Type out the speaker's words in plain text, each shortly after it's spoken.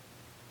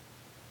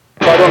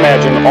to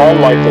imagine all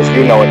life as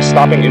you know it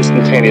stopping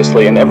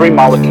instantaneously and every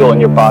molecule in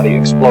your body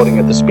exploding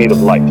at the speed of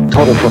light.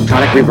 Total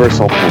protonic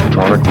reversal.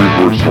 Protonic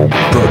reversal.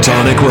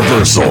 Protonic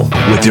reversal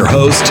with your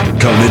host,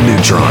 Conan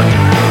Neutron.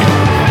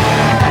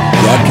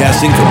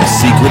 Broadcasting from a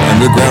secret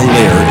underground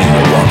lair in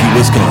Milwaukee,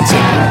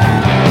 Wisconsin.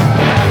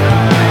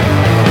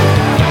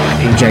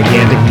 A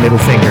gigantic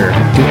middle finger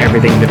to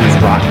everything that is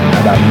rock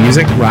about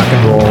music, rock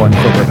and roll, and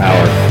corporate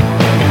power.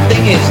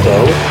 Thing is,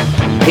 though,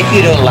 if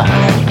you don't laugh,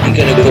 you're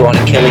going to go on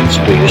a killing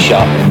spree with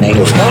sharp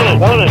nails.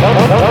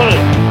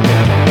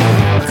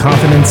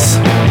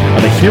 Confidence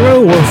of a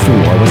hero or a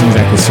fool. I wasn't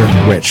exactly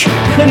certain which.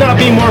 Could not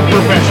be more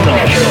professional.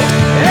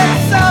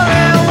 It's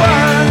only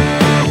one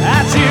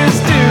I choose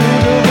to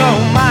go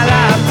my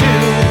life to.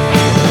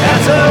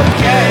 That's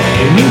okay.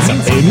 It means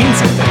something. It means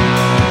something.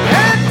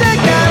 And take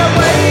that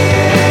away.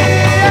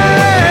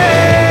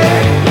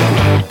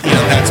 You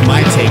know, that's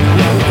my take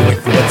on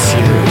it. What's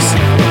yours?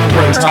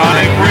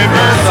 Protonic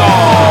reversal.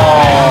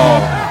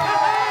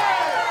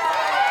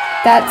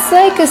 That's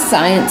like a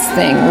science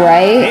thing,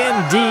 right?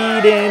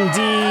 Indeed.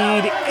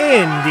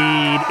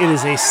 It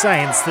is a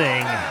science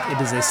thing. It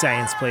is a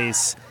science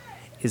place.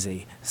 It is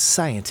a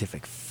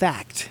scientific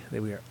fact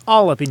that we are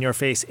all up in your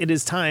face. It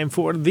is time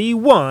for the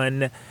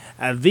one,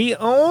 the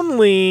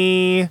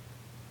only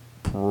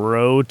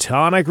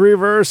Protonic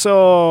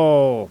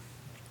reversal.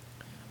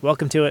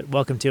 Welcome to it.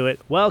 Welcome to it.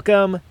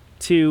 Welcome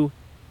to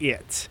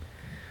it.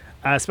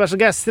 Special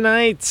guest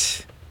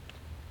tonight,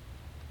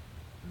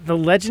 the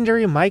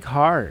legendary Mike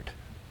Hard,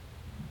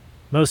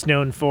 most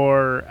known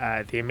for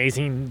the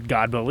amazing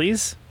God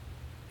Bullies,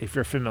 if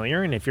you're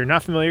familiar. And if you're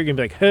not familiar, you're going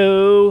to be like,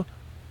 who?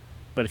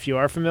 But if you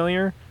are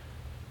familiar,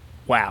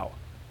 wow.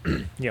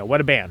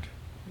 What a band.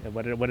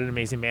 What an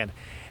amazing band.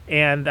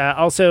 And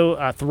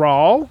also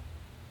Thrall,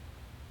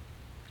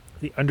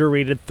 the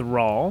underrated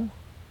Thrall.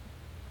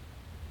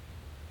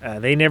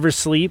 They Never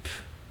Sleep.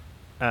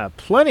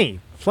 Plenty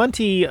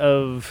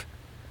of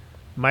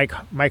Mike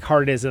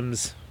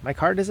Hardisms. Mike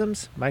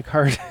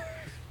Hard.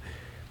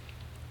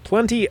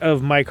 Plenty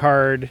of Mike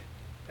Hard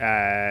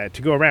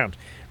to go around.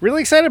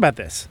 Really excited about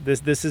this.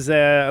 This is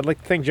I'd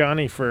like to thank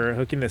Johnny for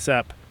hooking this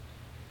up,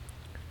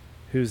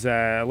 who's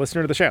a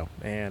listener to the show,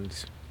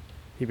 and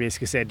he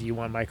basically said, "Do you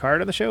want Mike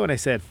Hard on the show?" And I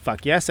said,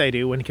 "Fuck yes, I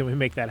do. When can we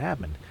make that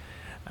happen?"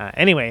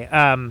 Anyway,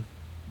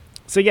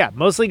 so yeah,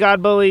 mostly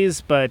God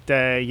Bullies, but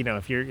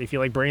if you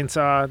like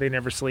Brainsaw, They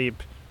Never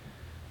Sleep,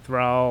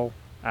 Thrall,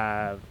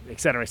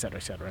 etc.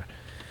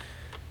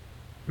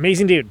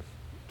 Amazing dude.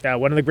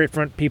 One of the great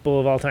front people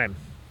of all time.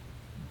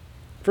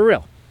 For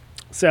real.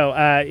 So,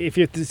 if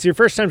it's your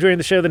first time joining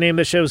the show, the name of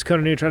the show is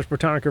Conan Neutron's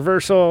Protonic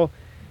Reversal.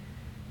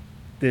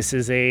 This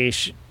is a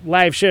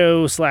live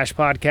show /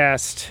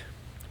 podcast.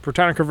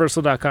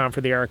 ProtonicReversal.com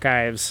for the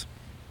archives.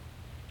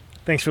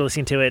 Thanks for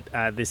listening to it.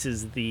 This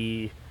is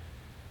the...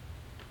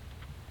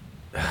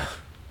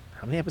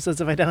 How many episodes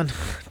have I done?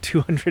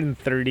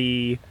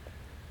 232?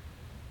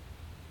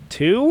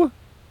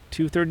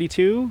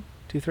 232?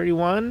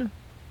 231?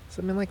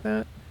 Something like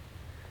that.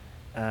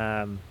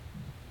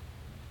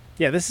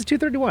 This is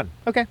 231.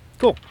 Okay,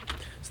 cool.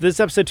 So this is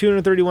episode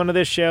 231 of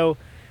this show.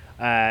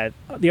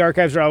 The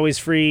archives are always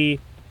free.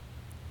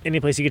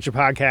 Any place you get your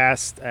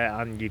podcast,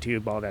 on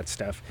YouTube, all that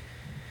stuff.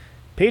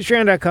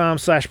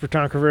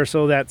 Patreon.com/Protonic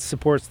Reversal. That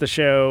supports the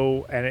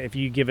show. And if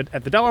you give it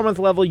at the $1 a month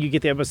level, you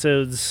get the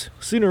episodes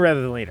sooner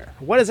rather than later.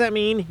 What does that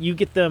mean? You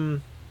get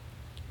them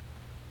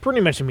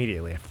pretty much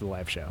immediately after the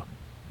live show.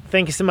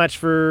 Thank you so much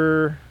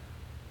for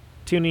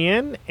tuning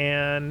in,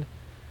 and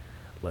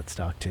let's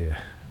talk to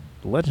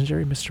the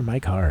legendary Mr.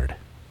 Mike Hard.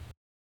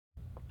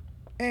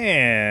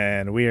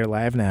 And we are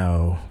live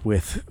now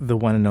with the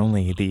one and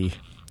only,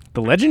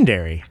 the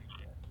legendary,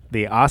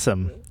 the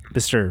awesome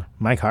Mr.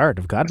 Mike Hard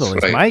of God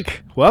Bullies. Right.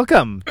 Mike,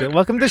 welcome.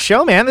 Welcome to the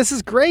show, man. This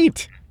is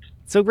great.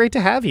 So great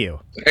to have you.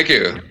 Thank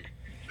you.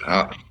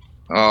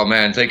 Oh,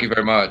 man, thank you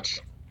very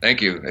much.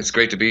 Thank you. It's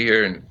great to be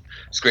here, and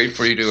it's great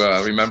for you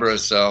to remember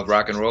us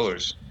rock and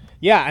rollers.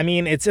 Yeah, I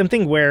mean, it's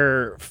something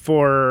where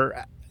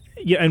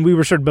and we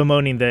were sort of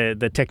bemoaning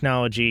the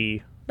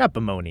technology, not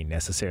bemoaning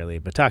necessarily,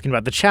 but talking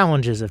about the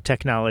challenges of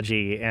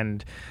technology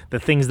and the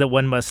things that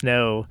one must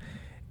know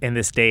in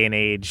this day and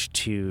age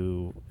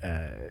to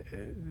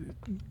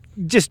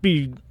just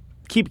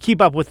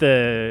keep up with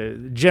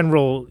the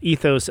general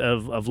ethos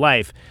of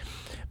life.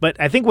 But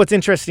I think what's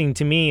interesting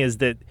to me is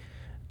that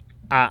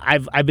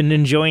I've been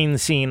enjoying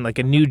seeing like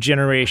a new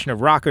generation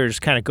of rockers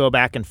kind of go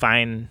back and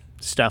find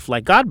stuff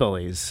like God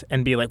Bullies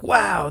and be like,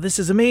 wow, this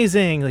is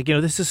amazing. Like,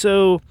 this is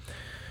so,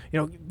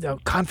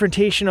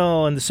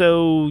 confrontational and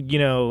so,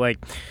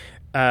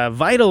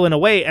 vital in a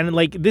way. And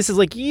like, this is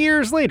like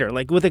years later,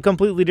 like with a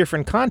completely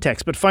different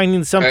context, but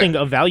finding something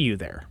of value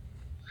there.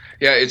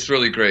 Yeah, it's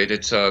really great.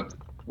 It's, I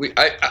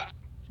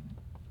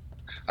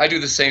do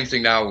the same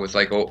thing now with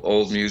like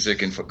old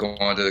music and go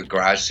on to the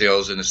garage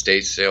sales and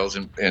estate sales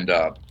and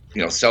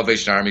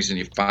Salvation Armies, and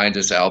you find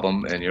this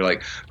album and you're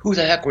like, who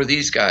the heck were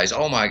these guys?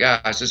 Oh my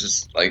gosh, this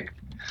is like,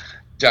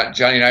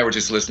 Johnny and I were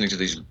just listening to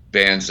these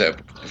bands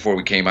that before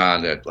we came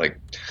on that like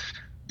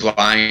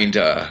blind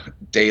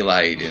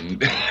Daylight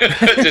and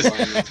just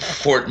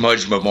Fort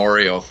Mudge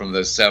Memorial from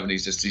the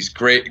 70s. Just these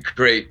great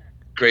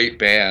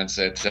bands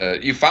that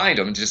you find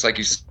them, just like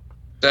you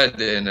said,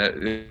 and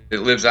it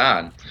lives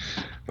on.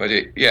 But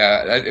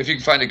if you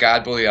can find a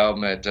God Bully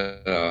album at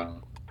the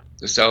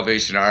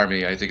Salvation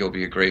Army, I think it'll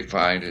be a great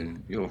find,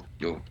 and you'll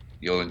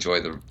enjoy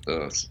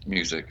the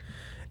music.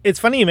 It's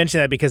funny you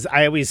mention that because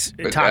I always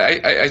talk.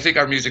 I think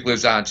our music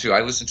lives on too.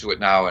 I listen to it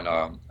now, and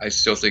I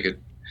still think it.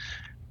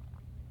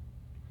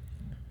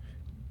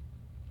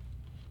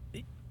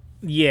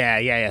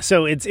 Yeah.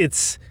 So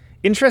it's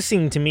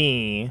interesting to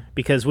me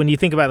because when you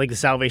think about like the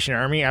Salvation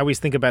Army, I always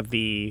think about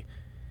it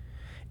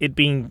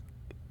being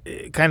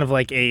kind of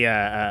like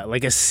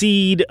a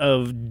seed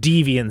of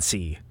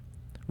deviancy,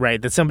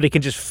 right? That somebody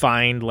can just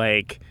find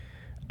like,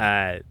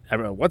 I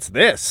don't know, what's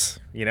this?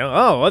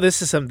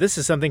 This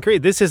is something crazy.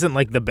 This isn't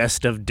like the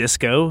best of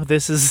disco.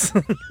 This is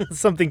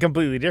something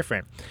completely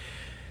different.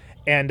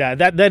 And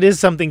that is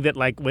something that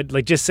like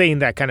just saying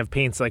that kind of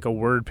paints like a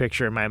word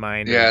picture in my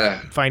mind.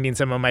 Yeah. Finding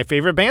some of my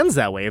favorite bands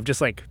that way of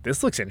just like,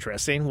 this looks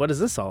interesting. What is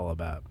this all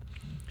about?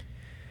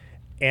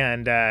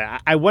 And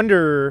I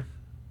wonder.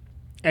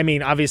 I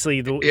mean,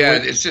 obviously,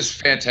 it's just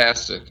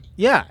fantastic.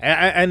 Yeah,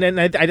 and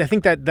I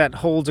think that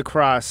holds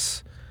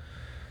across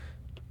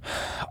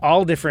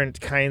all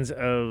different kinds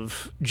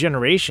of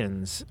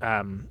generations.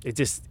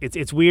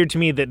 It's weird to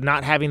me that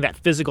not having that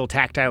physical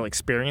tactile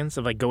experience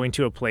of like going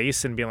to a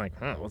place and being like,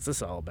 oh, what's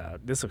this all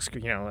about? This looks,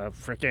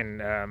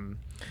 freaking,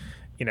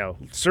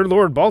 Sir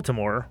Lord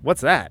Baltimore.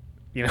 What's that?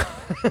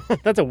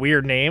 That's a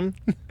weird name.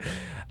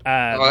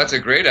 That's a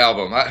great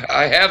album.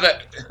 I have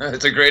it.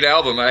 It's a great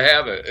album. I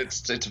have it.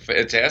 It's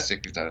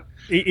fantastic.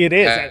 It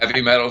is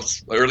heavy metal,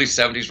 early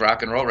 '70s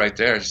rock and roll, right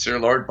there. Sir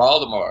Lord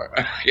Baltimore.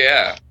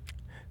 Yeah.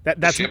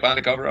 That's ship on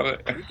the cover of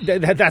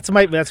it. That's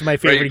my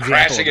favorite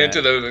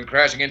example.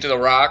 Crashing into the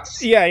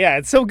rocks. Yeah.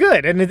 It's so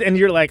good, and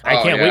you're like,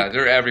 I can't wait.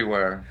 They're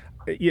everywhere.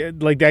 Yeah,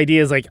 like the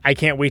idea is like, I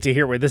can't wait to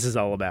hear what this is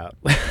all about.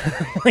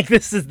 Like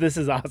this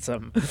is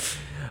awesome.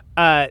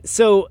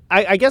 So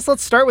I guess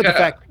let's start with the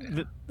fact.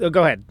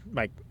 Go ahead,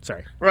 Mike.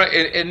 Sorry.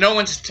 Right, and no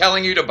one's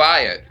telling you to buy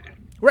it.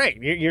 Right,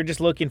 you're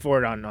just looking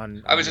for it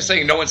on. I was just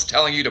saying, no one's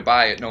telling you to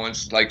buy it. No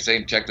one's like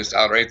saying, check this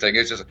out or anything.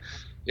 It's just,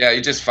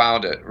 you just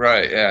found it,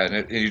 right? Yeah,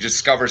 and you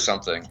discover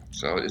something.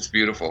 So it's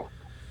beautiful.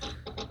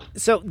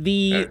 So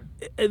the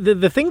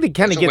thing that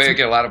kind of gets the way I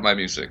get a lot of my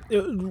music.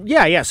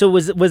 Yeah. So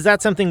was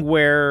that something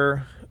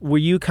where were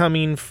you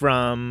coming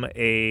from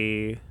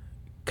a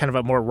kind of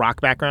a more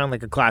rock background,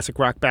 like a classic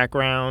rock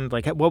background?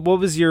 Like what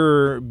was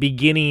your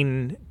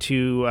beginning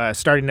to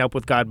starting up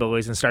with God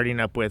Bullies and starting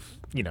up with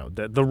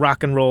the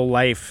rock and roll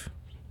life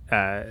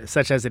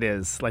such as it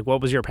is? Like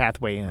what was your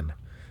pathway in?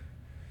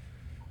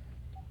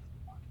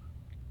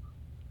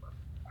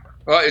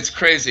 Well, it's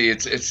crazy.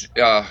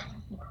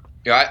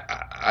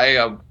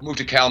 I moved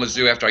to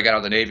Kalamazoo after I got out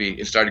of the Navy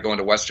and started going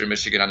to Western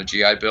Michigan on the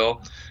GI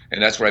Bill.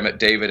 And that's where I met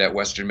David at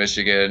Western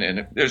Michigan.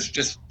 And there's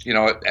just,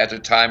 at the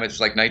time, it's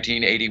like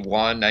 1981,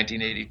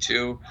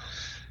 1982.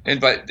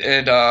 And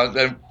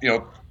then,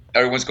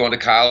 everyone's going to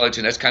college.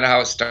 And that's kind of how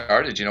it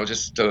started,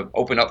 just to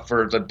open up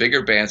for the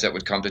bigger bands that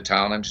would come to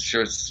town. I'm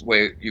sure it's the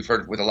way you've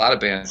heard with a lot of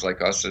bands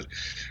like us.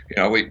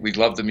 We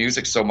love the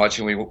music so much,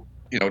 and we,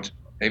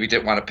 maybe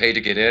didn't want to pay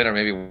to get in, or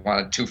maybe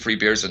wanted 2 free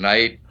beers a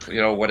night,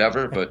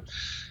 whatever. But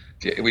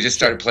we just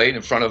started playing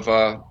in front of,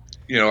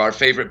 our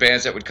favorite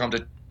bands that would come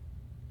to.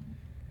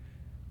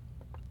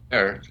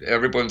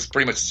 Everyone's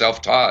pretty much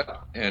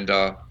self-taught, and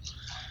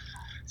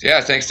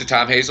thanks to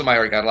Tom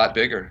Hazelmeyer, it got a lot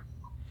bigger,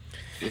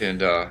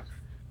 and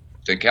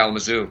than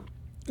Kalamazoo.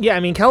 Yeah, I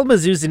mean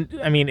Kalamazoo's.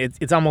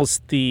 It's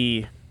almost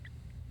the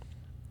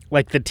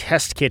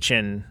test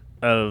kitchen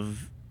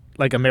of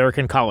like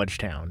American college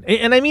town,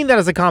 and I mean that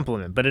as a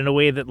compliment, but in a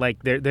way that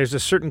like there's a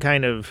certain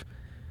kind of.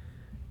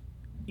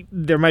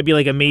 There might be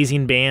like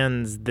amazing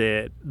bands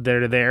that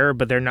they're there,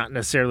 but they're not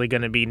necessarily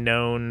going to be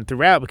known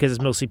throughout because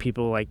it's mostly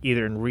people like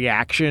either in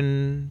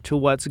reaction to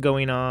what's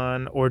going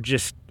on or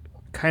just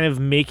kind of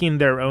making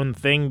their own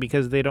thing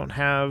because they don't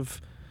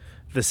have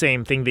the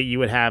same thing that you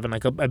would have in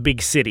like a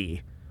big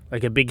city,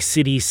 like a big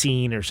city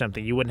scene or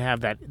something. You wouldn't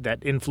have that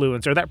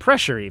influence or that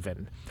pressure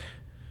even.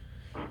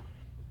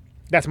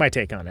 That's my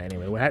take on it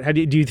anyway. How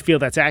do you feel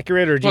that's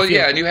accurate? Or do you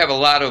feel... and you have a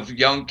lot of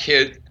young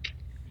kids.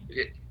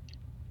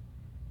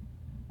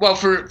 Well,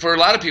 for a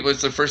lot of people,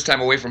 it's their first time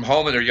away from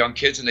home, and they're young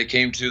kids, and they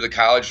came to the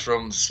college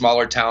from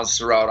smaller towns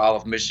throughout all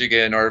of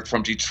Michigan or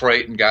from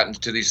Detroit and got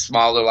into these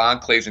small little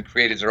enclaves and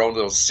created their own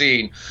little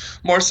scene,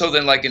 more so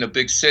than like in a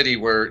big city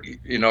where,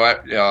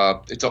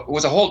 it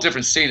was a whole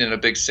different scene in a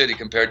big city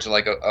compared to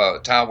like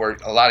a town where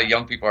a lot of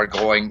young people are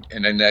going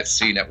and in that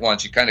scene at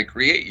once. You kind of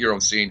create your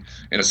own scene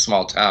in a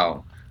small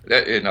town.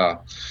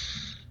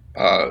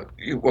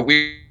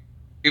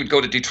 We would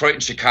go to Detroit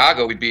and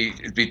Chicago. It'd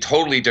be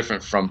totally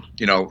different from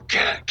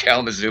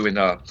Kalamazoo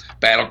and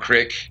Battle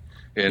Creek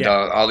and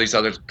all these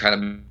other kind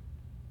of.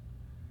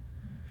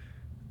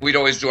 We'd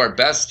always do our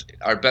best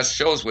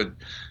shows would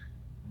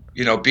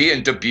be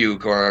in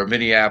Dubuque or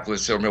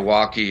Minneapolis or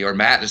Milwaukee or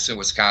Madison,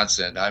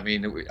 Wisconsin. I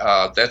mean,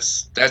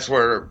 that's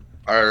where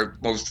our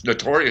most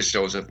notorious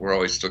shows were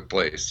always took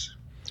place.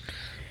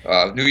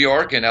 New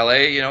York and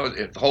LA,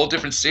 a whole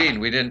different scene.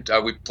 We didn't.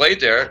 We played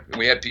there and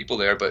we had people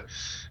there, but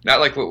not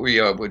like what we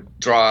would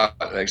draw,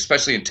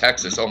 especially in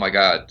Texas. Oh my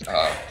God,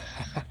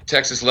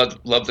 Texas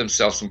loved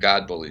themselves some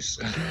God Bullies.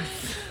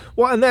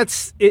 Well, and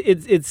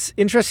it's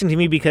interesting to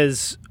me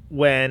because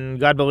when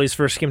God Bullies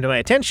first came to my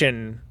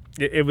attention,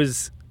 it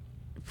was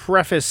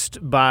prefaced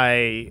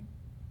by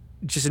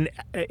just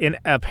in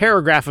a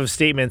paragraph of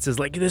statements is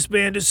like, this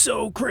band is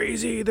so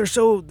crazy, they're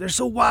so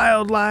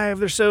wild live,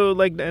 they're so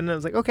like, and I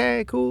was like,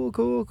 okay,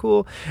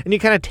 cool, and you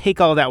kind of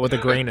take all that with a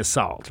grain of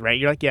salt, right?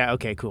 You're like, yeah,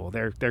 okay, cool,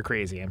 they're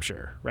crazy, I'm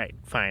sure, right,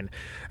 fine.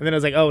 And then I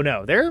was like, oh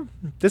no,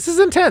 this is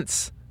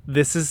intense.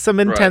 This is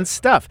some intense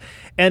stuff.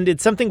 And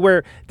it's something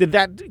where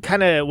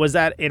was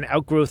that an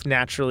outgrowth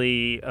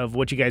naturally of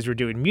what you guys were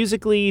doing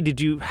musically? Did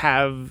you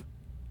have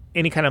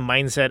any kind of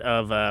mindset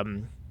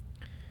of,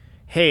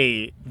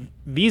 hey,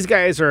 these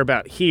guys are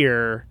about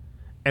here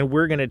and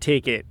we're going to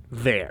take it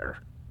there?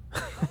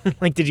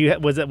 Like,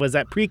 was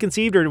that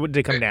preconceived or did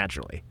it come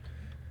naturally?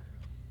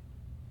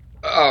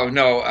 Oh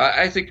no,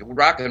 I think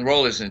rock and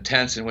roll is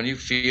intense, and when you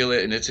feel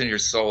it and it's in your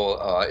soul,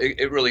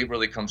 it really,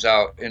 really comes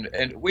out.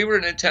 And we were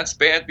an intense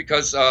band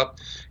because the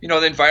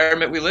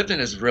environment we lived in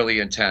is really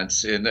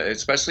intense, and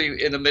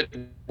especially in the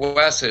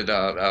Midwest. And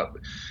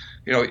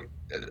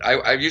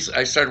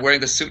I started wearing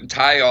the suit and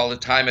tie all the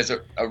time as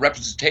a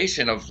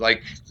representation of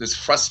like this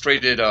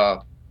frustrated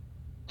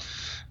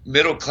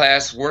middle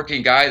class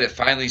working guy that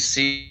finally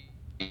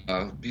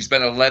he's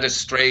been led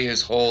astray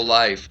his whole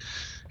life,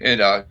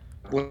 and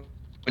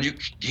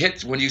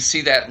when you see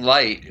that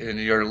light and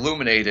you're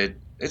illuminated,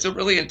 it's a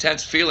really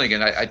intense feeling.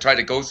 And I try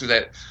to go through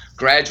that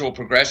gradual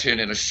progression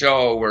in a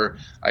show where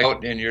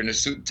and you're in a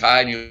suit and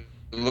tie and you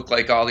look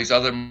like all these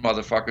other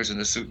motherfuckers in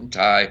a suit and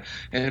tie,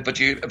 but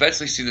you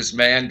eventually see this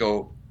man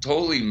go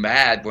totally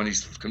mad when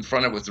he's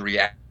confronted with the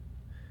reality.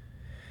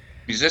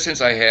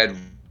 Musicians I had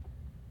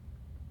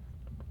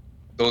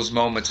those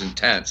moments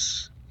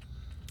intense.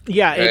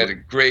 Yeah, I had a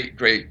great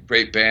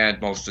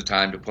band most of the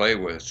time to play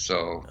with.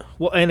 So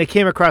well, and it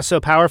came across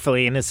so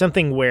powerfully, and it's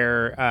something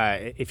where,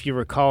 if you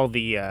recall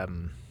the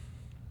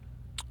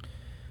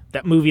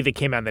that movie that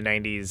came out in the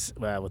 '90s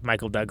with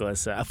Michael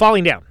Douglas,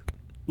 Falling Down.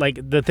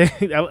 Like the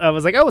thing, I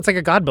was like, oh, it's like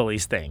a God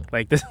Bullies thing,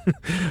 like this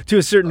to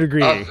a certain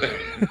degree.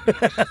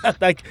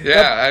 Like,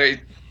 yeah, I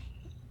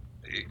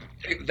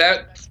mean,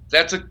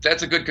 that's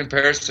a good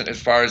comparison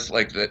as far as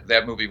like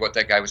that movie, what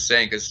that guy was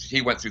saying, because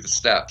he went through the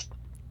steps.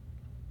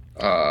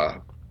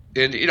 And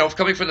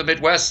coming from the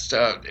Midwest,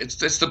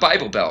 it's the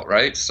Bible Belt,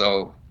 right?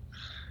 So,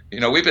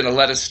 we've been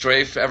led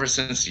astray ever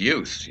since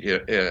youth.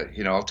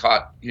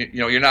 Taught.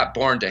 You're not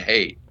born to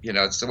hate.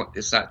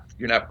 It's not.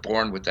 You're not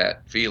born with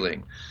that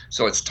feeling.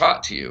 So it's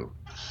taught to you,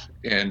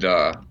 and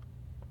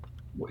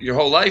your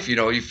whole life,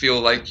 you feel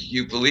like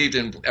you believed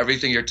in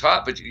everything you're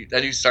taught. But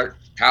then you start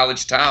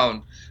college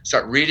town,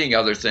 start reading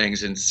other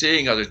things and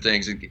seeing other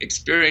things and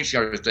experiencing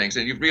other things,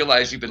 and you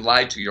realize you've been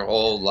lied to your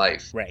whole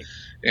life. Right.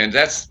 And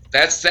that's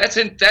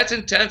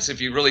intense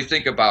if you really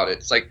think about it.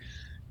 It's like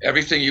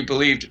everything you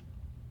believed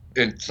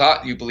and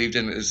thought you believed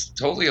in is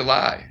totally a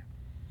lie,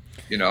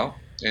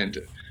 And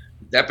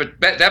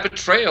that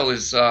betrayal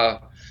is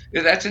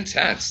that's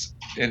intense.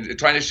 And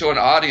trying to show an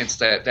audience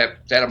that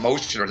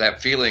emotion or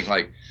that feeling,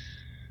 like,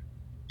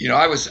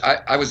 I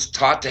was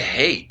taught to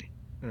hate.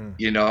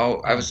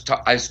 I was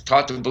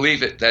taught to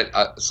believe it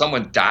that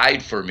someone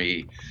died for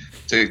me.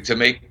 To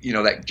make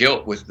that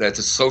guilt that's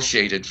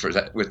associated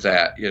with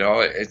that,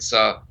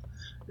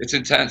 it's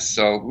intense.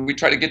 So we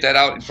try to get that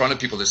out in front of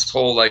people. This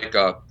whole like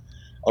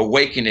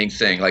awakening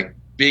thing, like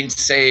being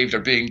saved or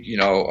being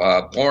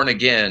born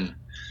again.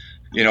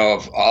 All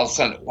of a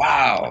sudden,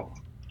 wow,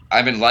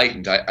 I'm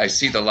enlightened. I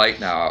see the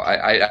light now.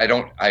 I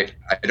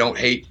don't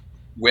hate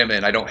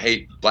women. I don't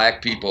hate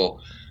black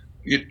people.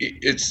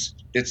 It's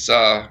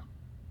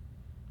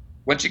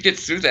once you get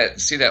through that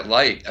and see that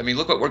light. I mean,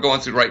 look what we're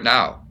going through right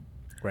now.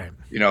 Right.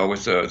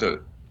 With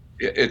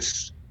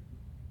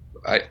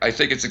I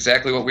think it's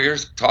exactly what we were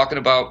talking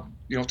about,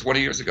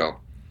 20 years ago.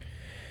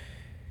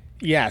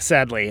 Yeah,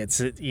 sadly, it's,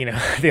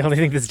 the only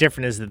thing that's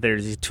different is that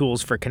there's these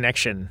tools for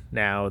connection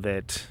now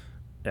that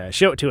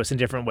show it to us in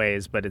different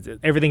ways, but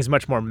everything's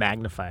much more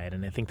magnified.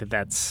 And I think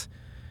that's...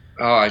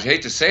 Oh, I'd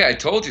hate to say I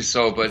told you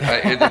so, but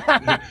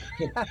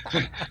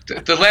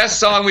the last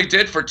song we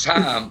did for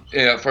Tom,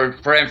 for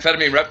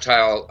Amphetamine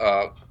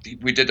Reptile,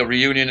 we did the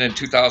reunion in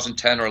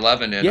 2010 or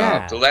 11, and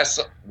the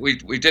last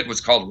we did was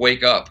called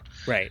Wake Up.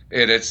 Right.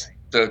 And it's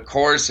the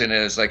chorus in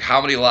it is like,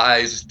 how many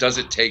lies does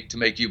it take to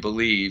make you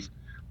believe?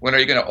 When are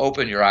you going to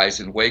open your eyes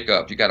and wake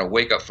up? You got to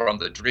wake up from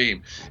the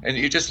dream. And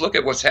you just look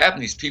at what's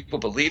happening. These people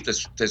believe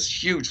this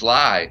huge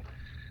lie.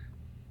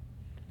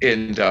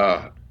 And,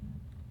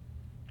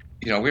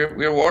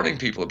 we're warning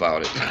people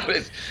about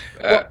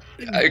it.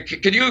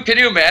 Can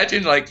you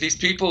imagine, like, these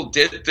people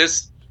did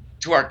this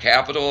to our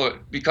capital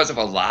because of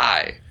a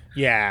lie?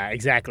 Yeah,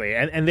 exactly.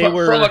 And they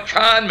were from a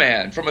con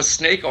man, from a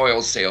snake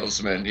oil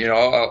salesman.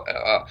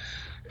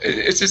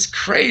 It's just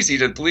crazy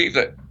to believe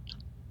that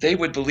they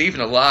would believe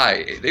in a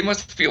lie. They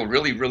must feel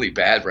really, really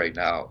bad right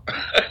now.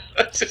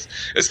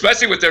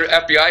 Especially with their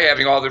FBI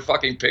having all their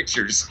fucking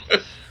pictures.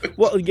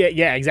 Well,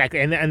 yeah, exactly.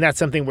 And that's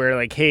something where,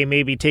 like, hey,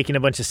 maybe taking a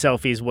bunch of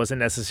selfies wasn't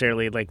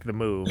necessarily, like, the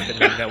move. Maybe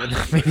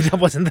that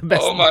wasn't the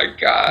best. Oh, my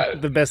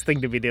God. The best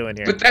thing to be doing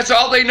here. But that's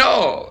all they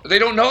know. They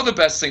don't know the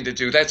best thing to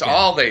do. That's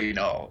all they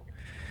know.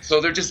 So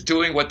they're just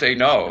doing what they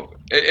know.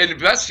 And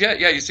best yet,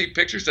 you see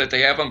pictures that they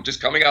have them just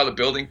coming out of the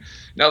building.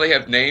 Now they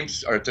have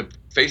names or the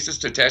faces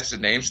to attach the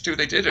names to.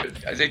 They did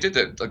it. They did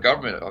the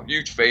government a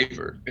huge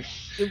favor.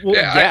 Well,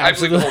 I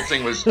believe the whole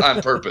thing was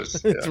on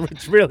purpose.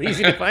 It's real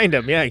easy to find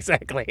them. Yeah,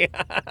 exactly.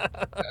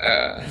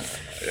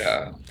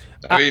 Yeah.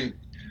 I mean,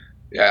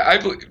 I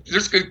believe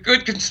there's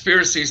good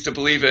conspiracies to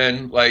believe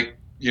in, like,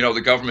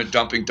 the government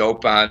dumping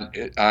dope on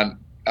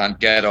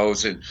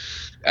ghettos and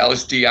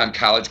LSD on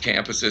college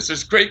campuses.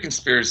 There's great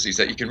conspiracies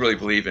that you can really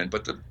believe in,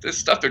 but the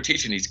stuff they're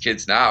teaching these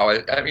kids now,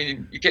 I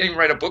mean, you can't even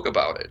write a book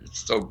about it.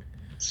 It's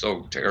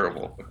so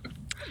terrible.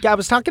 Yeah, I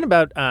was talking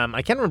about,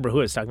 I can't remember who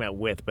I was talking about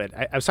with, but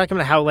I was talking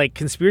about how, like,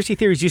 conspiracy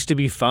theories used to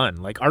be fun,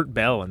 like Art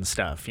Bell and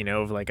stuff,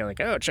 like,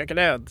 oh, check it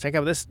out. Check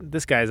out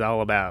this guy's all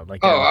about.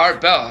 Like,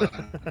 Art Bell.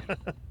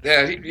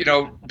 Yeah,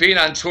 being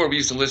on tour, we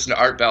used to listen to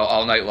Art Bell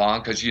all night long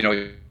because,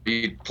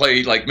 he'd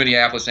play, like,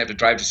 Minneapolis and have to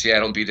drive to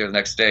Seattle and be there the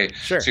next day.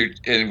 Sure.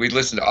 And we'd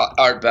listen to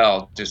Art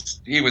Bell.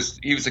 He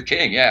was a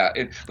king, yeah.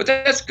 But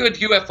that's good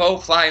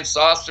UFO, flying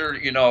saucer,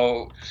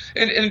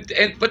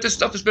 but this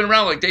stuff has been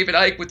around, like David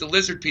Icke with the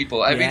lizard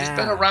people. I mean, it's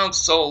been around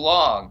so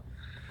long.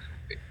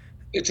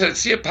 To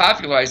see it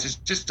popularized is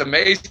just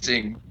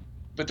amazing.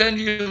 But then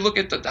you look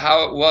at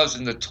how it was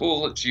and the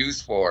tool it's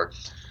used for.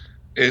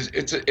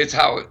 It's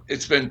how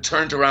it's been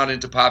turned around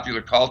into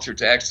popular culture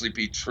to actually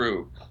be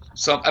true.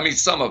 Some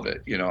of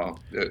it,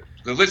 the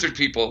lizard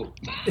people.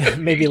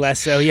 Maybe less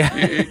so, yeah.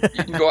 you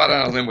can go out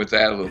on a limb with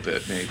that a little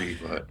bit, maybe.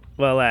 But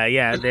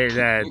there's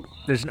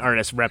an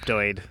artist,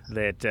 Reptoid,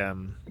 that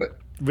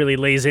really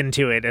lays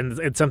into it, and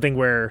it's something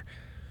where,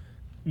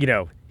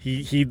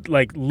 he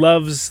like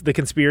loves the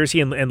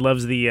conspiracy and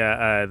loves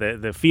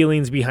the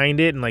feelings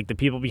behind it and, like, the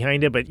people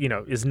behind it, but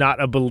is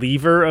not a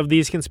believer of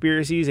these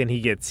conspiracies, and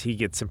he gets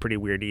some pretty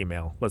weird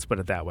email. Let's put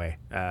it that way.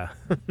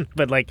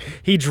 But, like,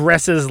 he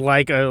dresses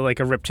like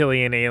a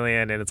reptilian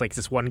alien, and it's like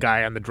this one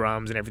guy on the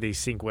drums, and everything's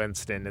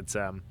sequenced, and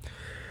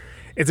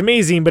it's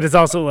amazing, but it's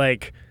also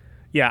like,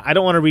 yeah, I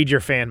don't want to read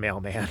your fan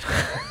mail, man.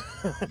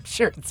 I'm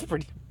sure it's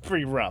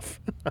pretty rough.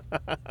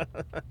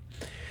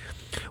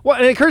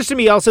 Well, it occurs to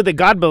me also that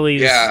God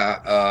Bullies.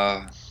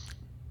 Yeah,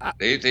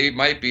 they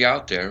might be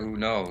out there. Who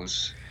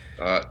knows?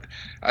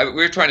 We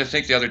were trying to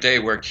think the other day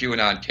where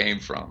QAnon came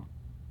from.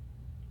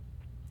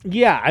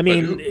 Yeah, I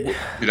mean,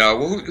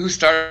 who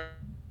started?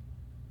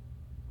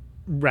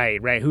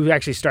 Right. Who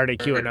actually started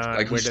QAnon?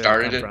 Like, who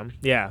started it? From?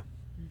 Yeah.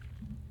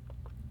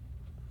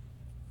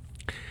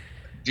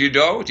 Do you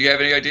know? Do you have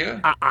any idea?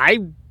 I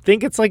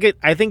think it's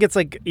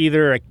like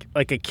either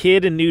a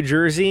kid in New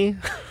Jersey.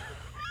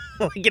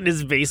 Like in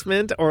his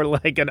basement, or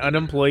like an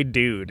unemployed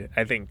dude.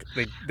 I think.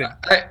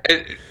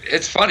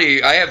 It's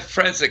funny. I have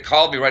friends that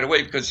called me right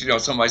away because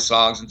some of my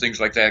songs and things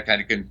like that kind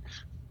of can,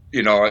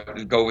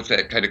 go with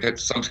that kind of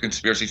some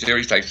conspiracy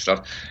theories type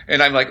stuff.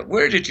 And I'm like,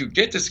 where did you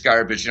get this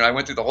garbage? I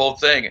went through the whole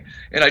thing,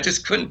 and I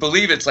just couldn't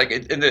believe it. It's like,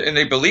 and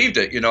they believed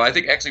it. I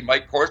think actually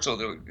Mike Corso,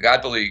 the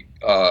God Bully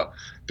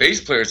bass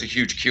player, is a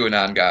huge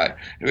QAnon guy.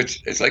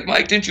 It's like,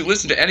 Mike, didn't you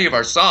listen to any of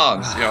our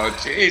songs?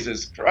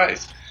 Jesus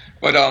Christ.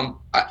 But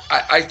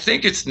I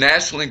think it's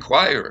National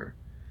Enquirer.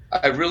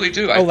 I really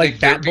do. I think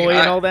Bat Boy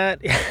and all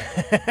that.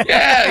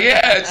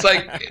 Yeah. It's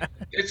like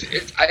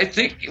I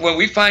think when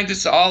we find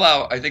this all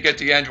out, I think at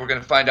the end we're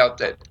going to find out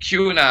that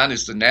QAnon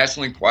is the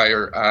National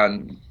Enquirer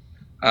on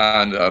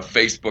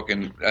Facebook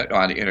and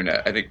on the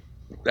internet. I think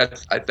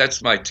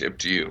that's my tip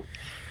to you.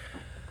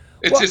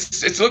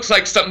 It looks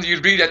like something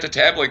you'd read at the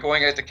tabloid,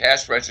 going at the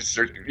cash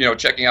register,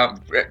 checking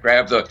out,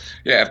 grab the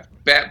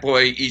Bat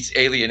Boy eats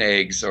alien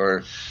eggs,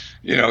 or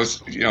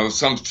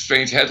some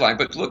strange headline.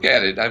 But look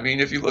at it. I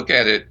mean, if you look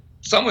at it,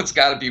 someone's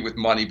got to be with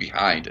money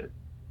behind it.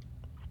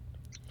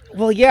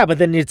 Well, yeah, but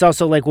then it's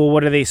also like, well,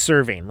 what are they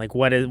serving? Like,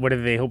 what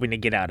are they hoping to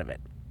get out of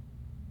it?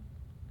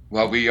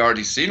 Well, we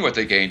already seen what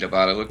they gained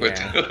about it. Look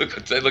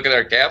at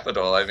our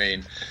capital. I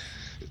mean,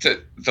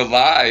 the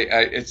lie.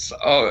 It's,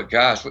 oh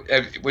gosh,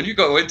 when you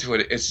go into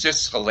it, it's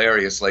just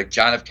hilarious. Like,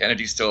 John F.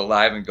 Kennedy's still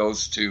alive and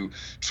goes to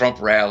Trump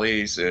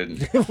rallies,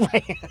 and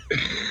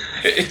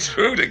it's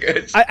rude.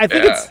 I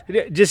think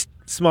it's just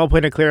small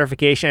point of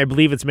clarification. I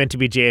believe it's meant to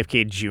be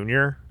JFK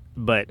Jr.,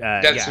 but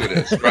that's who it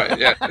is, right?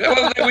 Yeah.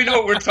 Well, we know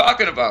what we're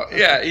talking about.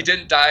 Yeah, he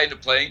didn't die in a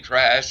plane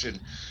crash, and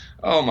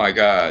oh my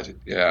God,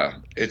 yeah,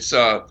 it's.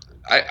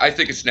 I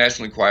think it's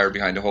National Enquirer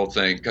behind the whole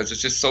thing because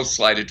it's just so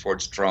slighted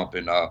towards Trump,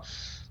 and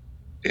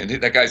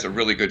that guy's a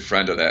really good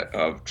friend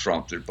of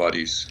Trump. They're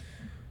buddies.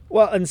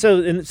 Well, and so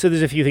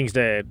there's a few things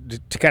to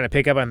kind of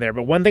pick up on there,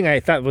 but one thing I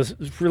thought was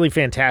really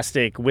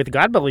fantastic with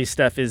Godbelly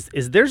stuff is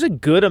there's a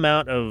good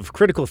amount of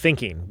critical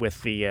thinking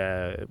with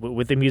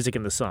the music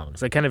and the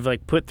songs, like kind of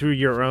like put through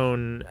your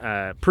own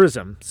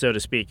prism, so to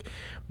speak.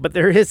 But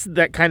there is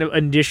that kind of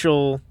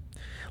initial,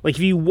 like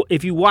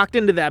if you walked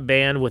into that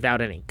band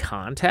without any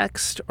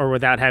context or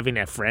without having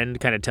a friend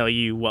kind of tell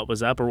you what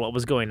was up or what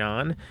was going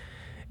on,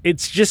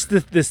 it's just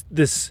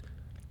this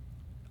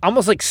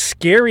almost like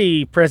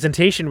scary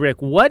presentation,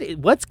 Rick.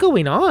 What's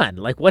going on?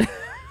 Like what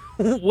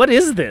what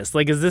is this?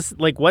 Like is this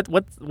like what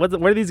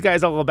are these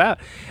guys all about?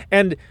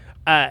 And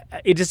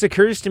it just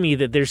occurs to me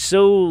that there's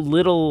so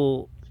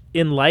little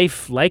in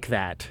life like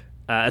that,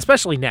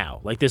 especially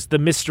now. Like the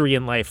mystery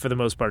in life for the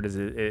most part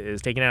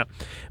is taken out.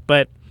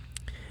 But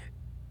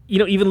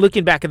even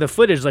looking back at the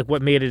footage, like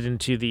what made it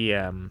into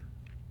the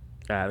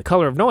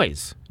Color of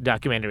Noise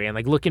documentary, and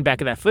like looking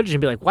back at that footage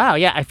and be like, wow,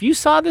 yeah, if you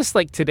saw this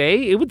like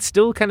today, it would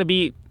still kind of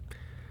be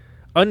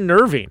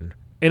unnerving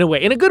in a way,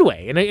 in a good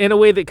way, in a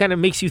way that kind of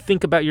makes you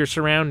think about your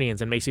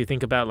surroundings and makes you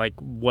think about like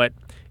what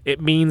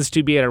it means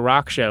to be at a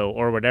rock show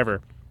or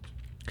whatever.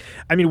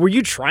 I mean, were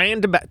you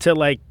trying to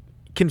like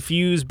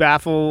confuse,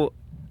 baffle,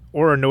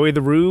 or annoy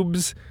the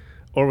rubes,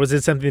 or was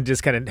it something that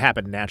just kind of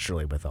happened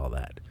naturally with all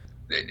that?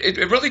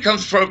 It really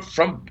comes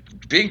from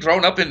being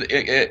grown up in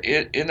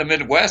the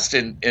Midwest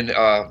and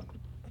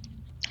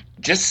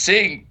just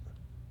seeing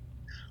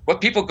what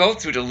people go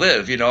through to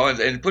live,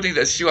 and putting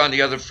the shoe on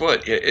the other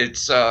foot.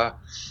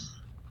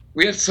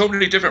 We had so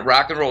many different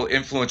rock and roll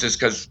influences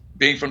because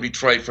being from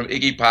Detroit, from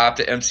Iggy Pop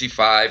to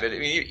MC5, and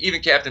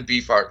even Captain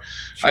Beefheart.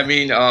 Sure. I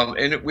mean,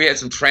 and we had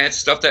some trance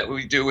stuff that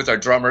we do with our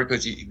drummer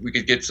because we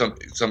could get some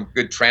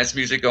good trance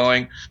music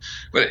going.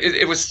 But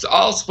it was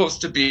all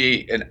supposed to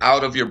be an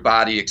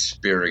out-of-your-body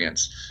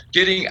experience,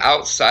 getting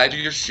outside of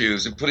your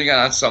shoes and putting it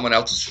on someone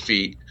else's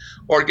feet,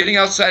 or getting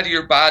outside of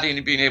your body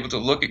and being able to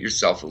look at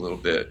yourself a little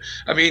bit.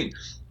 I mean,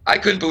 I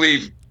couldn't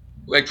believe,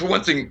 like, for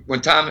one thing, when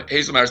Tom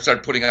Hazelmeyer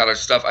started putting out our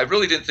stuff, I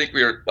really didn't think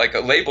we were like a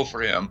label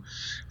for him.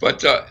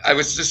 But I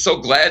was just so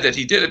glad that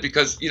he did it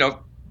because,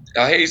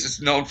 Hayes is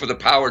known for the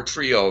power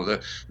trio,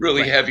 the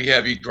really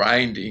heavy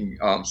grinding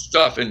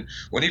stuff. And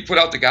when he put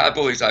out the God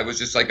Bullies, I was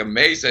just like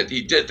amazed that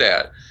he did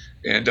that,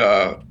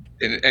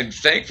 and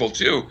thankful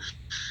too.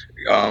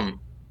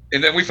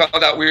 And then we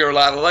found out we were a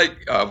lot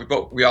alike.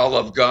 We all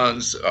love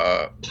guns.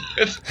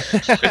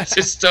 It's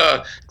just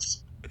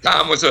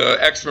Tom was an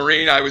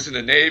ex-Marine. I was in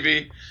the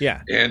Navy.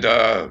 Yeah. And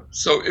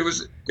so it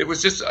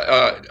was just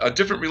a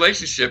different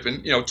relationship.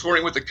 And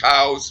touring with the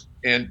Cows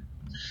and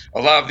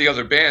a lot of the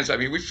other bands. I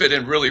mean, we fit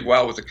in really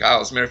well with the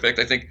Cows. As a matter of fact,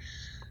 I think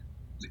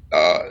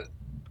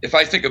if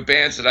I think of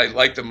bands that I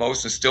like the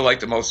most and still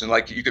like the most, and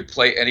like you could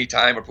play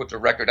anytime or put the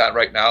record on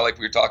right now, like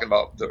we were talking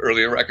about the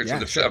earlier records from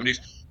the 70s.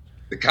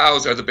 The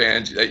Cows are the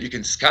band that you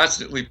can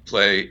constantly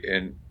play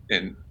and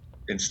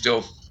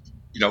still,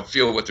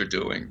 feel what they're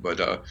doing.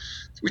 But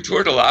we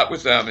toured a lot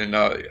with them, and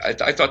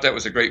I thought that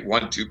was a great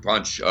 1-2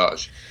 punch.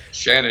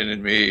 Shannon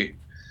and me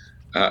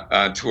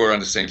on tour on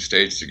the same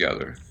stage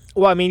together.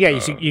 Well, I mean, yeah,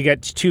 you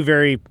got two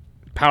very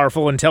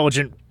powerful,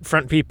 intelligent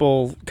front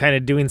people kind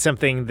of doing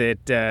something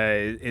that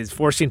is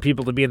forcing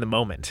people to be in the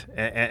moment.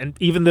 And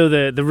even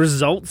though the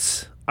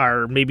results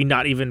are maybe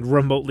not even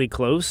remotely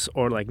close,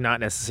 or like not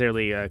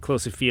necessarily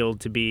close a field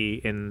to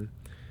be in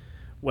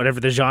whatever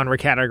the genre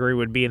category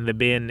would be in the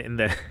bin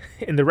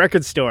in the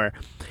record store,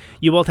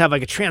 you both have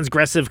like a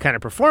transgressive kind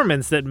of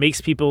performance that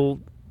makes people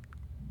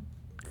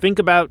think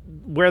about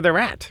where they're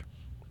at.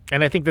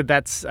 And I think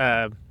that's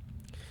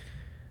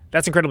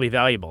incredibly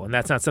valuable, and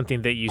that's not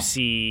something that you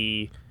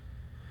see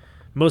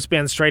most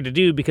bands try to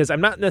do, because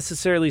I'm not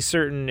necessarily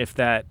certain if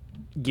that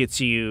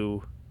gets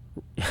you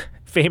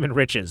fame and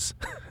riches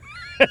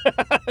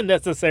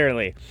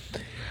necessarily.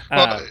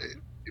 Well,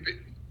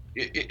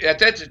 at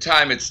that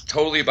time, it's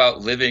totally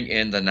about living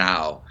in the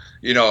now,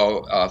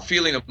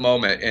 feeling a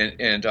moment.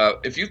 And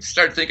if you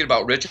start thinking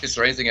about riches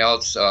or anything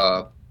else,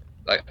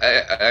 like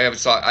I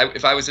haven't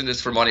if I was in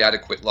this for money, I'd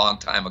have quit a long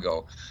time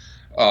ago.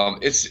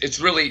 It's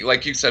really,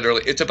 like you said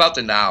earlier, it's about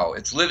the now.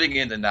 It's living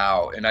in the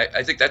now. And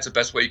I think that's the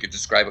best way you could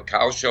describe a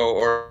Cow show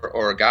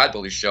or a God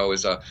Bully show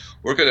is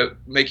we're going to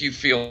make you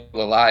feel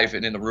alive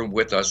and in the room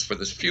with us for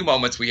this few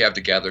moments we have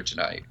together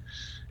tonight.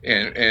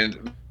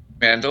 And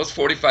man, those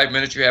 45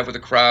 minutes you have with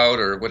the crowd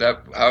or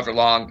whatever, however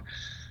long,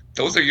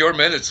 those are your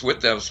minutes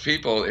with those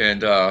people.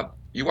 And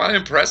you want to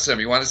impress them.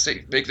 You want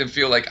to make them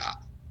feel like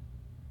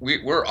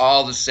we're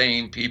all the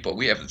same people.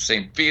 We have the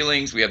same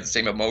feelings. We have the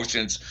same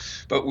emotions.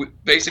 But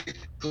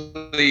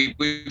basically,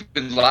 we've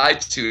been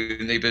lied to,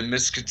 and they've been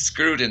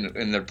misconstrued,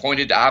 and they're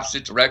pointed to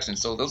opposite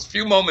directions. So those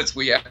few moments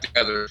we have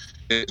together,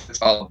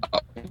 it's all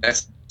about.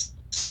 That's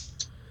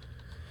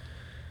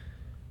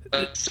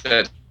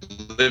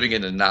living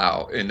in the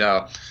now. And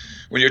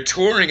when you're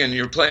touring and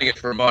you're playing it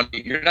for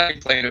money, you're not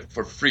even playing it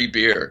for free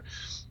beer.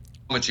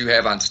 What you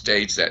have on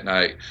stage that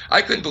night,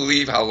 I couldn't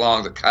believe how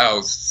long the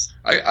Cows.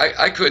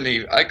 I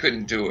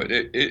couldn't do it.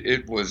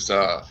 It was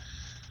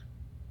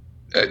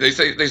They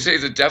say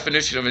the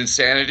definition of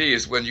insanity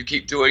is when you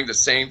keep doing the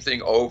same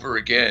thing over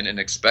again and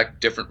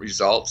expect different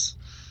results.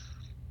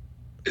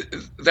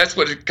 That's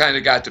what it kind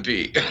of got to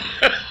be.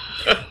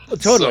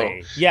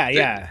 Totally. So,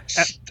 yeah.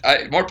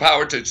 More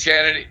power to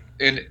Shannon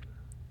in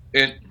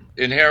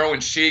Heroin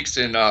Sheiks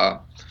and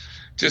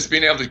just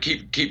being able to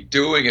keep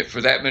doing it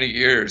for that many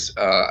years.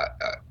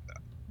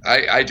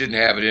 I didn't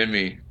have it in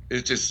me.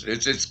 It's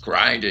just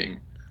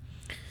grinding.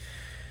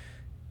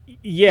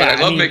 Yeah, but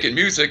I love making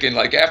music, and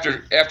like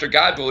after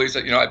God Bullies,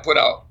 I put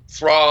out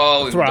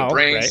Thrall and The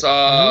Brain right.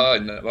 Saw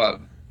and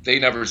They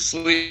Never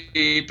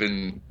Sleep,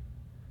 and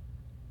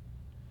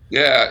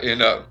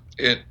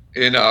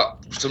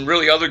some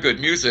really other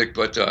good music,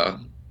 but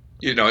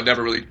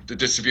never really the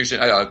distribution.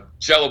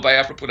 Jello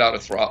Biafra put out a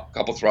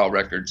couple Thrall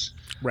records,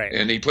 right,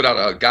 and he put out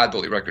a God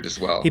Bully record as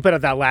well. He put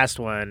out that last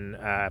one,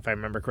 if I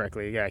remember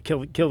correctly. Yeah,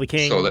 Kill the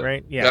King, so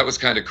right? Yeah, that was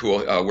kind of cool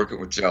working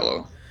with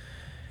Jello.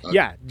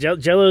 Yeah,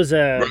 Jello's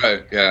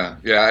right. Yeah.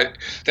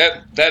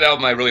 That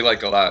album I really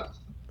like a lot.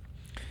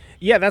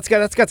 Yeah, that's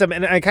got some,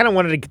 and I kind of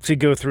wanted to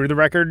go through the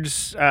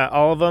records,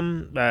 all of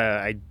them.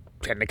 I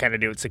tend to kind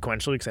of do it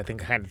sequentially because I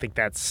think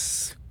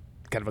that's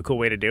kind of a cool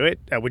way to do it.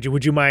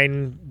 Would you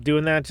mind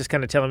doing that? Just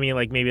kind of telling me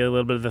like maybe a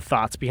little bit of the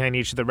thoughts behind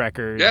each of the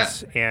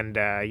records, and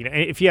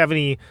if you have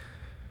any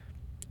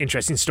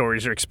interesting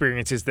stories or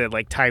experiences that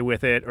like tie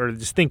with it, or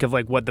just think of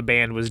like what the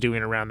band was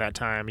doing around that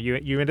time.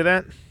 You into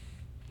that?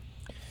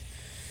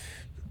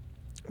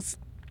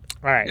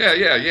 All right.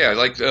 Yeah.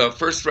 Like the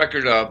first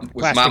record was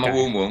Plastic Mama Guy.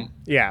 Woom Woom.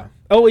 Yeah.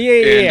 Oh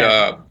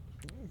yeah. And,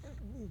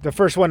 the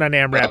first one on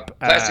AMREP.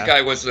 Plastic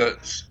Guy was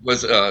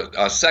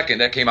a second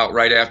that came out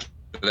right after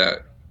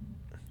that.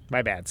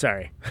 My bad.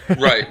 Sorry.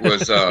 Right.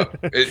 Was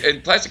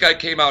and Plastic Guy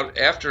came out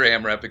after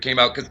AMREP. It came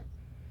out because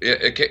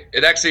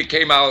it actually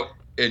came out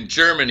in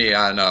Germany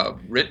on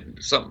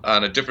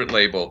a different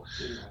label.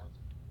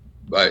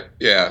 But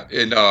yeah,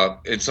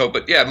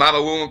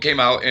 Mama Woom came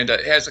out, and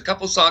it has a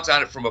couple songs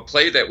on it from a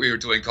play that we were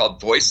doing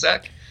called Voice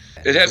Sec.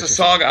 It has a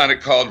song on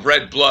it called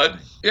Red Blood.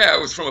 Yeah,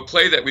 it was from a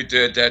play that we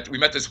did. That we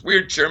met this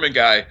weird German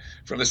guy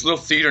from this little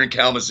theater in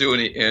Kalamazoo,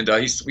 and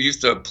we used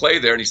to play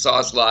there, and he saw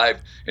us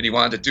live, and he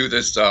wanted to do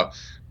this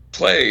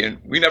play, and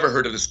we never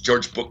heard of this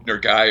George Buchner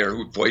guy or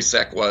who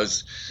Wojciech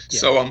was. Yeah.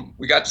 So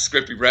we got the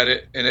script, we read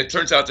it, and it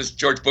turns out this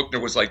George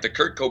Buchner was like the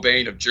Kurt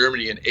Cobain of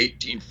Germany in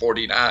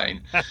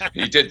 1849.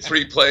 He did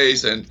 3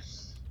 plays, and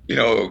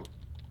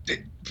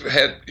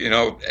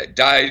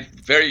died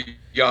very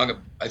young.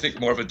 I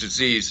think more of a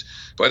disease.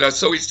 But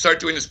so we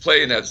start doing this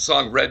play, and that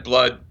song Red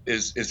Blood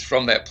is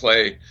from that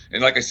play.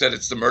 And like I said,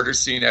 it's the murder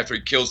scene after he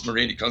kills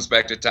Marine. He comes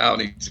back to town.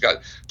 He's got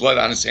blood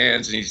on his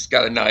hands, and he's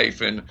got a knife,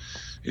 and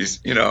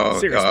he's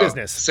serious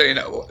business, saying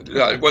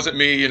it wasn't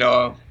me.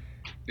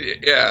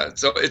 Yeah.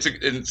 So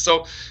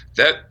so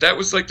that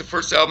was like the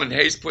first album, and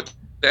Hayes put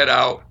that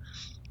out,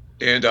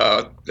 and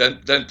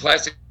then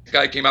Plastic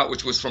Guy came out,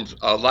 which was from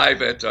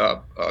live at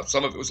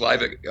some of it was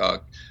live at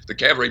the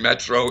Cabaret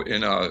Metro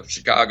in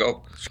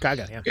Chicago.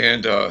 Yeah.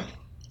 And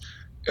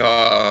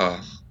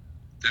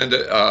then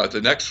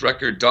the next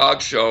record,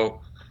 Dog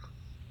Show.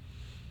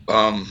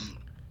 I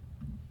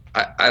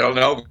don't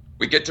know.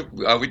 We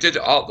did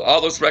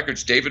all those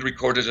records. David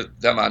recorded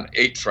them on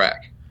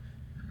 8-track.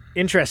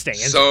 Interesting.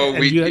 So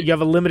you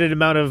have a limited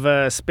amount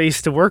of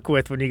space to work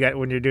with when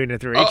you're doing it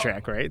through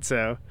 8-track, right?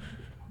 So.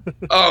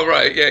 Oh,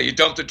 right. Yeah, you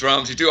dump the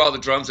drums, you do all the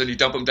drums, and you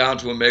dump them down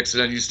to a mix,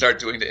 and then you start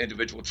doing the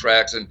individual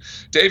tracks. And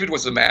David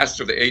was the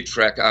master of the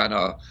 8-track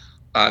on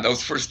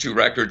those first 2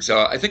 records.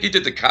 I think he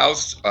did the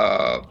Cows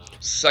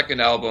second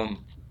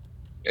album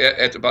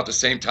at about the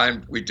same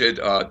time we did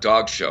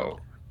Dog Show.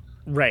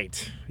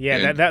 Right. Yeah,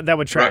 and, that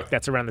would track. Right.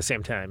 That's around the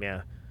same time,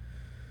 yeah.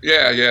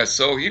 Yeah.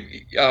 So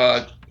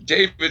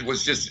David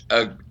was just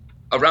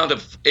around a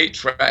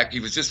 8-track. He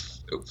was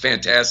just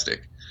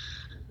fantastic.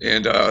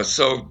 And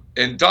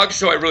and Dog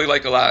Show I really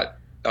like a lot.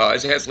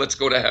 It has Let's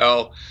Go to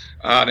Hell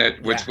on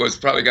it, which was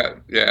probably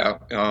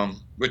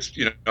which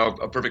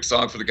a perfect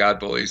song for the God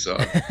Bullies.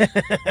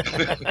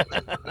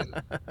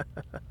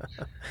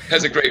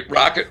 Has a great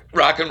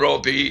rock and roll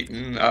beat,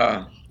 and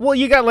well,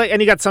 you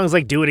got songs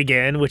like Do It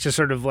Again, which is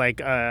sort of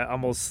like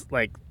almost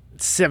like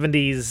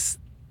 70s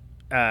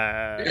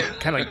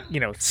kind of like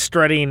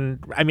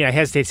strutting. I mean, I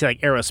hesitate to say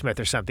like Aerosmith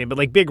or something, but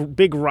like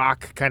big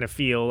rock kind of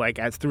feel like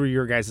through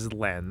your guys'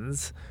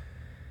 lens.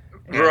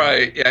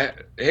 Right. Yeah.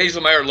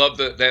 Hazelmeyer loved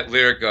that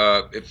lyric.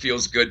 It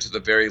feels good to the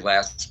very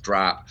last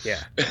drop.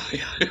 Yeah.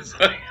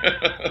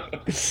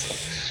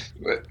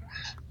 But,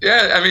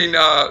 yeah. I mean,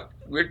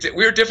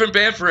 we're a different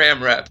band for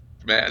AMREP,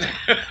 man.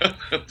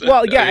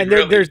 Well, yeah, and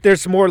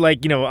there's more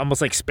like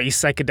almost like space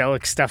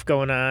psychedelic stuff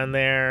going on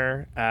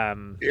there.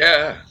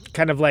 Yeah.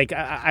 Kind of like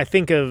I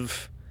think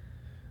of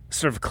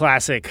sort of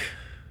classic,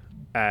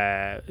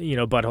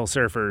 Butthole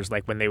Surfers,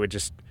 like when they would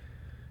just.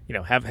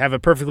 Have a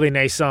perfectly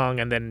nice song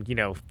and then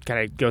kind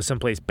of go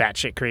someplace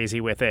batshit crazy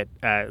with it,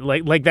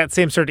 like that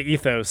same sort of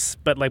ethos,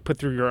 but like put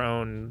through your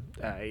own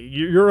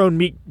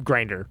meat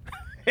grinder,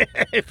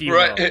 if you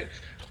will.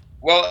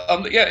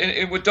 Yeah,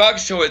 and with Dog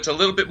Show, it's a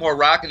little bit more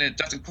rock, and it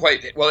doesn't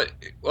quite.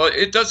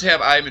 It does have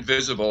 "I'm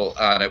Invisible"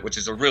 on it, which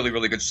is a really,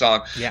 really good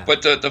song. Yeah.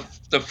 But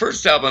the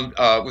first album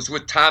was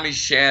with Tommy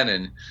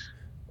Shannon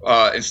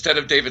instead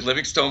of David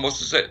Livingstone.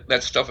 Most of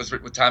that stuff was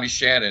written with Tommy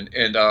Shannon,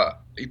 and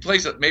he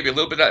plays maybe a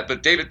little bit of that,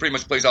 but David pretty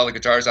much plays all the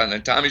guitars on it.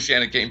 And Tommy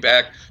Shannon came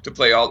back to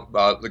play all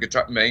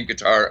the main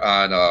guitar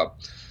on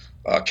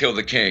Kill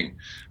the King.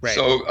 Right.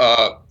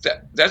 So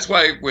that's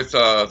why with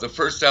the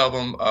first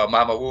album,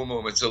 Mama Woo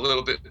Moo, it's a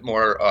little bit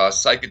more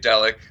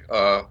psychedelic,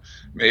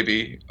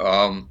 maybe.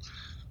 And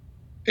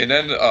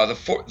then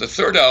the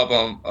third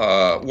album,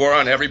 War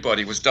on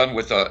Everybody, was done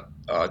with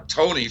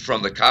Tony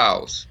from the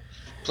Cows,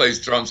 plays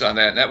drums on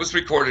that. And that was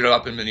recorded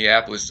up in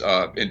Minneapolis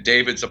in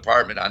David's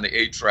apartment on the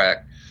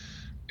 8-track.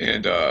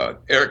 And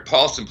Eric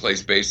Paulson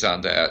plays bass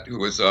on that, who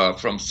was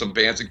from some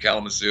bands in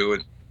Kalamazoo.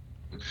 And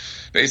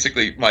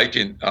basically, Mike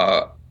and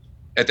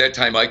at that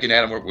time, Mike and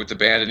Adam weren't with the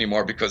band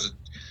anymore because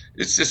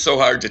it's just so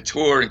hard to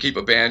tour and keep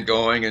a band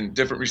going and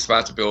different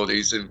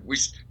responsibilities. And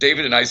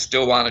David and I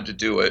still wanted to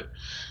do it.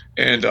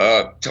 And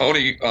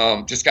Tony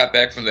just got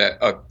back from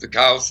the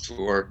Cows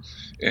tour,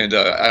 and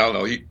I don't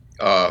know,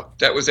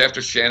 that was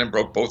after Shannon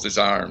broke both his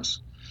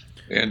arms,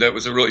 and that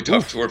was a really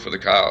tough tour for the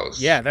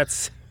Cows. Yeah,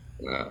 that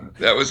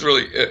was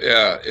really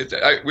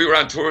we were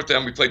on tour with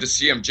them. We played the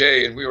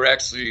CMJ, and we were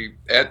actually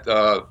at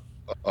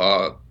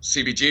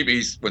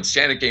CBGB's when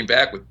Shannon came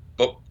back with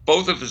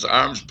both of his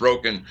arms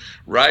broken,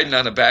 riding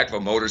on the back of a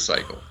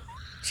motorcycle.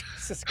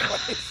 Jesus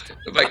Christ!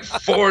 Like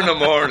 4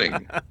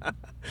 a.m.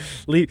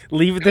 Leave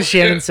it to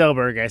Shannon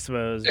Selberg, I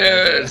suppose.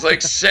 Yeah, it's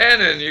like,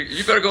 Shannon,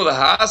 you better go to the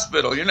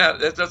hospital.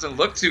 That doesn't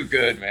look too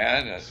good,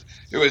 man.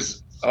 It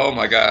was, oh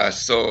my gosh.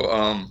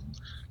 So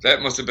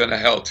that must have been a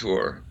hell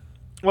tour.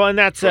 Well, and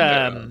that's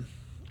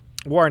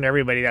War on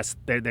Everybody.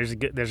 There's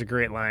a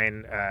great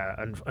line.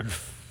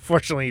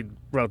 Unfortunately,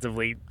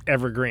 relatively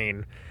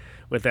evergreen.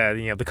 With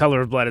the color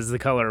of blood is the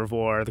color of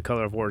war. The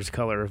color of war is the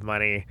color of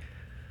money.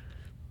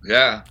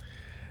 Yeah.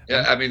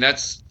 I mean,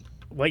 that's.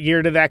 What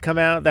year did that come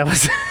out? That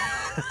was.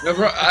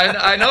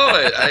 I know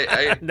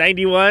it.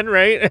 91,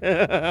 right?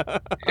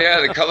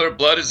 Yeah, the color of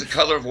blood is the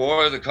color of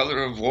war. The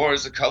color of war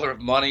is the color of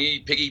money.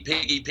 Piggy,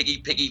 piggy, piggy,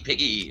 piggy,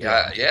 piggy.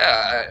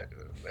 Yeah.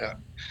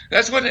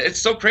 That's when it's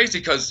so crazy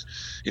because,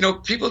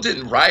 people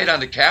didn't riot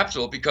on the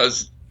Capitol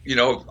because,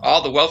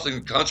 all the wealth in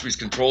the country is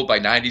controlled by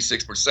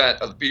 96%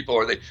 of the people,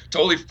 or they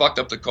totally fucked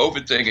up the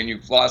COVID thing and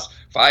you've lost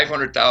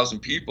 500,000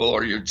 people,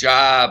 or your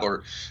job,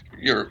 or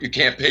you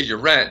can't pay your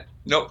rent.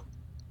 No,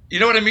 you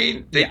know what I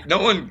mean? No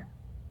one.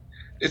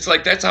 It's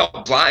like that's how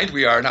blind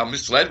we are and how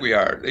misled we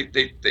are.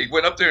 They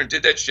went up there and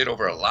did that shit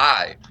over a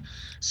lie.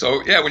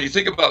 So yeah, when you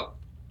think about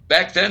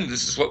back then,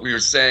 this is what we were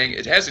saying.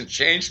 It hasn't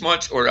changed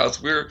much, or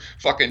else we're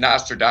fucking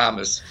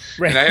Nostradamus.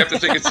 Right. And I have to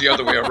think it's the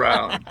other way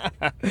around.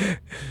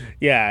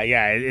 Yeah.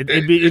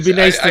 It'd be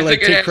nice to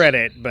take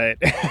credit, but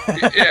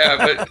yeah,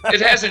 but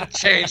it hasn't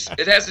changed.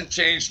 It hasn't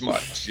changed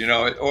much,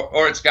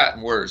 or it's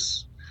gotten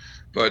worse.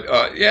 But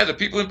the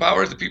people in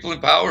power are the people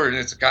in power, and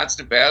it's a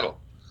constant battle.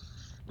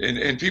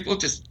 And people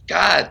just,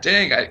 God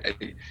dang, I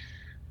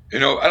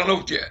don't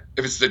know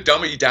if it's the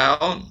dummy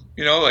down,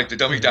 like the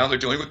dummy down they're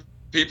doing with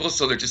people,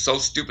 so they're just so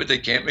stupid they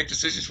can't make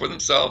decisions for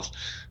themselves.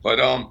 But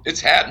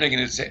it's happening,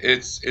 and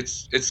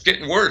it's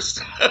getting worse.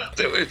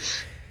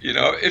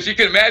 If you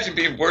can imagine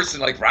being worse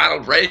than like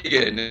Ronald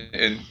Reagan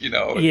and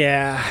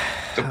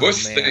the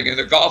Bush thing and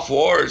the Gulf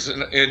Wars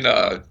and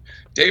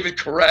David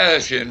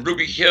Koresh and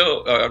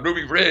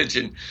Ruby Ridge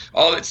and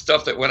all that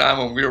stuff that went on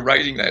when we were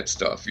writing that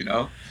stuff,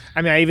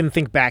 I mean, I even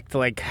think back to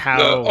like how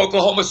the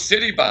Oklahoma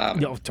City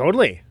bomb.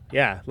 Totally.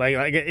 Yeah,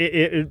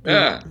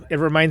 it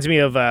reminds me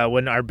of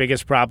when our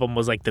biggest problem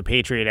was like the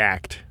Patriot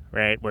Act,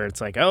 right? Where it's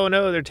like, oh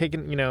no, they're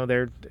taking,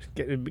 they're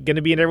going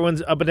to be in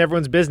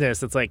everyone's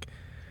business. It's like,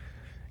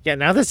 yeah,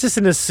 now that's just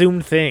an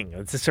assumed thing.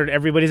 It's just sort of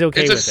everybody's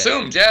okay with it. It's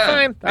assumed, yeah.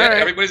 Fine, yeah, right.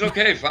 Everybody's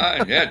okay,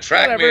 fine. Yeah,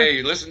 track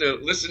me,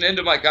 listen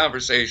into my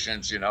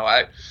conversations.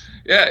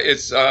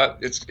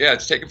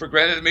 It's taken for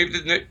granted. Maybe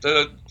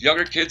the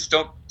younger kids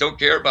don't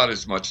care about it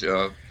as much.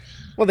 I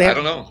don't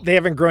know. They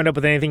haven't grown up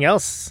with anything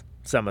else.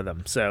 Some of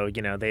them, so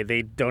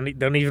they don't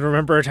even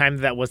remember a time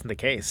that wasn't the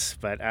case.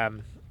 But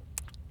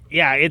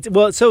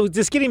So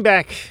just getting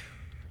back,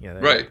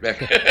 right.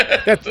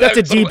 That's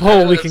a deep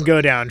hole we can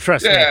go down.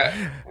 Trust me.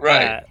 Yeah,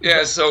 right.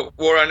 So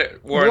war on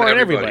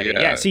everybody.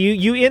 Yeah. So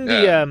you end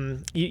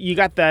the you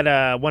got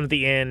that one at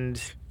the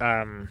end.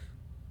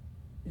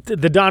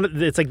 The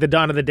dawn. It's like the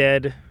Dawn of the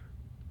Dead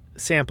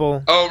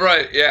sample. Oh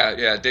right.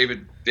 Yeah.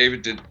 David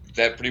did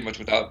that pretty much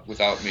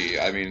without me.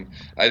 I mean,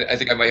 I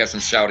think I might have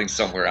some shouting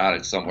somewhere on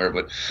it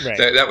but right.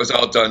 that was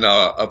all done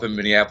up in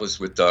Minneapolis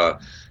with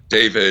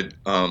David,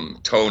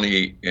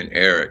 Tony, and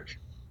Eric.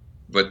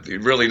 But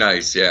really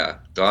nice, yeah.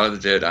 Dawn of the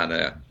Dead on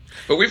that.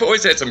 But we've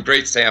always had some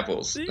great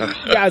samples. Yeah,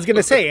 I was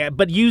gonna say,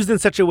 but used in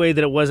such a way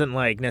that it wasn't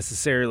like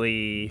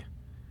necessarily,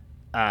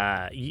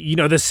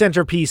 the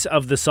centerpiece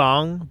of the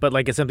song, but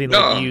like it's something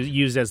like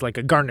used as like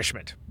a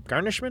garnishment.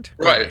 Garnishment?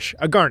 Right.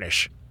 A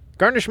garnish.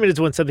 Garnishment is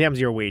when something happens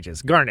to your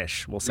wages.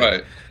 Garnish, we'll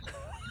say.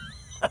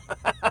 Right.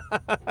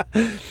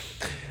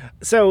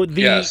 So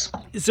Yes.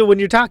 So when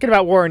you're talking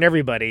about War and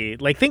Everybody,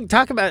 like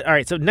talk about, all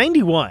right, so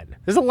 91.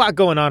 There's a lot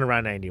going on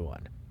around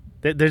 91.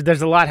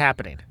 There's a lot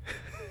happening.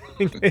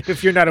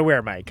 If you're not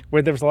aware, Mike,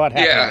 where there's a lot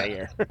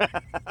happening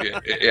that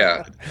year.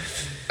 Yeah.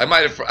 I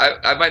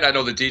might not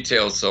know the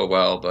details so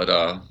well, but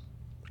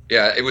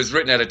yeah, it was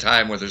written at a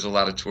time where there's a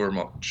lot of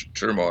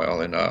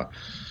turmoil, and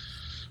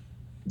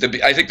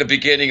I think the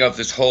beginning of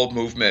this whole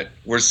movement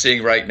we're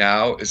seeing right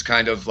now is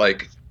kind of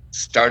like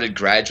started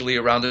gradually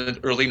around the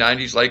early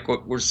 90s, like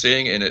what we're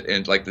seeing,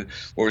 and like what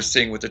we're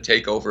seeing with the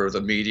takeover of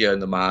the media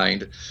and the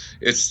mind.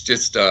 It's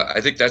just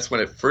I think that's when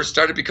it first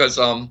started, because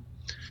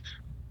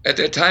at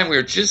that time we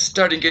were just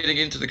starting getting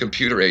into the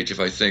computer age,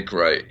 if I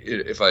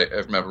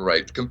remember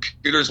right.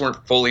 Computers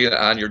weren't fully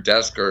on your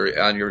desk or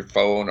on your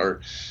phone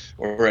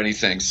or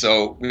anything,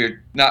 so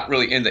we're not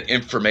really in the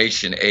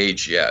information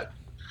age yet.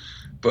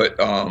 But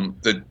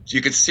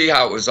you could see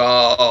how it was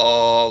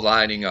all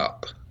lining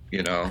up,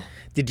 you know.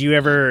 Did you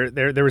ever?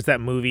 There was that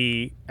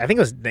movie. I think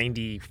it was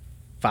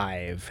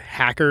 95,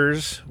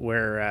 Hackers,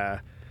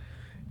 where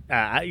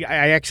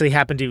I actually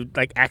happened to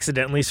like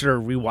accidentally sort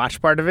of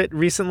rewatch part of it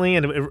recently,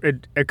 and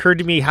it occurred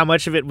to me how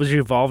much of it was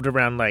revolved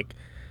around like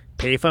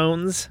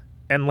payphones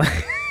and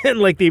like and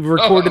like they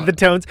recorded the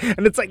tones,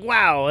 and it's like,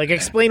 wow, like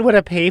explain what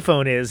a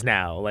payphone is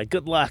now. Like,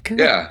 good luck.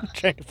 Yeah,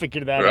 trying to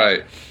figure that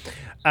right.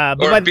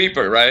 out. Or a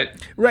beeper, right?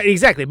 Right,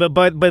 exactly. But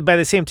by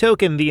the same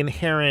token, the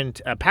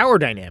inherent power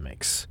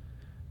dynamics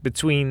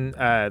between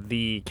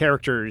the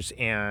characters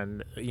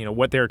and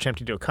what they're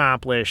attempting to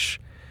accomplish,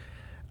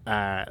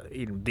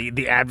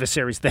 the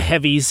adversaries, the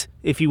heavies,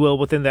 if you will,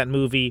 within that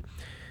movie.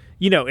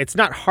 It's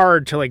not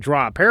hard to like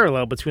draw a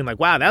parallel between like,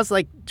 wow, that was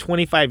like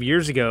 25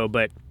 years ago,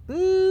 but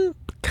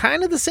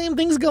kind of the same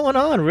things going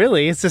on,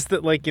 really. It's just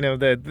that like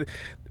the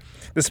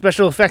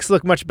special effects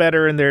look much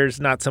better, and there's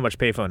not so much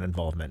payphone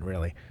involvement,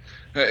 really.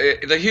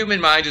 The human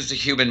mind is the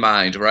human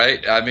mind,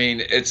 right? I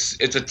mean, it's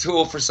a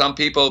tool for some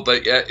people,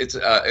 but yeah, it's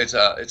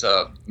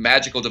a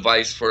magical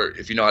device for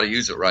if you know how to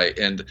use it right,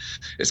 and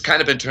it's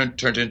kind of been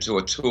turned into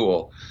a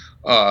tool.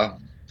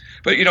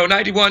 But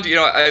 91,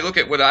 I look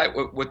at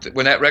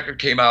when that record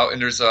came out,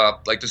 and there's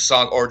like the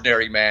song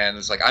 "Ordinary Man."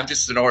 It's like, I'm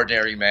just an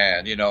ordinary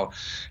man,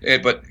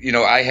 but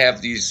I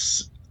have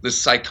this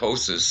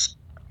psychosis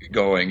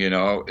going,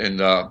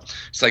 and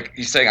it's like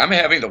he's saying, I'm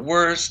having the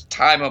worst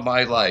time of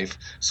my life,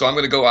 so I'm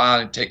going to go on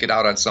and take it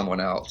out on someone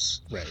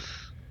else. Right.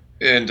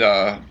 And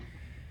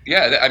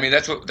yeah, I mean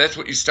that's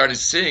what you started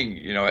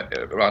seeing,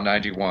 around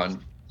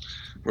 91,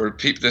 where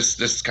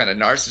this kind of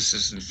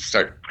narcissism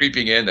start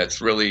creeping in. That's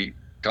really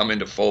come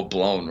into full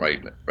blown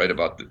right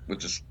about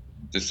with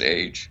this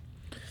age.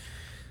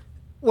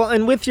 Well,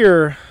 and with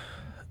your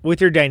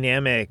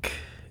dynamic,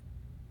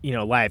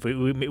 life.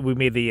 We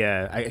made the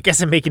I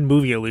guess I'm making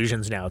movie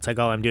illusions now. It's like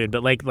all I'm doing,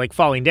 but like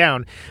Falling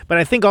Down. But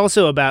I think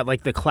also about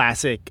like the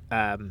classic,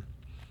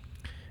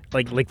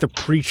 like the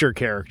preacher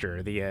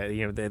character. The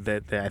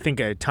I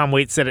think Tom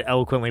Waits said it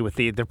eloquently with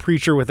the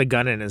preacher with a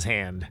gun in his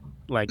hand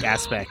like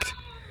aspect.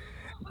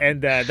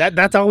 And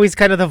that's always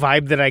kind of the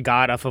vibe that I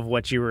got off of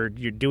what you're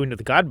doing to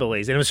the God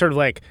Bullies. And it was sort of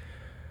like,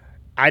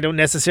 I don't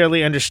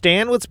necessarily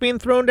understand what's being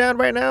thrown down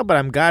right now, but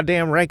I'm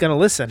goddamn right gonna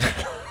listen.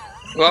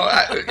 Well,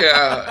 I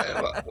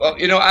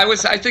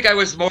think I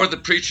was more the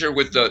preacher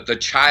with the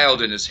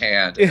child in his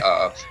hand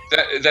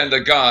than the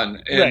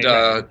gun, and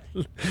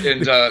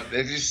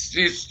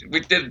we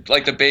did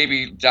like the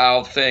baby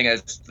doll thing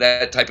as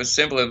that type of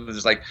symbolism.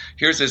 It's like,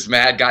 here's this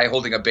mad guy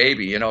holding a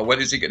baby.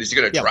 What is he going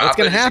to drop? What's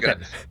going to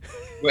happen?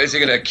 Is he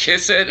going to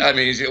kiss it? I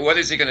mean, what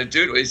is he going to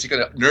do? Is he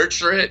going to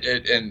nurture it?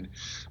 And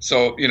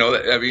so,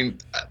 I mean,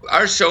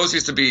 our shows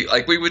used to be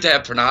like, we would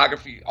have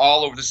pornography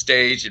all over the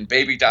stage and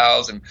baby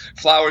dolls and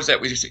flowers that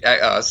we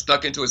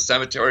snuck into a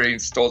cemetery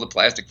and stole the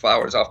plastic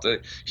flowers off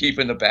the heap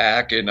in the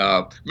back, and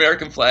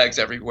American flags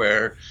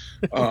everywhere,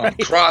 right.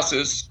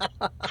 crosses,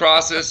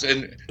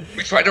 and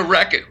we tried to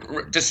wreck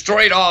it,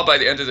 destroy it all by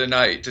the end of the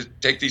night, to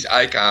take these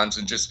icons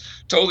and just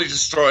totally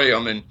destroy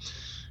them. And,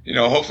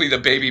 hopefully the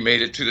baby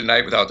made it through the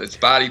night without its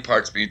body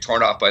parts being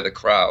torn off by the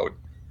crowd.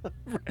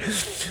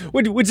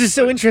 Which is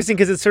so interesting,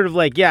 because it's sort of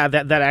like, yeah,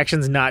 that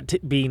action's not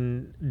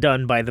being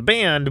done by the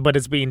band, but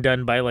it's being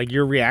done by like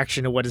your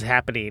reaction to what is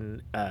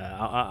happening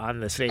on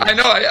the stage. I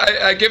know.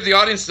 I give the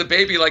audience the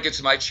baby like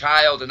it's my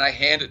child, and I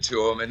hand it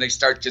to them, and they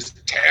start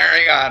just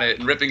tearing on it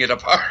and ripping it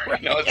apart.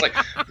 It's like,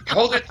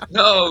 hold it.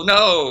 No,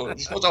 you're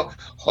supposed to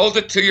hold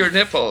it to your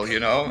nipple.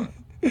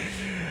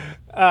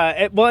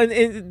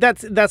 And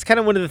that's kind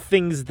of one of the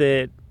things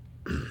that.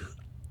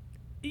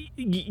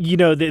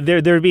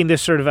 There being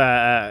this sort of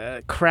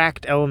a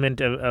cracked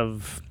element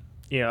of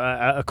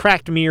a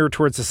cracked mirror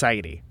towards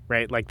society,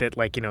 right? Like that,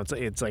 like,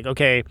 it's like,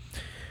 okay,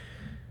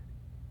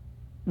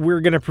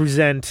 we're going to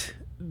present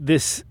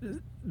this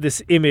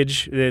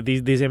image,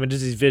 these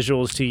images, these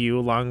visuals to you,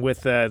 along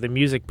with the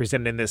music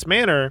presented in this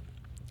manner,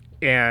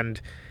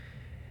 and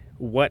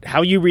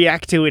how you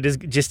react to it is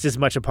just as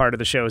much a part of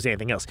the show as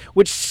anything else.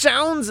 Which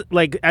sounds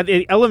like at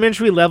the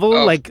elementary level,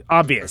 like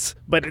obvious,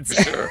 but it's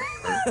sure.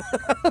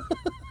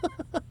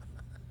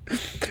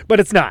 but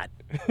it's not.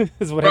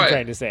 Is what I'm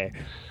trying to say.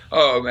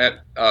 Oh man,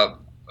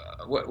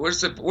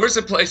 where's the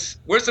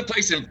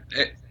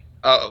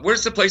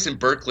place in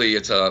Berkeley?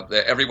 It's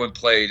everyone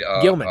played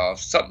Gilman.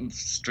 Something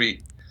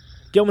Street.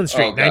 Gilman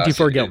Street,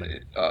 924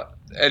 Gilman.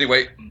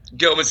 Anyway,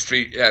 Gilman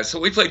Street. Yeah, so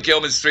we played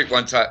Gilman Street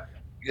one time.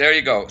 There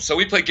you go. So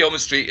we played Gilman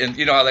Street, and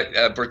you know how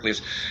that Berkeley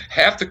is.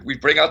 We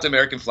bring out the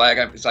American flag.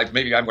 It's like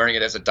maybe I'm wearing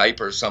it as a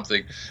diaper or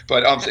something,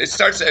 but it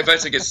starts to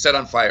eventually get set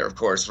on fire, of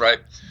course, right?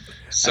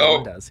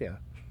 So it does, yeah.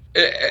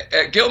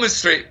 At Gilman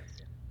Street,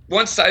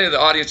 one side of the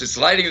audience is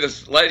lighting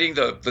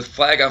the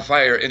flag on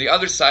fire, and the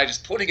other side is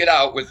putting it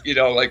out with,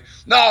 like,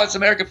 no, it's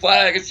American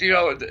flag. It's, the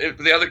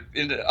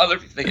other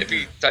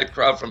hippie type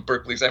crowd from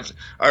Berkeley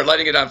are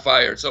lighting it on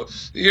fire. So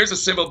here's a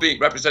symbol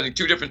being representing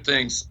two different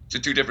things to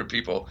two different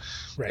people,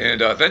 right.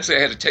 And eventually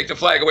I had to take the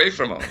flag away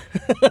from them.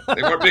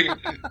 They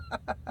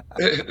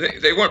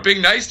weren't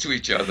being nice to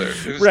each other.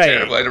 It was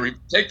terrible. I had to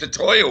take the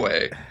toy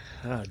away.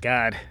 Oh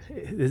God,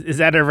 is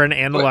that ever an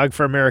analog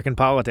for American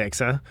politics,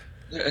 huh?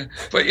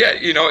 But yeah,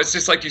 it's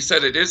just like you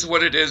said, it is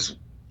what it is.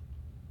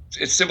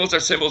 Symbols are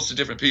symbols to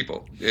different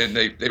people, and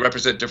they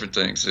represent different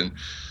things. And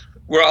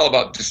we're all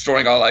about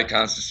destroying all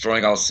icons,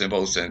 destroying all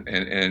symbols,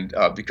 and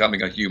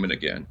becoming a human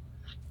again.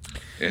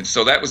 And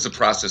so that was the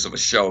process of a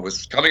show,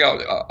 was coming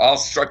out all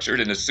structured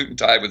in a suit and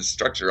tie with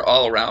structure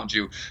all around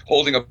you,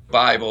 holding a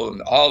Bible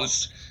and all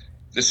this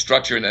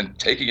structure, and then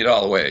taking it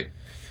all away,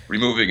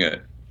 removing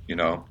it,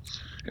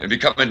 and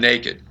becoming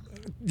naked.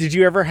 Did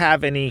you ever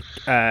have any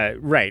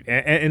right?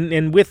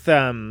 And with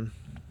the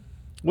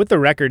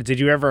records, did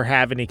you ever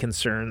have any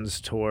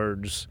concerns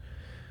towards,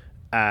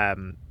 like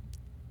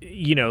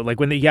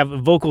when you have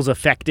vocals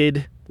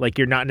affected, like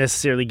you're not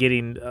necessarily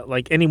getting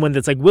like anyone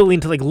that's like willing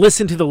to like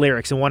listen to the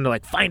lyrics and want to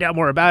like find out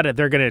more about it,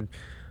 they're gonna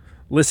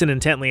listen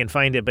intently and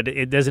find it, but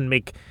it doesn't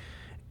make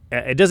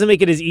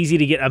it as easy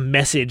to get a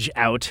message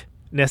out.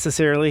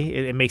 Necessarily,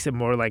 it makes it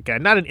more like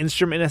not an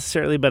instrument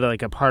necessarily, but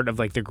like a part of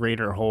like the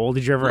greater whole.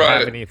 Did you ever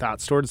have any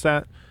thoughts towards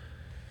that?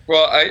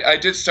 Well, I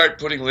did start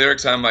putting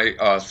lyrics on my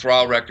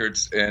Thrall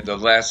records and the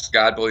last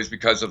God Bullies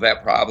because of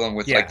that problem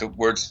with like the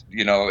words,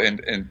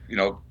 and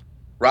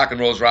rock and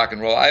roll is rock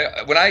and roll.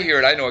 When I hear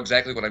it, I know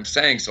exactly what I'm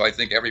saying, so I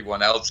think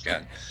everyone else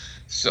can.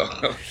 So.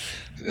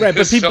 Right,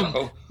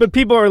 but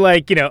people are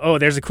like, oh,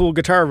 there's a cool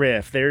guitar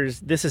riff.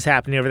 This is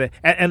happening over there,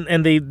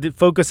 and they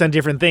focus on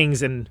different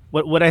things. And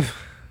what I've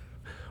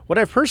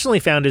personally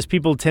found is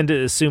people tend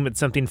to assume it's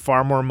something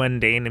far more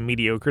mundane and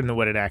mediocre than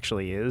what it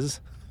actually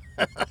is.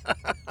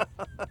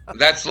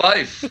 That's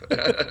life.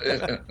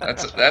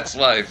 That's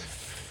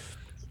life.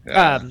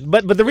 Yeah.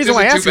 But the reason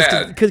why I asked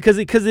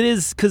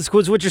is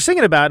because what you're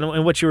singing about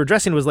and what you were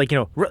addressing was like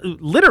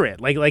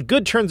literate, like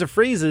good turns of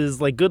phrases,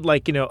 like good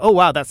oh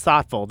wow, that's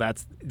thoughtful,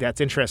 that's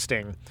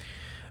interesting.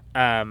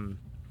 I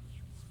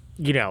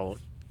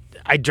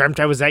dreamt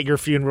I was at your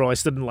funeral. I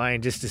stood in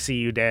line just to see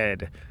you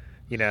dead.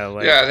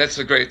 Yeah, that's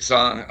a great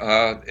song.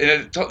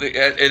 And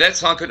that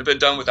song couldn't have been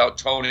done without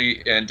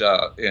Tony and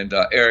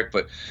Eric.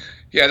 But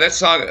yeah, that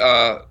song.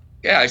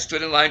 I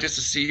stood in line just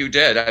to see you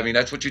dead. I mean,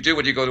 that's what you do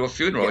when you go to a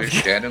funeral. You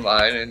stand in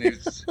line, and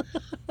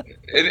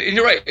and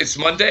you're right. It's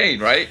mundane,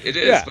 right? It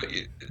is, yeah. But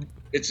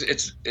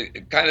it's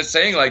kind of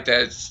saying like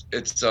that.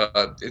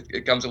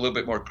 It comes a little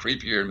bit more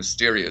creepier and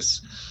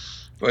mysterious.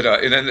 But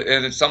and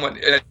then someone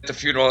at the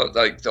funeral,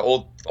 like the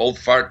old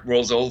fart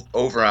rolls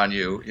over on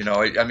you.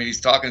 I mean, he's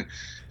talking.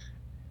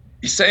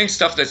 He's saying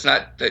stuff that's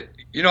not that.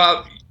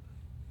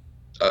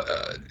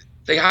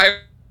 They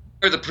hire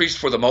the priest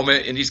for the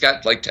moment, and he's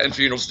got like 10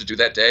 funerals to do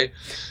that day.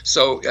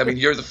 So I mean,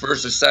 you're the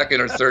first or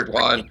second or third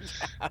one,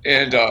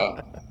 and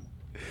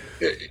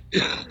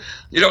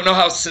you don't know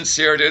how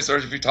sincere it is, or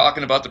if you're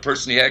talking about the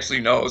person he actually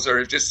knows,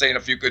 or just saying a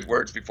few good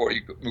words before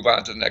you move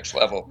on to the next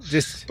level.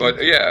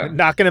 But yeah,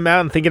 knocking him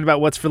out and thinking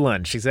about what's for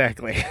lunch.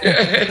 Exactly.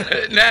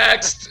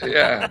 Next,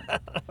 yeah.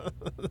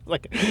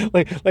 like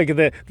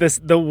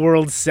the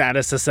world's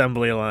saddest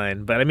assembly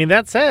line. But I mean,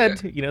 that said,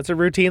 it's a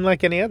routine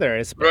like any other,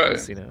 I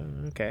suppose. Right.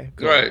 Okay.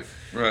 Cool. Right.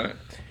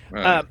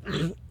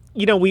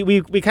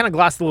 We kind of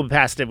glossed a little bit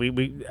past it.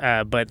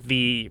 But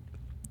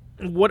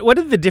what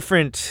did the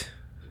different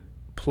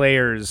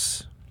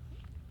players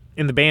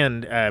in the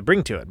band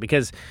bring to it?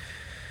 Because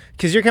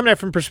you're coming at it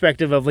from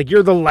perspective of like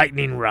you're the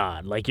lightning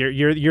rod, like you're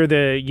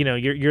the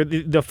you're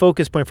the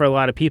focus point for a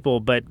lot of people,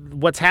 but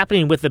what's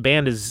happening with the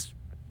band is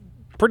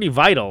pretty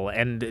vital,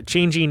 and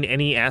changing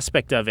any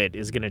aspect of it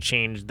is going to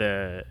change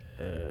the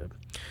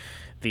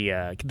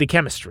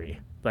chemistry.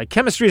 Like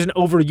chemistry is an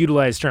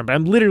overutilized term, but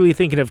I'm literally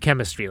thinking of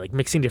chemistry, like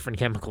mixing different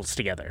chemicals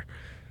together.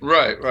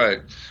 Right.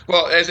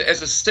 Well, as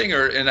a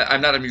singer, and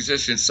I'm not a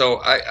musician,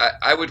 so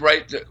I would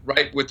write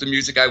with the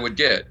music I would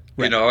get,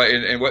 right.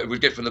 And what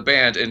we'd get from the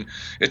band, and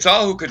it's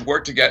all who could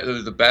work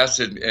together the best,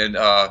 and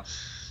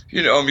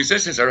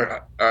musicians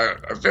are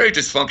very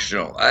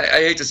dysfunctional. I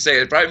hate to say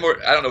it, probably more.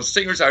 I don't know.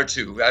 Singers are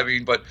too. I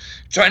mean, but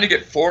trying to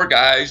get 4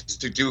 guys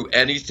to do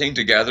anything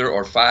together,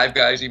 or 5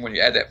 guys, even when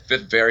you add that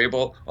 5th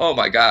variable, oh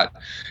my God,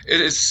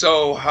 it is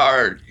so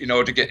hard,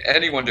 to get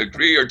anyone to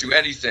agree or do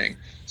anything.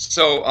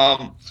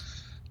 So,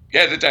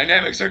 yeah, the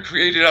dynamics are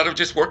created out of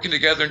just working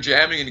together and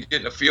jamming and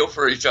getting a feel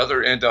for each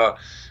other. And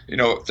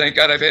thank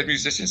God I've had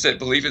musicians that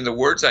believe in the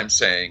words I'm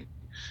saying,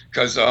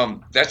 because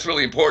that's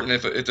really important.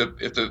 If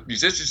the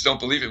musicians don't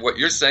believe in what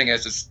you're saying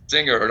as a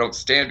singer or don't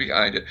stand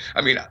behind it,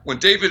 I mean, when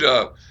David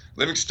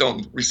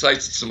Livingstone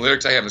recites some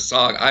lyrics I have in a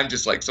song, I'm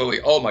just like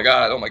solely, oh my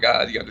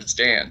God, he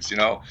understands,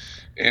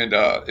 and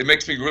it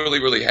makes me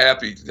really, really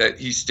happy that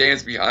he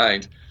stands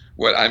behind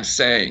what I'm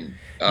saying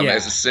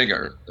as a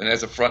singer and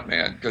as a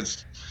frontman,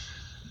 because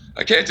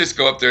I can't just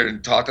go up there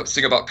and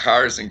sing about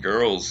cars and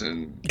girls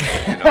and,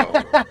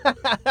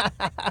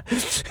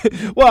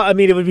 Well, I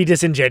mean, it would be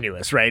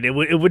disingenuous, right? It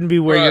wouldn't be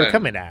where you're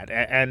coming at.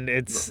 And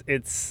it's,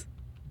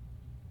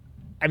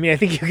 I mean, I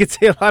think you could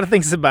say a lot of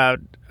things about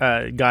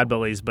God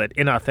Bullies, but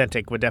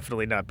inauthentic would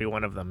definitely not be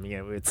one of them.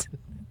 It's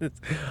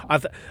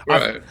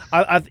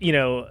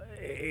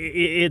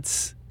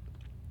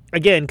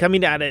again,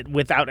 coming at it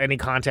without any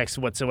context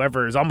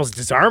whatsoever is almost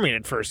disarming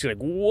at first. You're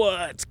like,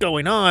 what's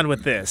going on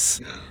with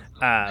this?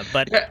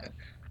 But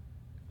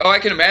I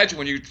can imagine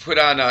when you put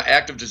on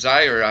Active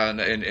Desire on,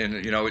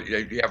 and you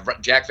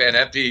have Jack Van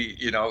Eppie,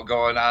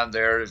 going on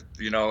there. It's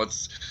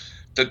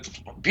the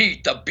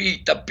beat of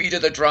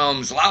the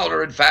drums,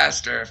 louder and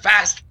faster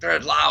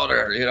and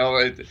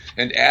louder.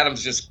 And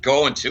Adam's just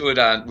going to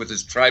it with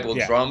his tribal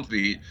drum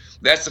beat.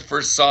 That's the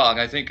first song,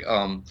 I think.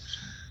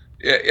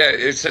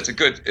 It sets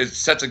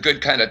a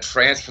good kind of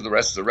trance for the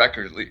rest of the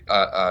record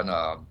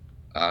on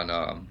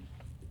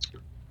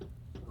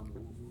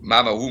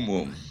Mama Woom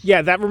Woom.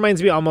 Yeah, that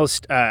reminds me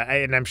almost,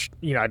 and I'm,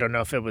 I don't know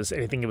if it was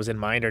anything it was in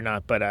mind or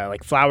not, but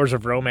like Flowers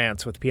of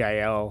Romance with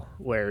PIL,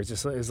 where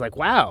it's like,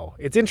 wow,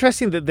 it's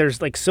interesting that there's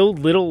like so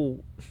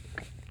little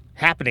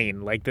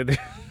happening, like that.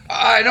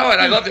 I know, and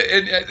I loved it.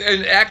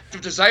 And Active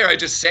Desire, I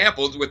just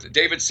sampled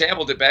David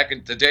sampled it back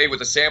in the day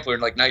with a sampler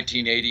in like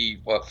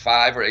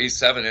 1985 or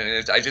 87,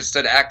 and I just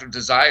said Active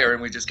Desire,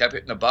 and we just kept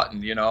hitting a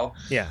button,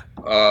 Yeah.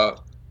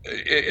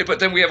 But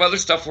then we have other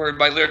stuff where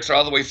my lyrics are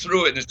all the way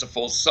through it, and it's a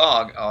full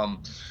song.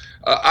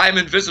 I'm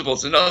Invisible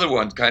is another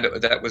one kind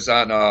of that was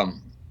on.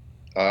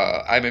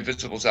 I'm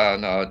Invisible's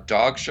on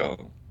Dog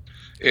Show,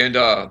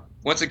 and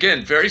once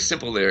again, very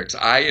simple lyrics.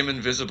 I am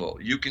invisible.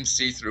 You can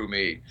see through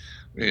me.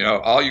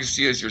 All you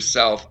see is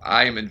yourself.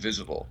 I am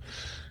invisible.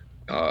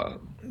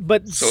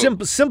 But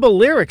simple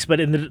lyrics, but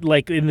in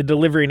the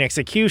delivery and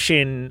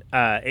execution,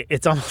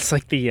 it's almost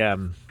like the. Are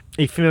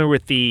you familiar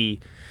with the?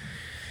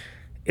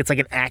 It's like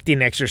an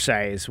acting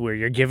exercise where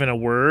you're given a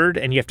word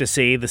and you have to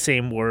say the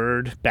same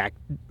word back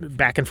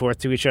and forth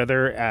to each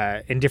other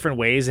in different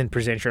ways and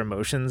present your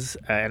emotions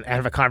and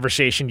have a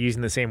conversation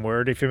using the same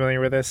word. Are you familiar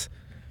with this?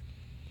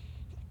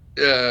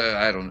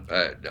 I don't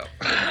know.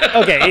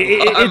 Okay,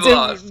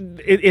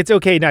 it's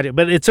okay not to,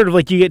 but it's sort of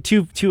like you get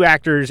two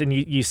actors and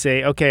you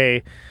say,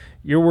 okay,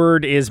 your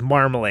word is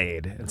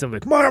marmalade, and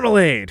someone's like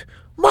marmalade.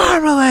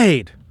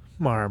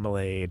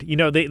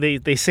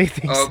 They say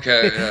things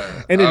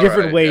in a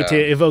different way to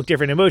evoke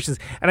different emotions.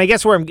 And I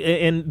guess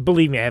and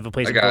believe me, I have a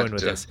place I'm going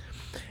with this.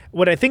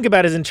 What I think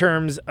about is in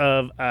terms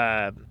of,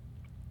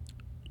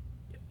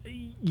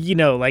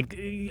 like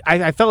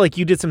I felt like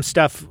you did some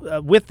stuff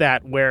with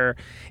that where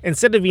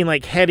instead of being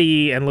like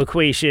heady and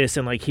loquacious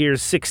and like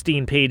here's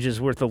 16 pages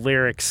worth of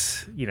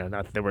lyrics,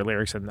 not that there were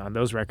lyrics on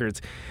those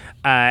records,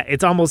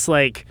 it's almost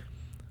like,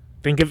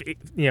 think of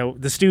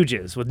the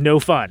Stooges with no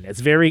fun. It's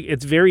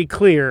very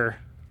clear,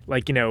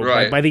 like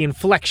like by the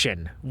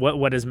inflection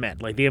what is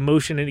meant, like the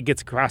emotion, and it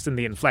gets across in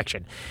the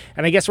inflection.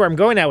 And I guess where I'm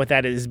going at with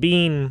that is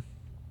being,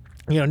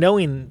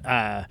 knowing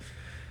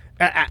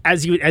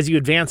as you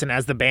advance and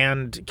as the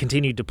band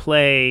continued to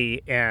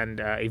play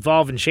and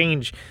evolve and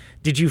change,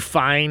 did you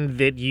find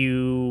that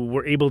you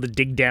were able to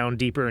dig down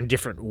deeper in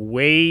different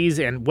ways?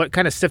 And what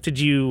kind of stuff did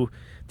you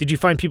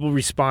find people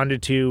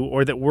responded to,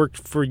 or that worked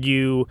for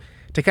you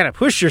to kind of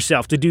push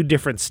yourself to do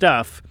different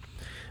stuff,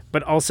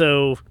 but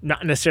also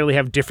not necessarily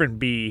have different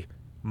be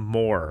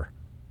more,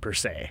 per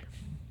se?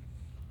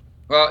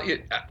 Well,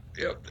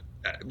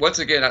 once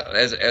again,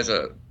 as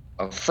a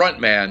front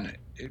man,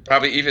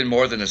 probably even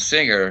more than a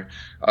singer,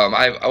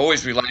 I've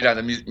always relied on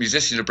the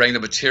musician to bring the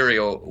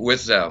material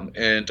with them,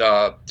 and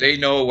they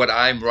know what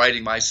I'm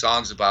writing my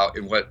songs about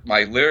and what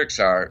my lyrics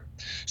are,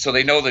 so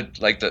they know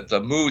that like the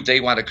mood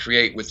they want to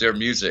create with their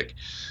music.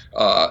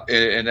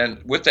 And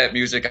then with that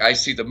music, I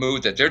see the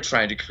mood that they're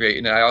trying to create,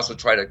 and I also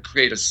try to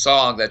create a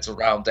song that's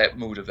around that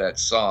mood of that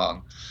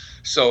song.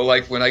 So,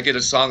 like when I get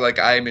a song like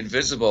 "I Am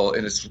Invisible"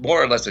 and it's more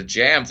or less a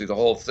jam through the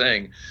whole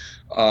thing,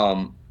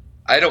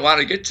 I don't want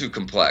to get too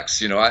complex.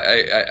 The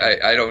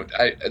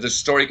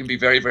story can be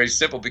very, very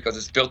simple because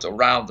it's built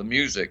around the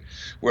music.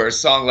 Where a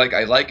song like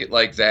 "I Like It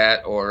Like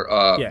That" or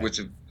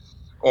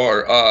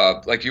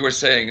like you were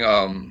saying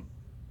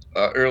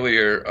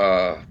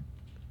earlier.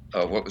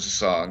 What was the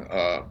song?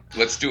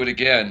 Let's Do It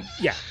Again.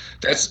 Yeah.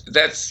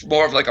 That's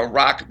more of like a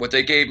rock. What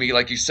they gave me,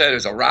 like you said,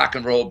 is a rock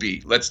and roll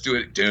beat. Let's do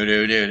it.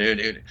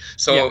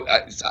 So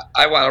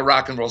I want a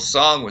rock and roll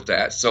song with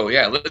that. So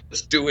yeah,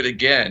 let's do it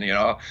again.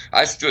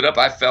 I stood up,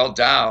 I fell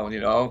down.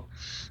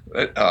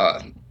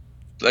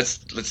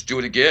 let's do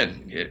it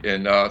again.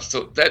 And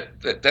so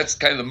that's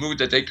kind of the mood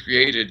that they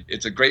created.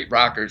 It's a great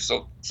rocker.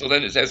 So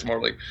then it has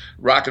more like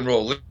rock and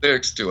roll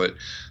lyrics to it.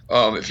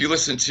 If you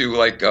listen to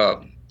like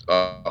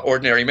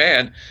Ordinary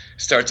Man,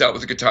 starts out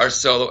with a guitar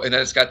solo, and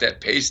then it's got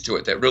that pace to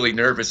it, that really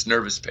nervous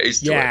pace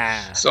to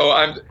it. So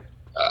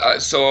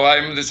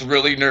I'm this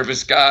really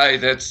nervous guy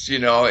that's, he's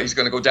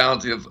going to go down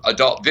to the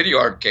adult video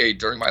arcade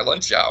during my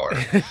lunch hour,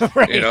 and,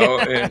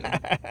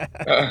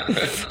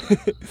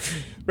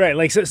 right.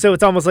 Like, so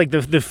it's almost like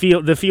the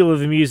feel of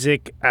the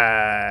music,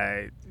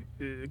 kind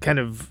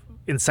of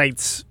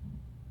incites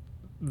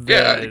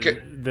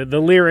the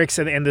lyrics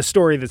and the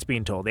story that's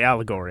being told, the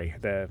allegory.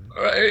 Right.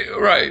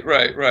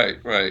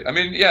 I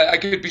mean, I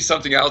could be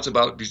something else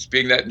about just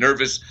being that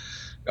nervous,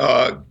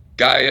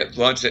 guy at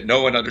lunch that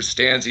no one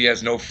understands. He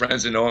has no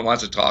friends and no one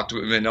wants to talk to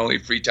him, and the only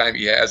free time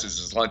he has is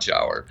his lunch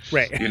hour.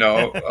 Right.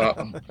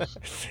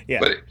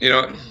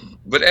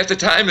 But at the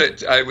time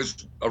that I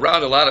was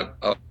around a lot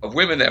of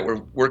women that were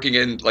working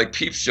in like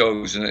peep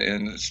shows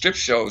and strip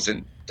shows,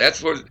 and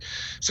that's what.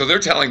 So they're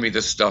telling me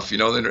this stuff.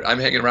 I'm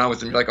hanging around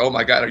with them. Like, oh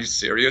my God, are you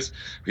serious?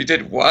 We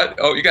did what?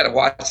 Oh, you got to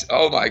watch.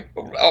 Oh my.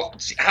 Oh,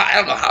 I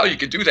don't know how you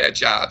could do that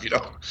job.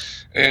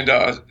 And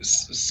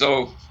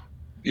so.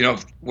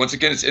 Once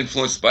again, it's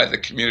influenced by the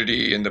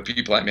community and the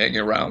people I'm hanging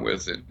around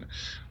with. And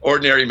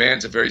Ordinary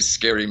Man's a very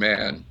scary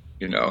man.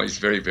 He's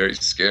very, very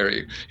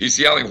scary. He's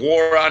yelling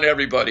war on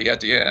everybody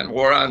at the end.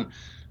 War on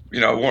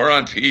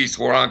peace,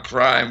 war on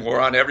crime, war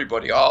on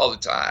everybody all the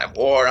time.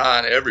 War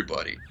on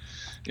everybody.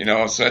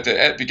 So at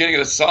the beginning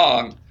of the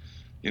song,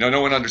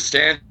 no one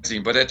understands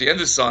him. But at the end of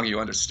the song, you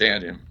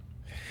understand him.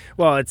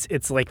 Well,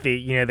 it's like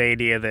the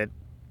idea that,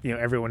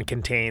 everyone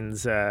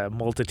contains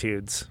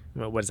multitudes.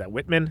 What is that,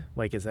 Whitman?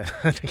 Like, is that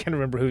I can't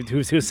remember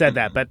who said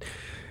that, but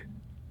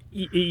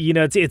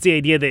it's the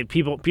idea that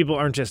people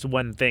aren't just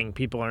one thing.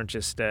 People aren't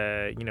just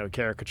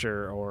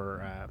caricature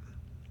or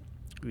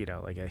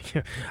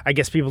I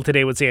guess people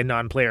today would say a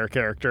non-player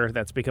character.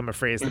 That's become a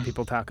phrase that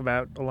people talk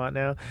about a lot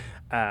now.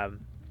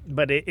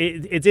 But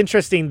it's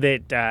interesting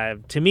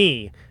that to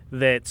me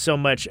that so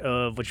much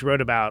of what you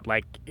wrote about,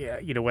 like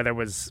whether it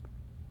was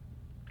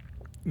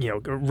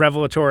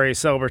revelatory,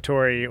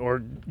 celebratory,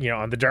 or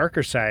on the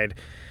darker side,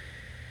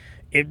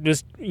 it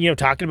was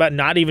talking about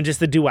not even just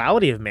the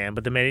duality of man,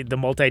 but the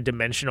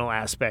multi-dimensional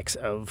aspects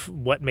of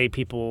what made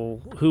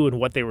people who and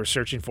what they were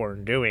searching for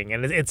and doing.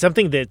 And it's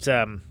something that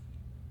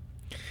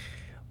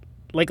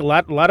like a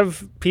lot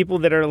of people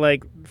that are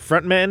like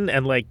frontmen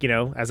and like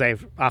as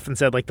I've often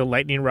said, like the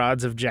lightning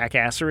rods of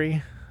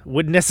jackassery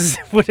wouldn't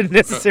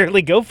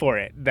necessarily go for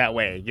it that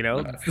way.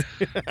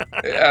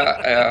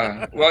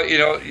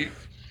 Well,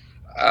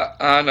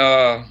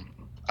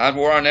 on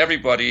War on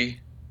Everybody,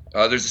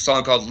 there's a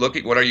song called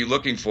What Are You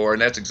Looking For?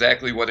 And that's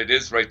exactly what it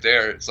is right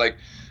there. It's like,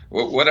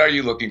 what are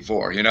you looking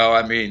for?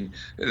 I mean,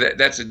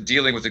 that's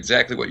dealing with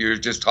exactly what you're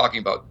just talking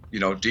about,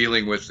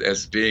 dealing with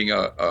as being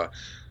a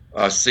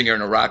singer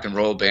in a rock and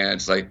roll band.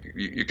 It's like,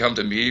 you come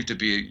to me to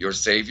be your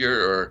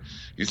savior, or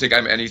you think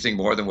I'm anything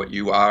more than what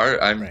you are.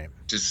 I'm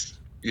just,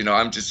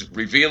 I'm just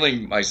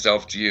revealing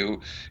myself to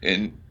you,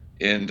 and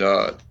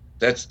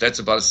that's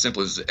about as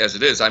simple as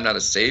it is. I'm not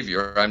a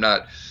savior. I'm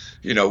not,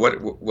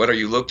 what are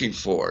you looking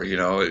for?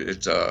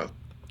 It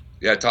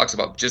talks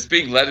about just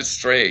being led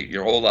astray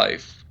your whole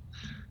life,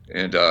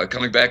 and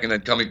coming back and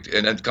then coming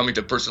to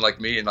a person like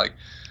me, and like,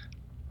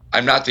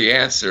 I'm not the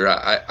answer.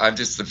 I'm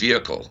just the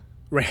vehicle.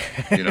 Right.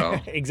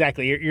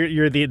 Exactly.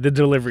 You're the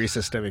delivery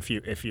system, if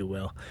you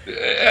will.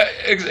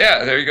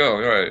 Yeah. There you go.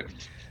 All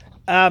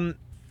right.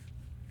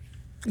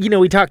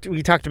 We talked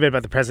a bit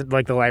about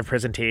the live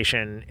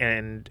presentation,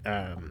 and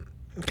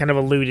kind of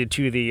alluded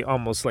to the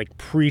almost like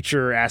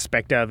preacher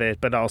aspect of it,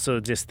 but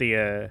also just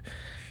the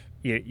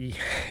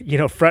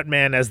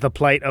frontman as the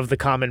plight of the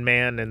common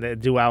man and the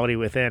duality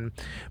within.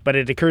 But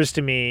it occurs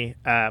to me,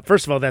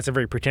 first of all, that's a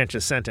very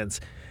pretentious sentence.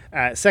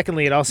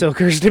 Secondly, it also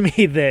occurs to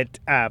me that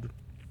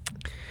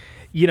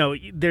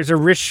there's a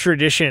rich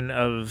tradition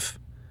of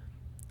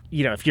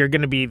if you're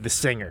going to be the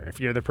singer, if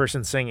you're the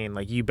person singing,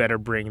 like, you better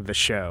bring the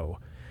show.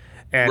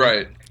 And,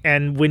 right.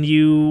 And when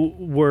you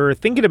were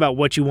thinking about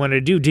what you wanted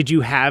to do, did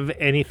you have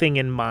anything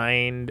in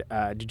mind?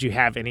 Did you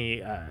have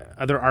any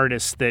other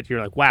artists that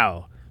you're like,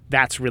 wow,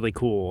 that's really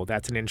cool.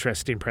 That's an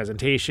interesting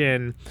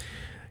presentation.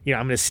 I'm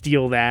going to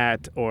steal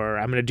that, or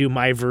I'm going to do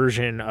my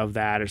version of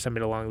that, or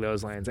something along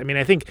those lines. I mean,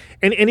 I think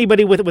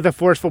anybody with a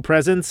forceful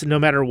presence, no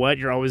matter what,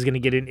 you're always going to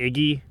get an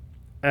Iggy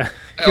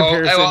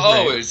comparison.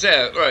 Always,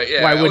 yeah, right,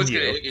 yeah. Why wouldn't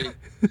you?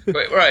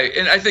 Right,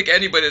 and I think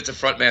anybody that's a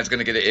front man is going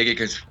to get an Iggy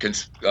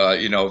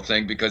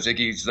thing, because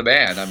Iggy's the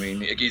man. I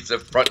mean, Iggy's the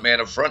front man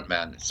of front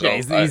men. So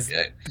he's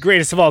the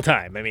greatest of all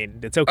time. I mean,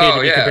 it's okay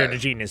to be compared to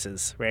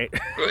geniuses, right?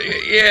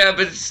 Yeah,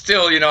 but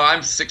still,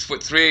 I'm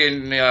 6'3"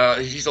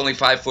 and he's only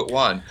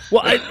 5'1".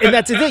 Well, and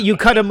that's the thing. You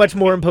cut a much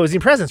more imposing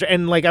presence,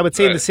 and like I would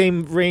say in the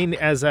same vein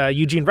as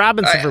Eugene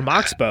Robinson from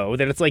Moxbow,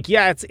 that it's like,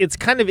 it's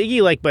kind of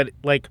Iggy-like, but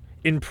like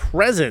in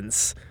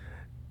presence,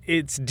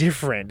 it's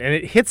different and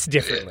it hits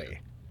differently.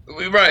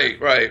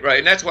 Right.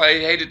 And that's why I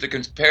hated the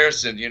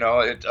comparison,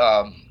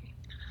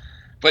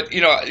 but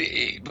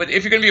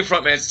if you're going to be a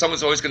front man,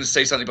 someone's always going to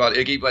say something about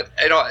Iggy. But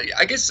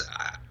I guess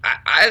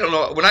I don't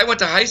know. When I went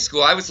to high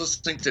school, I was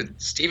listening to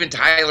Steven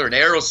Tyler and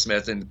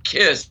Aerosmith and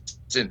Kiss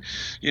and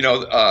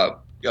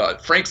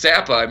Frank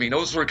Zappa. I mean,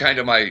 those were kind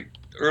of my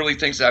early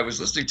things that I was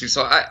listening to.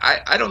 So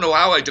I don't know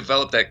how I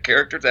developed that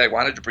character that I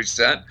wanted to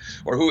present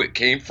or who it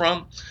came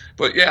from.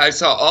 But yeah, I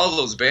saw all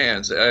those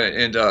bands,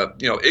 and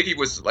Iggy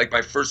was like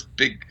my first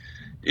big.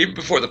 Even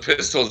before the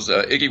Pistols,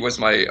 Iggy was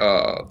my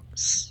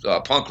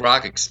punk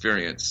rock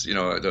experience.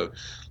 The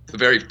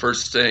very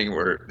first thing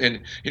I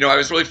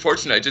was really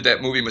fortunate. I did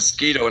that movie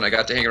Mosquito, and I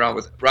got to hang around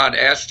with Ron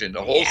Ashton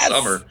the whole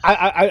summer.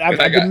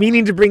 I've been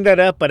meaning to bring that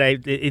up, but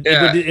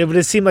it would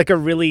have seemed like a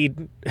really,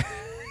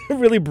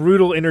 really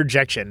brutal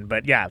interjection.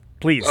 But yeah,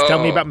 please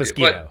tell me about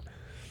Mosquito.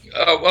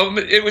 Well,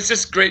 it was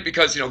just great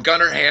because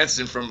Gunnar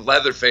Hansen from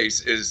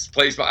Leatherface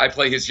I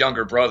play his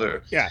younger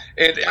brother. Yeah,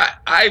 and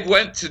I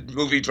went to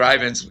movie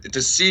drive-ins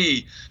to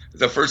see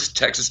the first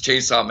Texas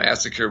Chainsaw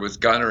Massacre with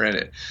Gunnar in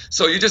it.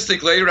 So you just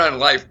think later on in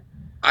life,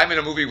 I'm in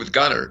a movie with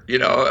Gunnar.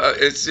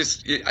 It's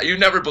just you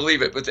never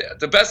believe it. But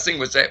the best thing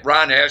was that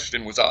Ron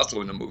Ashton was also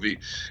in the movie,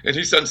 and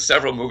he's done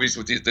several movies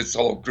with this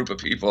whole group of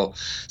people.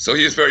 So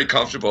he was very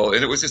comfortable,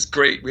 and it was just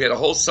great. We had a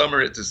whole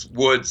summer at this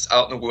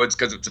out in the woods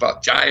because it's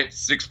about giant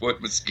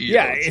 6-foot mosquitoes.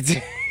 Yeah,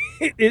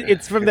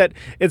 it's from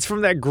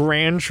that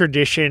grand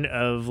tradition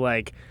of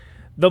like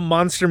the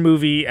monster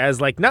movie as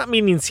like not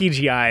meaning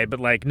CGI, but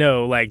like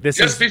no, like this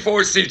just is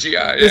before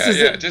CGI.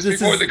 Just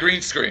before the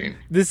green screen.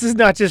 This is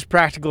not just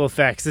practical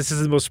effects. This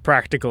is the most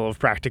practical of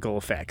practical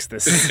effects.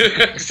 This is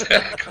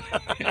exactly.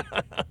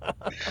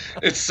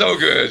 It's so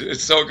good.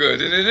 It's so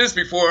good, and it is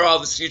before all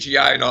the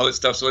CGI and all that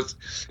stuff. So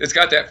it's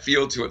got that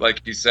feel to it,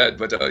 like you said.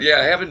 But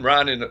having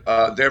Ron in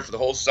there for the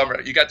whole summer,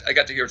 I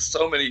got to hear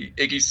so many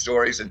Iggy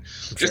stories and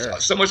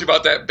just so much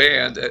about that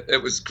band.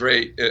 It was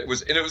great. It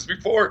was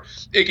before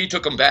Iggy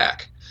took them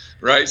back.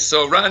 Right,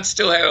 so Ron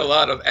still had a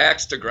lot of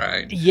axe to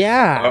grind.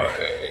 Yeah.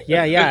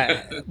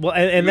 Well,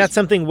 and that's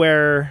something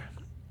where,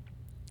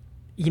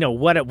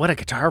 what a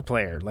guitar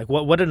player! Like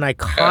what an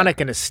iconic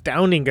and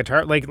astounding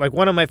guitar! Like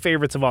one of my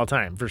favorites of all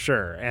time for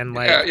sure. And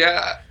like,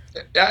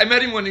 I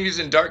met him when he was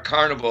in Dark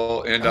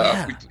Carnival, and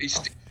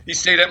he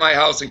stayed at my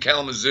house in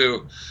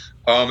Kalamazoo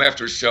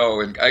after a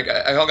show, and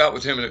I hung out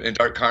with him in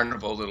Dark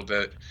Carnival a little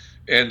bit.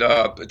 And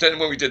but then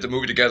when we did the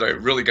movie together, I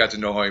really got to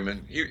know him,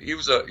 and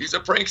he's a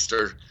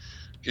prankster.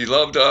 He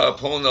loved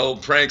pulling the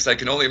old pranks. I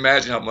can only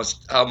imagine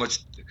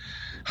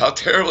how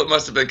terrible it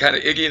must have been, kind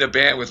of Iggy in a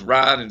band with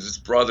Ron and his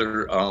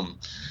brother,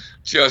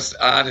 just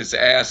on his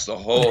ass the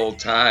whole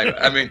time.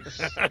 I mean,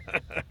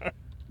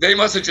 they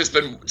must have just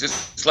been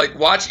just like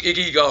watch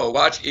Iggy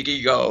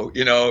go,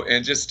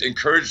 and just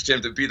encouraged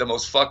him to be do the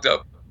most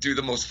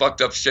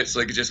fucked up shit so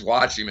they could just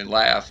watch him and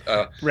laugh.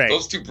 Right.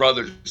 Those two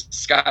brothers,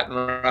 Scott and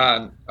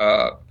Ron.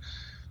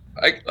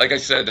 Like I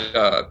said,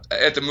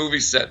 at the movie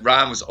set,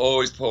 Ron was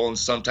always pulling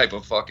some type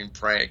of fucking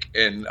prank,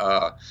 and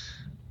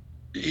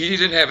he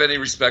didn't have any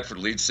respect for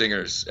lead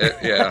singers,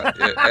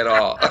 at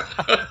all.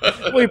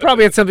 Well, he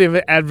probably had something of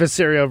an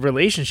adversarial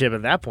relationship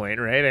at that point,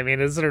 right? I mean,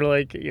 it's sort of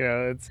like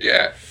it's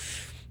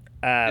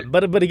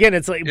But again,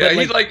 it's like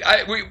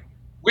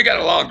we got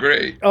along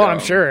great. Oh,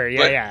 I'm sure.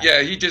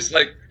 Yeah. He just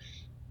like.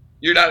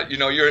 You're not,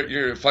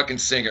 you're a fucking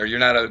singer. You're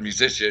not a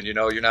musician. You're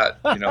not,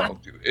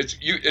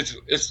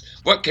 it's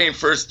what came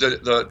first,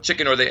 the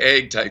chicken or the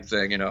egg type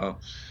thing,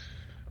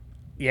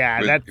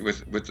 Yeah,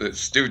 with the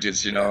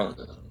Stooges,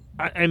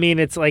 I mean,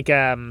 it's like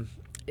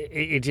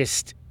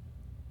it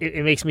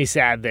makes me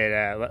sad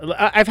that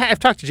I've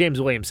talked to James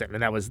Williamson,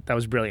 and that was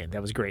brilliant.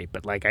 That was great.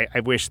 But like I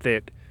wish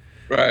that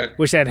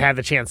I'd had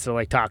the chance to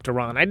like talk to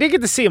Ron. I did get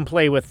to see him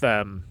play with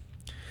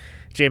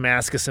Jay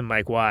Mascis and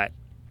Mike Watt.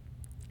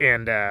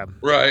 And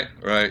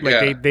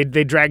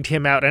they dragged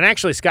him out, and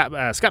actually Scott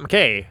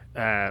McKay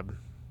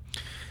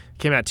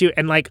came out too.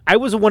 And like I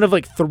was one of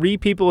like 3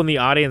 people in the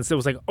audience that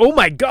was like, "Oh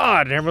my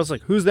god!" And everyone was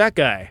like, "Who's that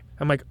guy?"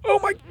 I'm like, "Oh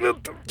my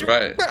god!"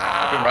 Right,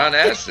 Ron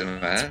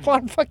Ashton, man. It's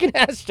Ron fucking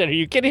Ashton. Are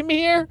you kidding me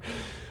here?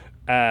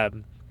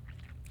 And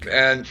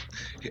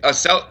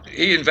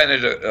he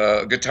invented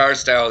a guitar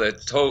style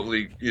that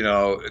totally,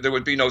 there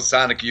would be no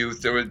Sonic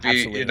Youth. There would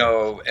be,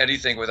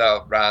 anything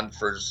without Ron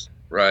first.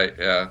 Right,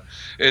 yeah.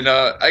 And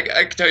I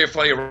can tell you a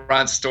funny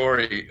Ron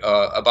story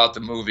about the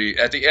movie.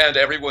 At the end,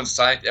 everyone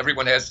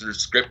has their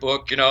script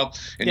book, and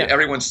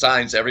everyone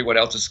signs everyone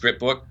else's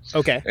script book.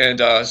 Okay. And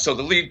so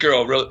the lead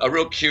girl, a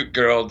real cute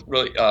girl,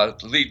 really the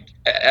lead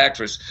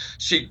actress,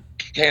 she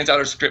hands out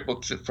her script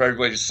book for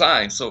everybody to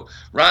sign. So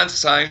Ron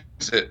signs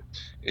it,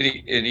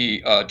 and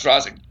he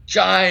draws a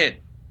giant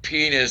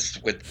penis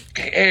with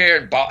hair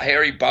and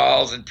hairy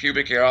balls and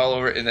pubic hair all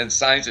over it, and then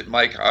signs it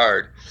Mike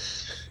Hard.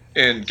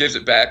 And gives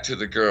it back to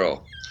the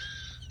girl.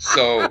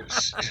 So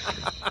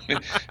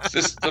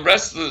the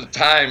rest of the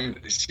time,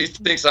 she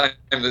thinks I'm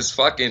this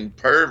fucking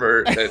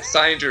pervert that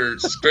signed her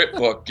script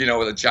book,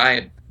 with a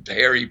giant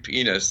hairy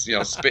penis,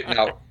 spitting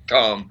out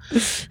cum.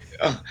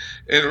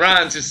 and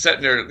Ron's just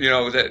sitting there,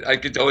 that I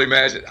could totally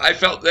imagine. I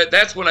felt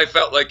that's when I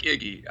felt like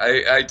Iggy.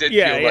 I did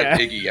feel like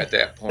Iggy at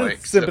that point.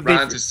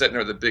 Ron's just sitting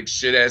there with a big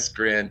shit ass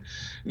grin,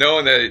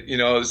 knowing that,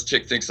 this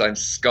chick thinks I'm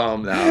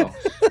scum now.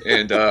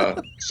 And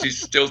she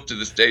still to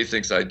this day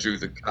thinks I drew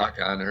the cock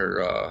on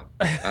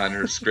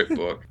her script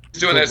book.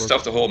 He's doing that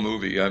stuff the whole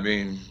movie. I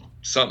mean,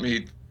 something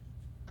he'd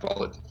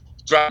call it,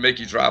 make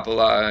you drop a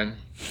line.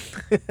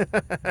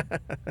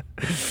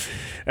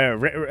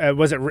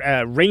 Was it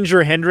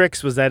Ranger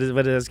Hendrix? Was that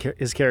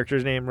his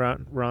character's name?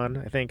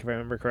 Ron, I think, if I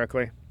remember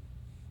correctly.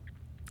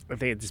 I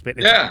think it's been.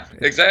 Yeah,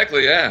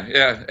 exactly.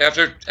 Yeah.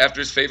 After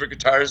his favorite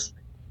guitarist,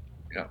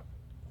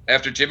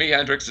 after Jimi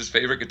Hendrix's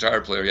favorite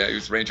guitar player, he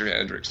was Ranger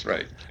Hendrix,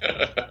 right?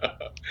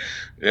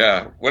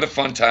 Yeah, what a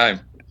fun time.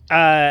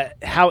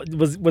 How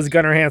was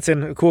Gunnar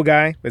Hansen a cool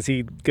guy? Was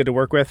he good to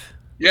work with?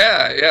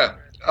 Yeah.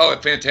 Oh,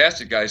 a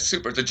fantastic guy,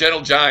 super. The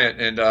gentle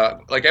giant, and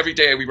like every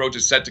day we rode the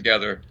set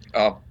together.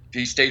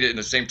 He stayed in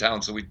the same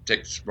town, so we'd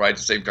ride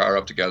the same car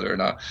up together.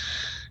 And I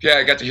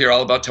got to hear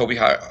all about Toby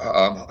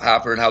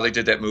Hopper and how they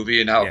did that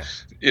movie, and how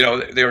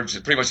they were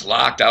pretty much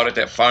locked out at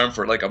that farm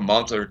for like a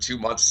month or 2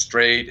 months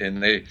straight,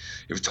 and it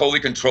was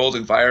totally controlled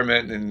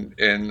environment,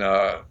 and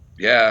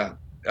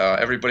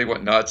everybody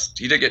went nuts.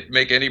 He didn't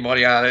make any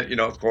money on it,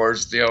 of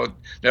course,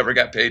 never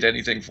got paid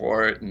anything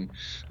for it. And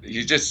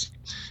he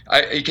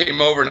came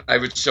over and I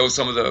would show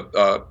some of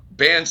the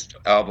band's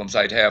albums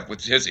I'd have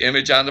with his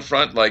image on the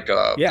front. Like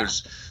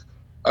there's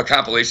a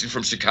compilation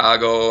from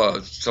Chicago,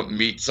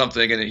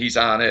 something, and he's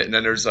on it. And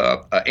then there's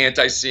a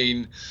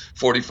Anti-Scene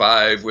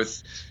 45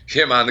 with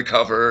him on the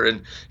cover,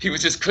 and he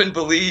couldn't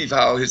believe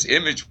how his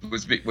image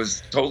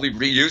was totally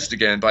reused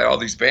again by all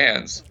these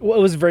bands. Well,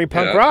 it was very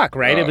punk rock,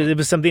 right? It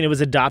was something that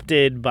was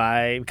adopted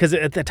because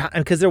at the time,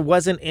 because there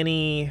wasn't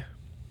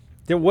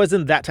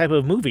that type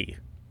of movie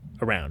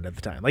around at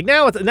the time. Like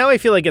now I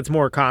feel like it's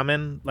more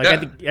common. Like I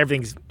think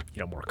everything's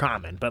more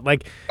common, but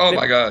like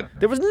my god,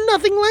 there was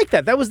nothing like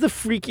that. That was the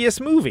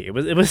freakiest movie. It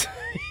was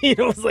it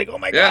was like, oh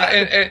my god.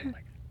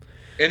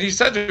 And he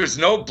said there's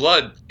no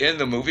blood in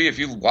the movie. If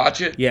you watch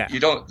it, you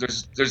don't.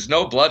 There's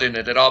no blood in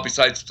it at all.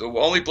 Besides, the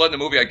only blood in the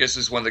movie, I guess,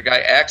 is when the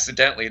guy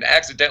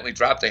accidentally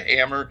dropped a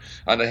hammer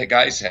on the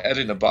guy's head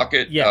in the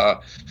bucket.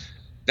 Yeah.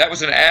 That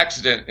was an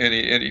accident, and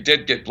he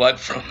did get blood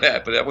from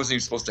that, but that wasn't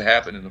even supposed to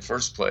happen in the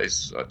first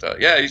place. But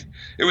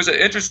it was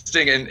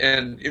interesting,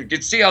 and you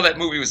could see how that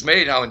movie was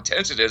made, how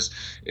intense it is.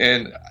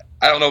 And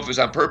I don't know if it was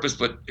on purpose,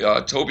 but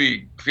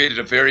Toby created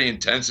a very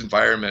intense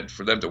environment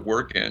for them to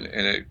work in,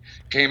 and it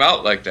came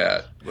out like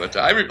that. But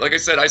like I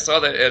said, I saw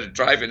that at a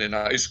drive-in in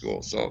high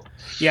school. So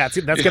that's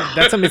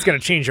something that's going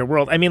to change your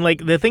world. I mean,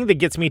 like the thing that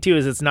gets me too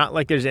is it's not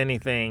like there's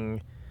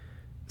anything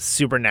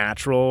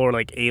supernatural or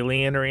like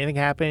alien or anything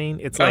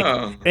happening. It's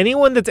like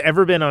anyone that's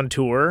ever been on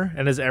tour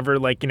and has ever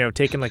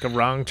taken like a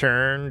wrong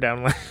turn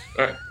down like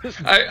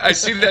I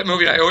see that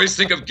movie and I always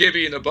think of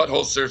Gibby and the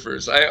Butthole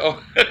Surfers.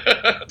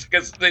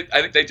 Because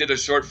I think they did a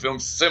short film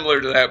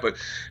similar to that, but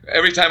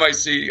every time I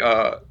see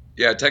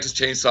Texas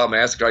Chainsaw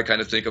Massacre, I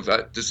kind of think of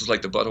that. This is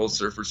like the Butthole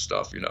Surfers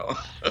stuff,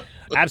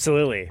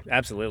 Absolutely,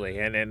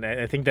 and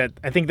I think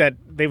that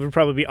they would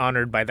probably be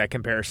honored by that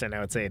comparison. I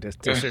would say to a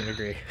certain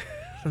degree.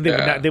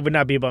 They would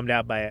not be bummed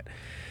out by it.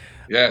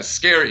 Yeah,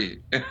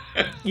 scary.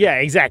 Yeah,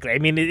 exactly. I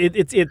mean,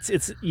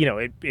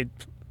 it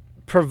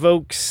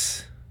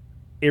provokes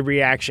a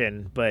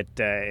reaction, but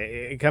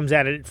it comes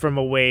at it from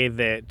a way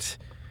that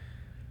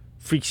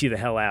freaks you the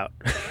hell out.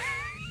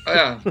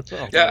 Yeah.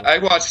 I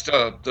watched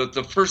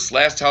the first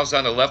Last House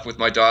on the Left with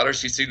my daughter.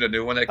 She's seen the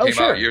new one that came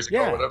out years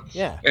ago.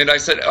 Yeah. And I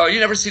said, "Oh, you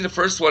never seen the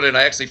first one?" And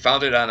I actually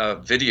found it on a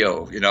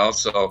video.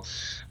 So.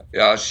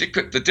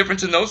 The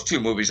difference in those two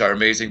movies are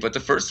amazing, but the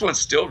first one's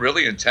still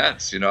really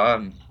intense,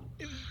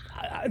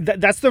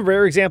 That's the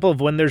rare example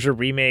of when there's a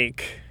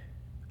remake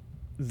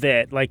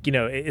that,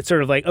 it's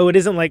sort of like, oh, it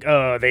isn't like,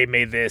 oh, they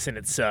made this and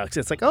it sucks.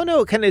 It's like, oh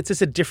no, it's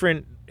just a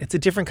different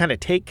kind of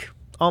take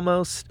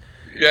almost.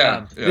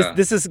 Yeah.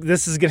 This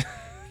is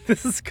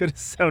gonna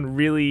sound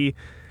really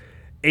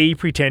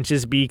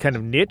pretentious, B kind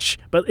of niche,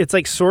 but it's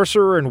like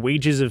Sorcerer and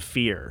Wages of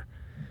Fear.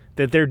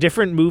 That they're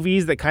different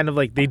movies that kind of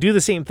like they do the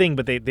same thing,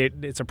 but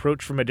it's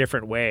approached from a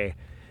different way,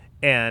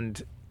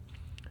 and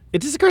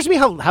it just occurs to me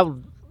how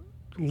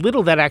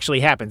little that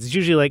actually happens. It's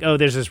usually like, oh,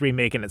 there's this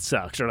remake and it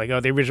sucks, or like, oh,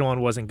 the original one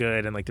wasn't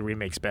good and like the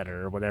remake's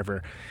better or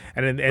whatever.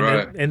 And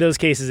in those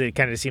cases, it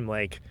kind of seemed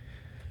like,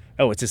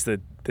 oh, it's just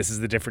this is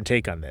the different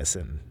take on this,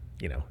 and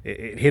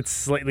it hits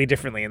slightly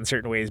differently in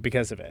certain ways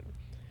because of it.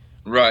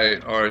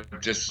 Right, or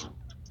just.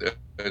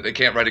 They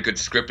can't write a good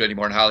script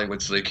anymore in Hollywood,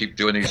 so they keep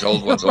doing these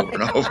old ones over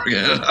and over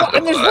again.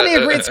 And there's plenty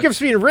of great scripts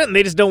being written.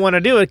 They just don't want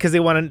to do it because they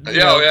want to.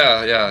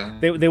 Yeah.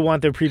 They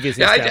want their previous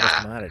established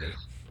commodity.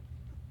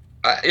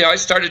 I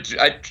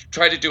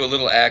tried to do a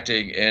little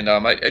acting, and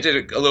I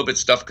did a little bit of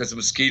stuff because of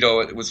Mosquito.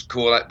 It was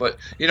cool, but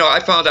I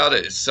found out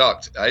it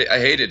sucked. I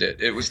hated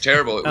it. It was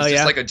terrible. It was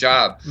just like a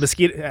job.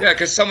 Mosquito. Yeah,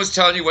 because someone's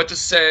telling you what to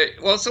say.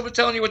 Well, someone's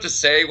telling you what to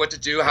say, what to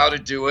do, how to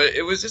do it.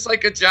 It was just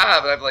like a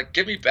job. I'm like,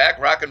 give me back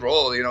rock and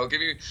roll. Give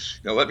me,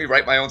 let me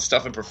write my own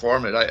stuff and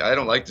perform it. I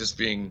don't like this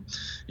being,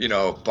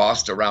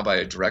 bossed around by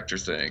a director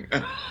thing.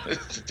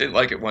 Didn't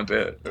like it one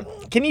bit.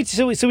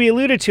 So we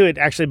alluded to it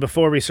actually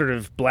before we sort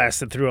of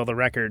blasted through all the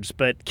records,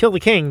 but Kill the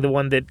King, the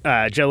one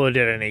that Jello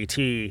did on AT,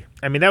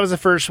 I mean, that was the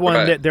first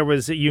one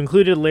that you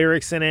included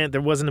lyrics in it.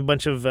 There wasn't a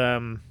bunch of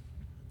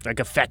like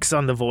effects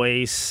on the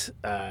voice.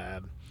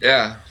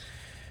 Yeah.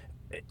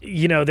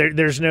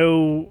 There's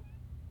no,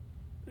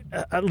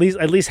 at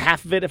least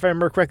half of it, if I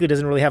remember correctly,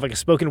 doesn't really have like a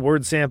spoken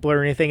word sampler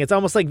or anything. It's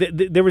almost like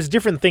there was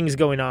different things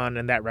going on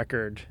in that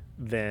record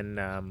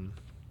than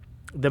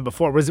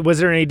before. Was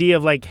there an idea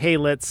of like, hey,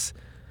 let's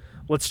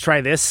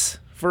try this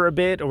for a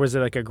bit, or was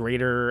there like a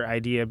greater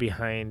idea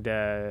behind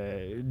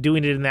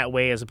doing it in that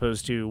way as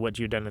opposed to what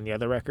you'd done in the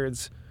other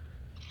records?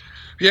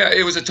 Yeah,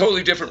 it was a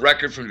totally different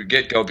record from the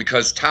get-go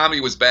because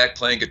Tommy was back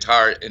playing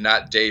guitar and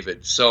not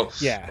David. So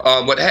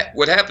what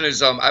happened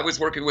is I was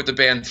working with the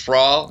band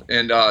Thrall,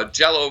 and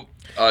Jello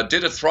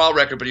did a Thrall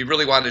record, but he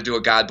really wanted to do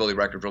a God Bully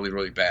record really,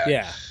 really bad.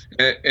 Yeah.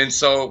 And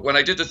so when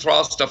I did the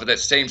Thrall stuff at that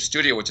same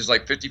studio, which is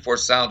like 54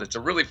 Sound, it's a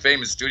really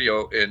famous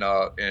studio in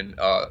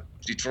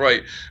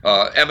Detroit.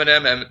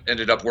 Eminem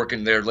ended up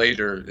working there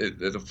later,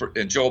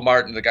 and Joel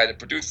Martin, the guy that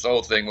produced the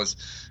whole thing, was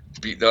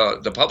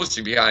the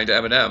publishing behind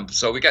Eminem.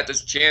 So we got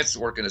this chance to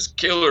work in this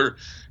killer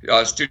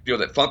studio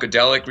that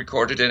Funkadelic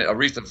recorded in,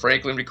 Aretha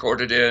Franklin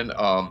recorded in,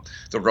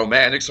 the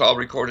Romantics all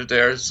recorded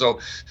there. So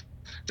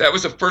that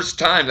was the first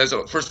time, that's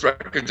the first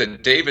record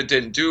that David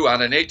didn't do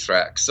on an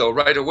 8-track. So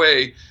right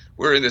away,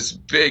 we're in this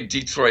big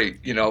Detroit,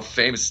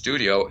 famous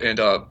studio, and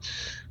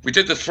we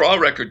did the Thrall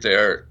record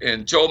there,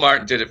 and Joel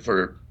Martin did it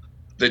for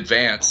the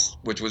advance,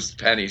 which was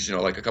pennies,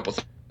 like a couple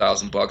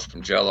 $1,000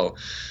 from Jello.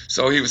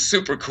 So he was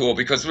super cool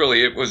because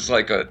really it was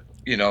like a,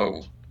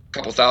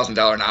 couple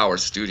 $1,000 an hour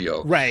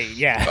studio. Right.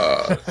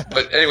 Yeah.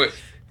 But anyway,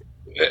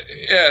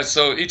 yeah.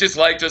 So he just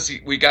liked us.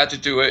 We got to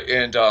do it,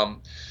 and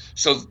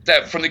so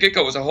that from the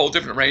get-go was a whole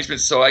different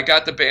arrangement. So I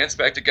got the bands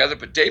back together,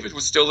 but David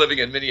was still living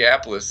in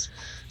Minneapolis.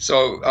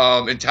 So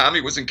and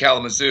Tommy was in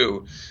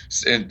Kalamazoo,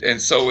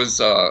 and so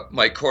was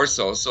Mike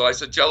Corso. So I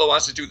said, Jello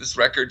wants to do this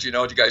record. Do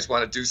you guys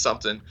want to do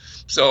something?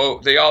 So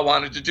they all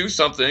wanted to do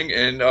something,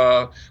 and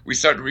we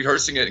started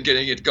rehearsing it and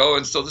getting it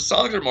going. So the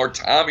songs are more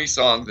Tommy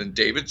songs than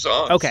David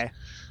songs. Okay,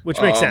 which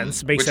makes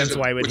sense. Makes sense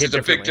why it would hit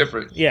differently. Which is a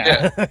big difference.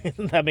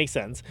 Yeah. That makes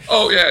sense.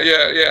 Oh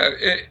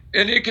yeah.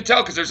 And you can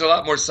tell because there's a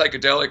lot more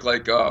psychedelic,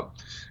 like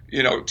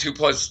 2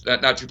 plus,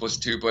 not 2 plus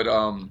 2, but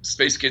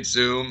Space Kid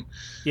Zoom.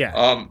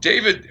 Yeah.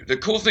 David, the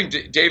cool thing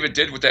David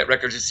did with that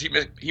record is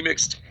he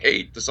mixed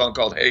Hate, the song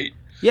called Hate.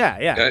 Yeah.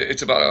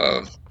 It's about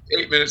a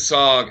 8-minute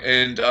song,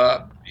 and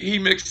he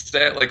mixed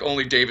that like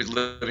only David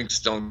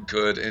Livingstone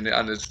could, and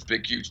on this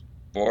big huge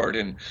board.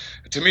 And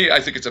to me, I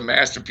think it's a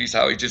masterpiece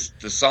how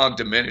the song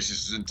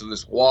diminishes into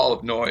this wall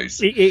of noise.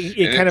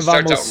 It kind of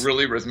starts almost out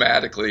really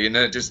rhythmatically, and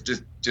then it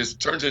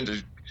just turns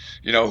into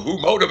who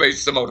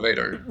motivates the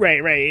motivator?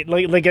 Right.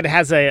 Like it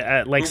has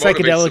a like who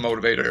psychedelic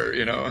motivates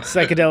the motivator,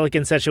 psychedelic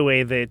in such a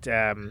way that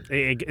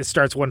it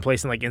starts one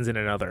place and like ends in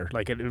another.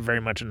 Like it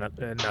very much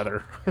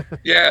another.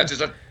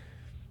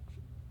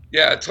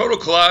 Yeah, total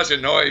collage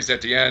and noise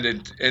at the end,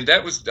 and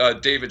that was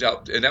David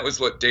out, and that was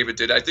what David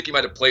did. I think he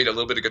might have played a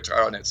little bit of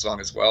guitar on that song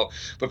as well,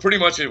 but pretty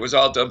much it was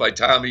all done by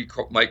Tommy,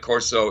 Mike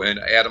Corso, and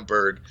Adam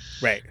Berg.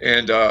 Right.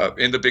 And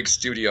in the big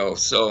studio.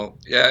 So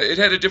yeah, it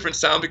had a different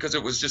sound because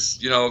it was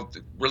just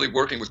really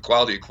working with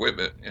quality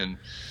equipment, and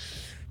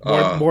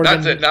more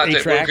not than that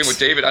 8 tracks. working with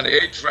David on the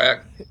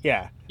 8-track.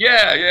 Yeah.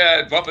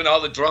 Yeah, bumping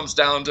all the drums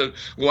down to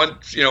 1,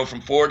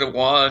 from 4 to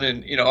 1,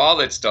 and all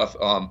that stuff.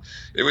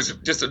 It was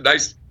just a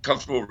nice,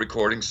 comfortable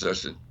recording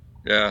session.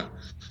 Yeah,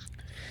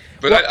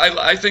 but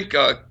I think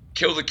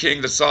 "Kill the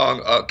King," the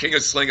song "King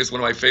of Sling," is one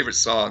of my favorite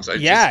songs.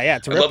 It's I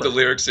love the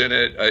lyrics in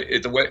it.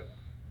 It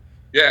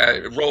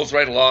rolls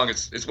right along.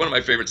 It's one of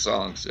my favorite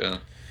songs.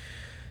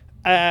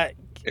 Yeah.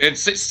 And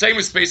same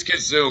with Space Kid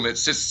Zoom.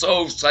 It's just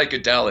so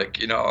psychedelic.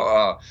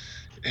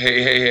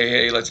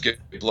 Hey, let's get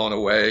blown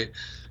away.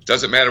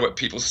 Doesn't matter what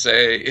people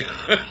say.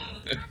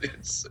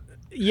 It's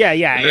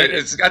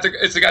got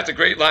the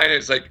great line.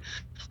 It's like,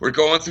 we're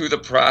going through the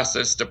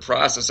process to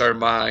process our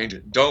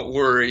mind. Don't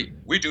worry,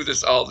 we do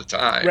this all the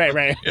time.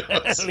 Right.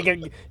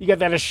 You got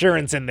that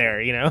assurance in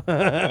there, Yeah.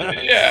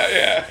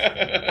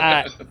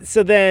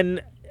 So then,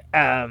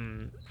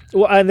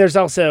 well, and there's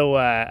also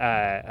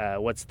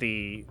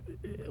the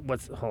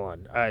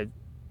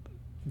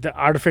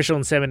artificial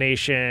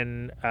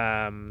insemination.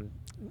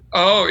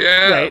 Oh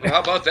yeah, right. How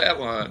about that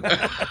one?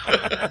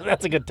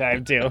 That's a good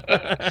time too.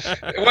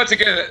 Once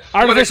again,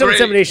 artificial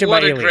insemination by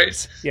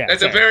aliens. At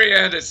the very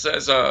end, it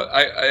says,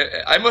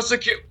 "I must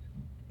accuse."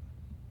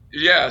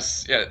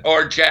 Yes, yeah,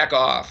 or jack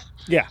off.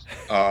 Yeah.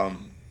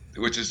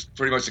 which is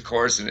pretty much the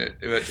chorus in it.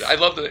 I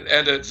love the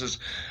end. It says,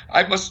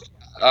 "I must."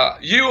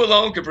 You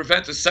alone can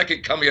prevent the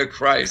second coming of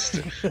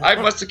Christ. I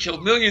must have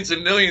killed millions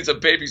and millions of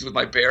babies with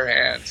my bare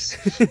hands.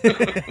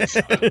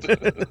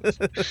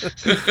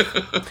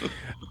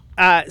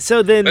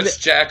 So then, let's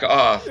jack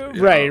off.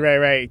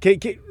 Right.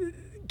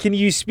 Can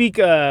you speak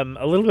a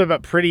little bit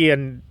about Pretty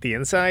on the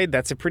Inside?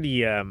 That's a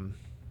pretty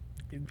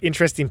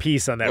interesting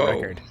piece on that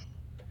record.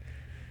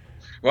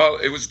 Well,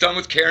 it was done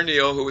with Karen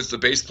Neal, who was the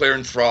bass player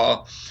in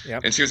Thrall,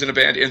 and she was in a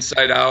band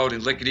Inside Out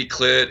and Lickety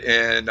Clit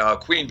and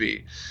Queen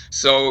Bee.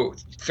 So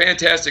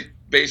fantastic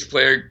bass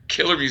player,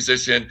 killer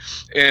musician,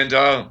 and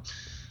that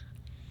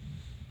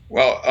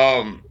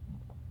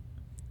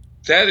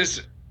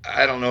is,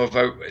 I don't know if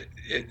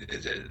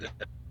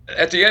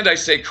at the end I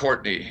say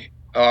Courtney.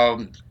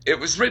 It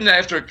was written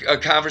after a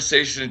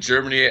conversation in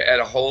Germany at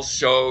a whole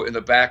show in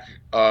the back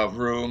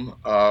room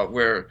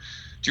where.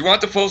 Do you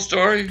want the full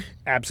story?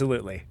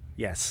 Absolutely.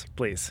 Yes,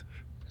 please.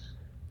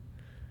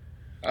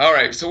 All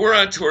right, so we're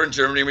on tour in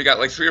Germany. We got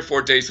like 3 or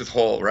 4 days with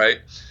Hole, right?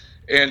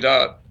 And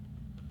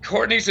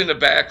Courtney's in the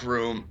back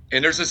room,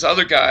 and there's this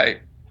other guy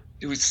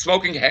who's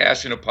smoking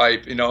hash in a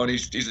pipe, and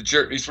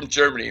he's from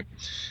Germany,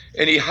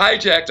 and he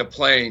hijacked a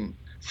plane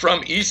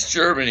from East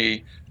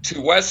Germany to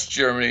West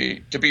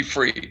Germany to be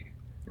free.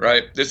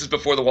 Right. This is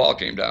before the wall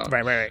came down.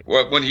 Right.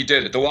 When he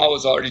did it, the wall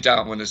was already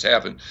down when this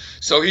happened.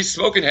 So he's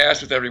smoking hash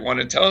with everyone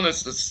and telling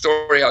us the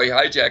story how he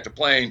hijacked a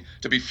plane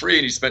to be free,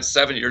 and he spent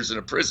 7 years in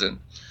a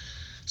prison.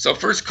 So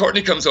first,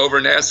 Courtney comes over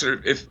and asks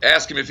him if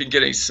he can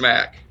get any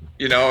smack,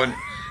 and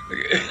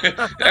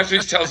after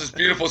he tells this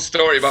beautiful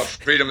story about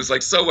freedom, it's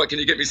like, so what? Can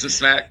you get me some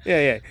smack?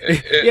 Yeah,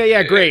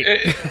 great.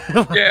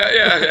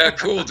 Yeah,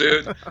 cool,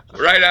 dude.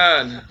 Right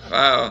on.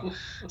 Wow.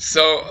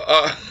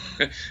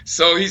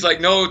 So he's like,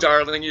 no,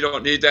 darling, you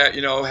don't need that.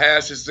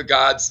 Hash is the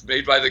gods,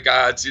 made by the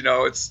gods.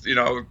 It's,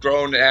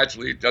 grown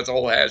naturally. That's a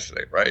whole hash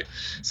thing, right?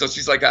 So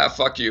she's like,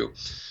 fuck you.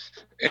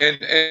 And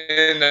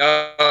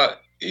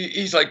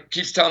he's like,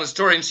 keeps telling the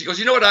story. And she goes,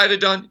 you know what I'd have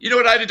done? You know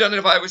what I'd have done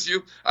if I was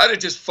you? I'd have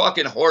just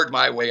fucking whored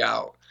my way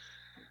out.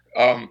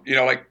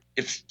 Like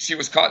if she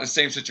was caught in the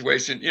same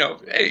situation,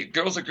 hey,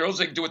 girls are girls.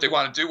 They can do what they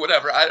want to do,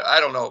 whatever. I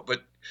don't know.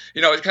 But,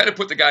 it kind of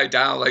put the guy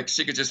down. Like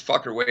she could just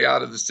fuck her way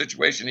out of the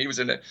situation he was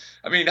in.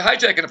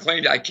 Hijacking a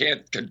plane, I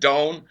can't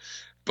condone,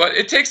 but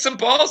it takes some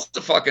balls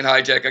to fucking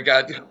hijack a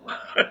guy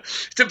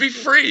to be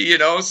free,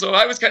 So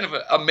I was kind of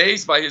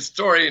amazed by his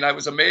story, and I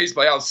was amazed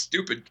by how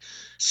stupid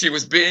she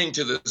was being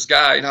to this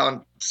guy, and how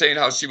I'm saying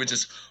how she would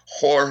just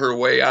whore her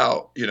way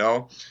out,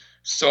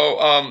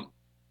 So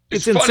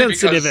it's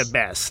insensitive at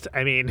best.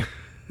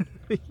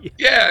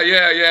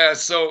 Yeah.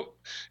 So,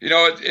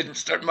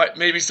 it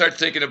made me start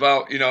thinking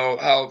about,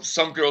 how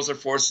some girls are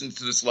forced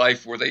into this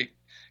life where they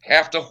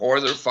have to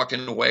whore their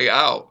fucking way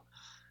out,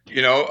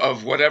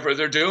 of whatever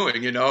they're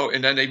doing,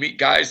 and then they meet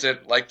guys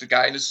that like the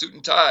guy in the suit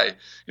and tie.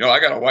 I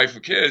got a wife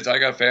with kids. I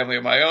got a family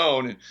of my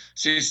own. And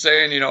she's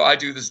saying, I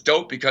do this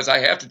dope because I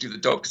have to do the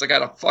dope because I got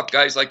to fuck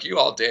guys like you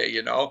all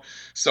day,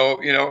 So,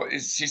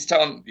 she's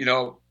telling,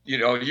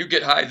 you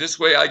get high this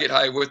way, I get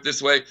high with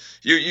this way.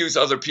 You use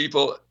other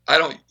people. I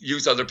don't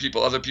use other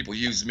people. Other people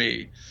use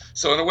me.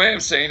 So in a way, I'm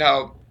saying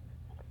how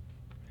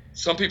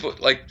some people,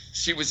 like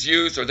she was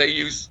used, or they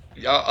use,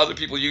 other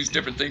people use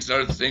different things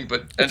and other things,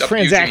 but end up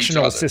using each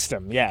transactional other.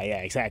 system. Yeah,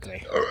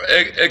 exactly.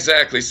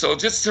 Exactly. So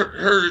just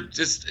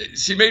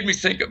she made me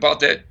think about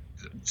that,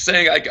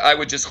 saying I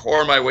would just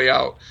whore my way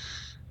out.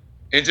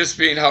 And just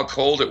being how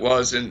cold it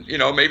was, and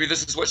maybe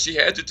this is what she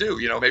had to do.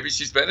 Maybe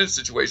she's been in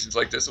situations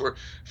like this where,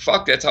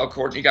 fuck, that's how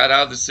Courtney got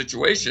out of the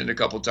situation a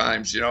couple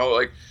times.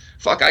 Like,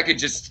 fuck, I could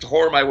just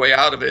whore my way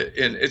out of it,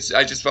 and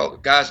I just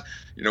felt, gosh,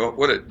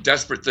 what a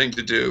desperate thing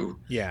to do.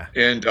 Yeah.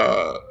 And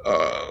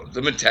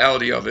the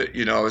mentality of it,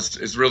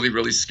 is really,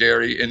 really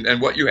scary,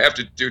 and what you have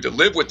to do to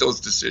live with those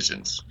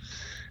decisions.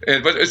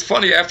 But it's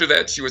funny, after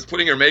that, she was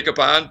putting her makeup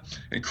on,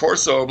 and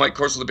Mike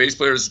Corso, the bass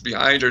player, is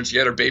behind her, and she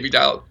had her baby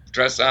doll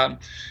dress on,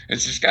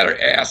 and she's got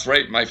her ass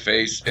right in my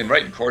face and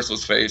right in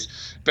Corso's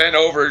face, bent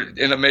over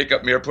in a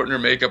makeup mirror, putting her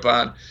makeup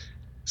on.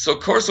 So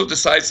Corso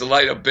decides to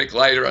light a big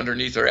lighter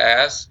underneath her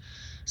ass.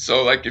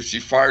 So, like, if she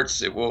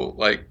farts, it will,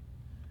 like,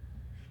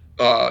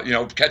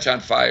 catch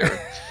on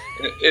fire.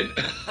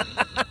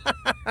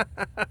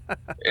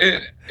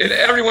 And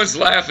everyone's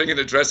laughing in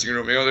the dressing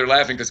room. They're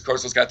laughing because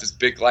Corso's got this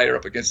big lighter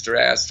up against her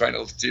ass, trying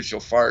to see if she'll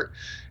fart.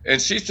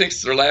 And she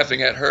thinks they're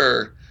laughing at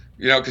her,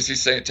 because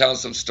she's telling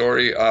some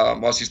story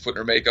while she's putting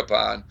her makeup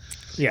on.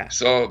 Yeah.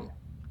 So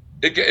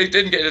it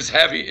didn't get as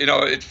heavy.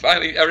 It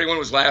finally, everyone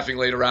was laughing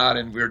later on,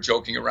 and we were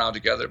joking around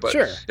together. But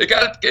sure. It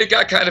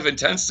got kind of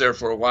intense there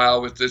for a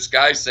while, with this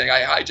guy saying,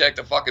 I hijacked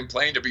a fucking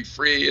plane to be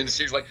free. And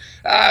she's like,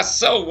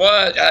 so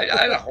what?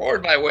 I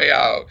whored my way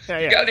out. Yeah.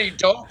 You got any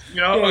dope?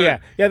 Yeah,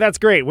 that's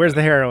great. Where's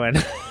the heroin?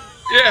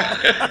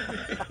 Yeah.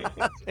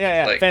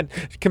 Yeah.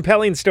 Like,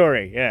 compelling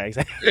story. Yeah,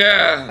 exactly.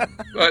 Yeah.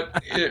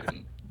 But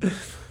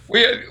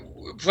we had,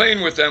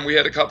 playing with them, we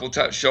had a couple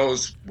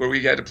shows where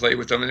we had to play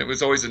with them, and it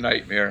was always a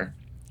nightmare.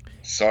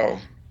 So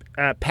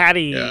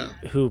Patty,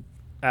 who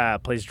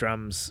plays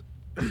drums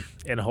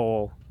in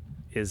Hole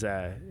is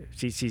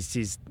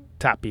she's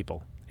top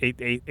people,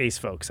 ace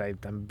folks.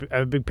 I'm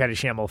a big Patty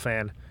Shamble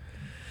fan.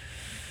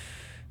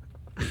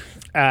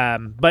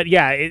 But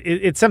yeah,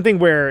 it's something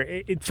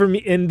where for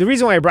me, and the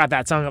reason why I brought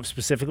that song up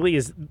specifically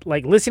is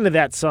like listening to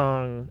that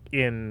song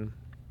in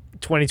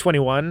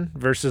 2021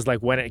 versus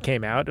like when it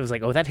came out. It was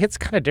like, oh, that hits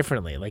kind of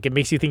differently. Like it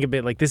makes you think a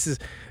bit like this is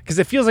because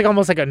it feels like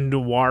almost like a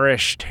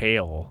noirish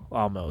tale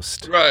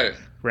almost. Right.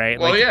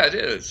 Well, like, yeah, it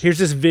is. Here's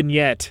this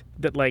vignette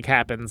that like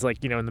happens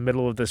like, in the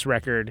middle of this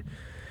record.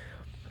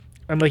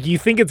 And like you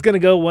think it's gonna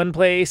go one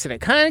place and it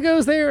kind of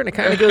goes there and it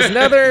kind of goes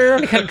another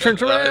and it kind of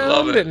turns around. I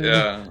love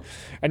it.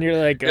 And you're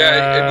like, it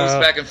moves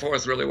back and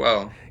forth really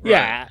well. Right.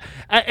 Yeah,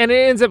 and it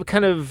ends up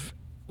kind of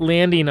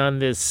landing on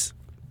this,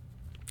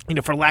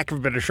 for lack of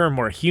a better term,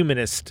 more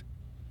humanist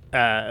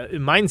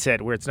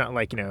mindset where it's not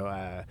like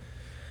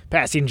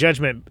passing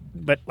judgment,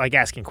 but like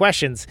asking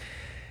questions.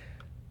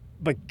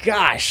 But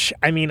gosh,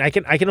 I mean, I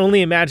can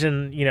only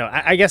imagine.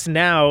 I guess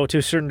now to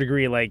a certain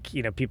degree, like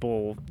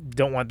people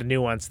don't want the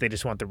nuance; they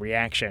just want the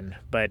reaction.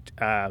 But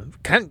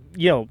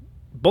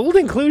bold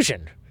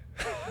inclusion.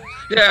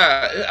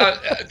 Yeah,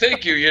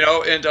 thank you.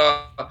 And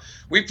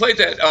we played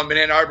that in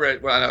Ann Arbor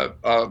on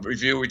a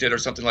review we did or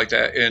something like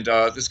that. And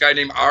this guy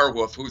named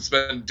Arwolf, who's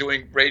been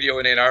doing radio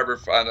in Ann Arbor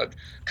on a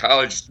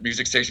college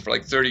music station for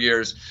like 30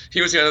 years, he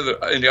was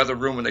in the other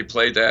room when they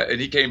played that, and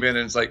he came in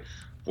and it's like,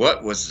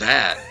 "What was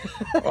that?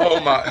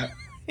 Oh my!"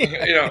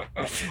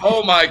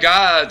 Oh my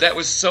God, that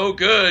was so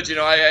good.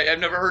 I've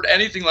never heard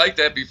anything like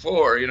that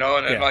before. And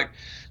I'm like.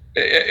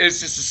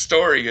 It's just a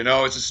story,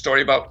 It's a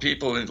story about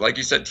people and, like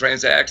you said,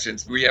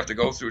 transactions we have to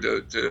go through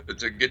to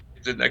get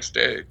to the next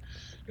day.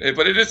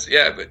 But it is,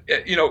 yeah. But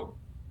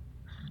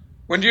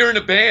when you're in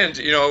a band,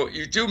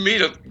 you do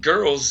meet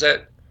girls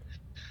that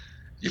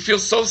you feel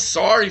so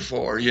sorry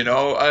for, And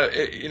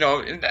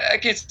I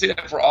can't say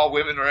that for all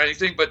women or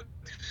anything, but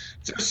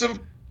there's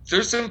some,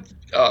 especially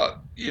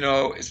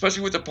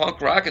with the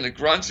punk rock and the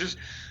grunge.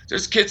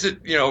 There's kids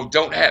that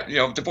don't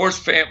have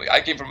divorced family.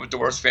 I came from a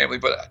divorced family,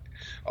 but.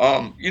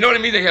 You know what I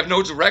mean? They have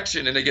no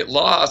direction and they get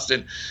lost,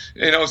 and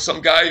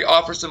some guy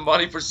offers some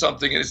money for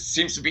something and it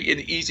seems to be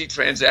an easy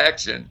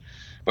transaction,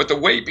 but the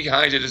weight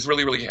behind it is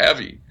really, really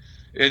heavy,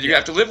 and you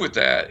have to live with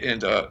that.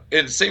 And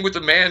same with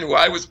the man who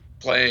I was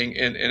playing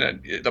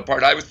in the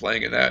part I was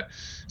playing in that.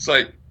 It's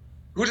like,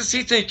 who does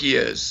he think he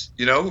is?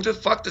 Who the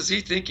fuck does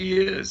he think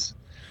he is?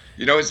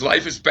 His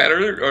life is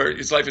better, or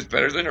his life is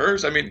better than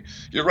hers. I mean,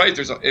 you're right.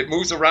 It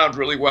moves around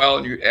really well,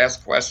 and you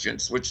ask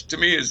questions, which to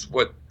me is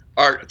what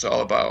art it's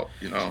all about.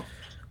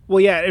 Well,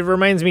 yeah, it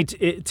reminds me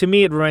to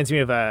me it reminds me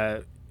of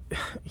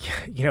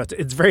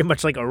it's very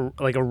much like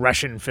a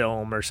Russian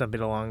film or something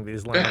along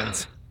these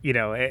lines. In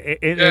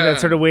that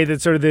sort of way,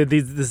 that sort of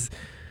this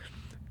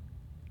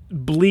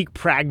bleak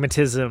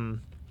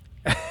pragmatism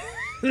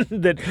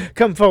that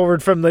come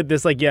forward from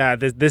this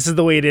this is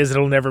the way it is,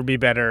 it'll never be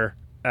better.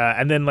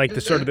 And then like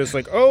the sort of this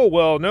like, oh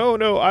well,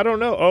 no, I don't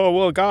know. Oh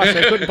well, gosh,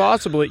 I couldn't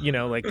possibly,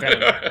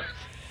 kind of,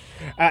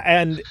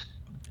 and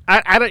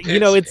I don't,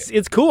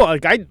 it's cool.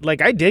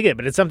 Like I dig it,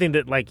 but it's something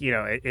that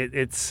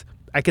it's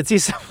I could see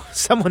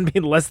someone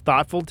being less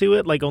thoughtful to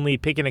it, like only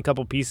picking a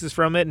couple pieces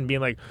from it and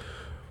being like,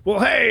 well,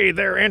 hey,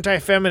 they're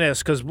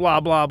anti-feminist because blah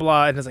blah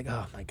blah, and it's like,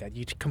 oh my God,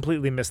 you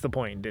completely missed the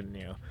point, didn't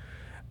you?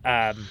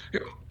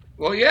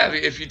 Well, yeah,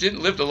 if you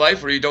didn't live the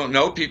life, or you don't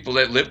know people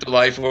that lived the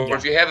life, or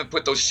if you haven't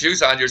put those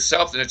shoes on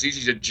yourself, then it's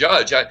easy to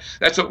judge.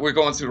 That's what we're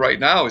going through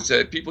right now, is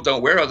that people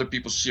don't wear other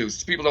people's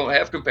shoes. People don't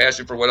have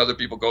compassion for what other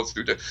people go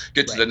through to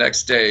get to the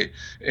next day.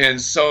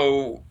 And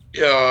so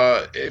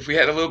if we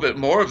had a little bit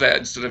more of that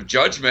instead of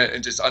judgment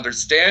and just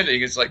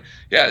understanding, it's like,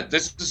 yeah,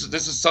 this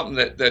is something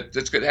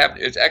that's going to happen.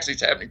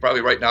 It's happening probably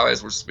right now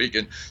as we're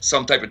speaking,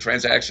 some type of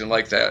transaction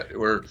like that,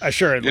 where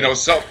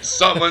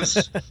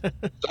someone's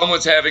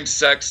having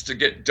sex to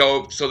get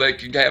dope so they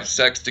can have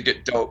sex to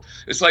get dope.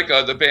 It's like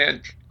the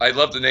band, I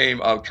love the name,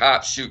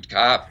 Cop Shoot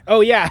Cop.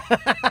 Oh yeah.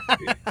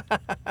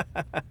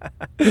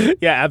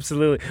 Yeah,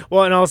 absolutely.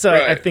 Well, and also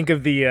I think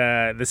of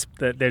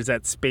there's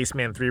that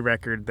Spaceman 3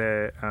 record,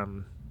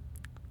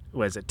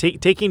 what is it?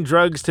 Taking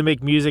drugs to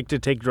make music to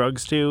take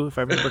drugs to, if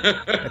I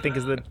remember. I think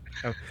is the.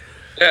 Oh.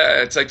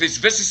 Yeah, it's like these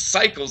vicious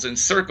cycles and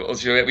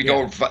circles we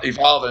go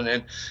evolving,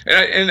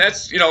 and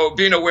that's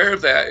being aware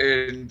of that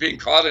and being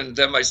caught in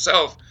them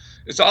myself.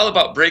 It's all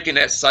about breaking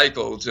that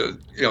cycle to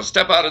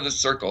step out of the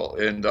circle,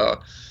 and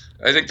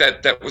I think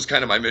that was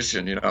kind of my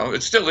mission.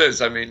 It still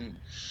is. I mean,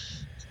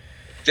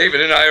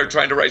 David and I are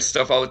trying to write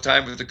stuff all the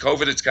time. With the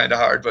COVID, it's kind of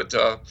hard, but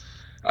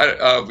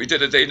we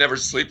did a They Never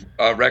Sleep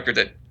record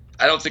that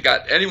I don't think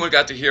anyone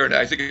got to hear it.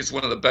 I think it's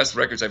one of the best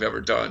records I've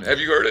ever done.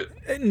 Have you heard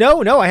it?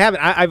 No, I haven't.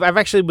 I've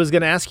actually was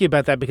going to ask you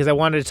about that because I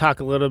wanted to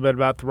talk a little bit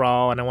about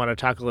Thrall, and I want to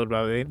talk a little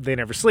bit about They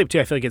Never Sleep too.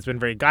 I feel like it's been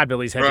very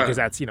Godbilly's heavy because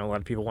that's a lot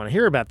of people want to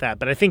hear about that.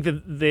 But I think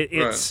that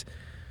it's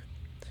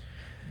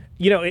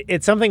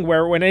it's something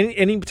where when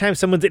anytime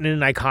someone's in an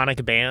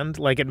iconic band,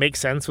 like it makes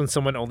sense when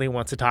someone only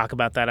wants to talk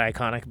about that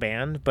iconic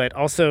band, but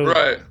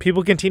also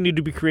people continue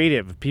to be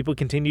creative. People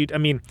continued. I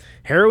mean,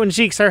 Heroin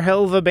Chic's are a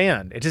hell of a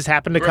band. It just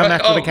happened to come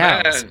after the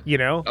Cows,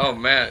 Oh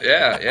man,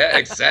 yeah,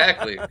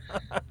 exactly.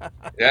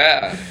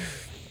 Yeah,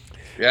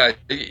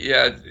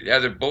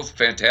 they're both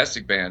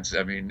fantastic bands.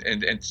 I mean,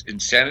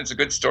 and Shannon's a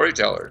good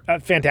storyteller.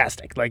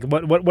 Fantastic, like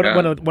one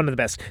of the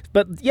best.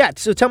 But yeah,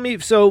 so tell me,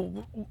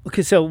 so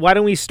why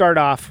don't we start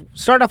off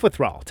with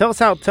Thrall? Tell us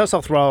how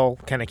Thrall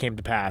kind of came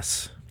to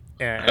pass.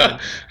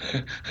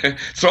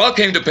 Thrall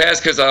came to pass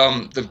because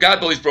the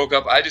God Bullies broke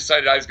up. I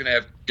decided I was going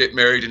to get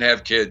married and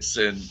have kids,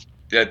 and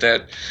that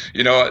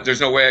there's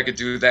no way I could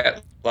do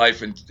that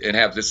life and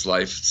have this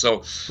life.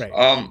 So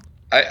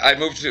I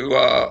moved to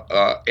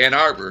Ann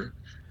Arbor.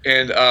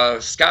 And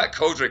Scott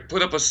Kodrick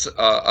put up a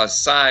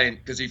sign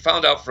because he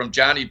found out from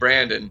Johnny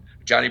Brandon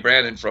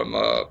from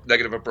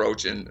Negative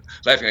Approach and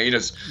Laughing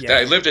Hyenas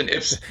that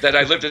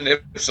I lived in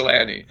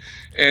Ypsilanti,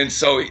 and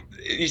so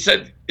he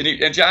said,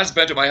 and John's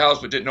been to my house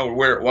but didn't know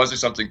where it was or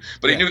something,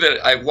 but he knew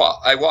that I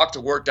walked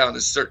to work down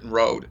this certain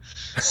road,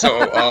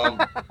 so I'm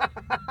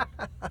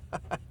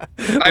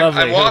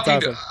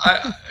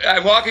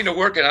walking to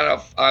work, and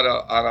on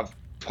a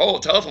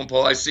telephone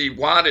pole, I see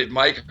wanted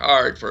Mike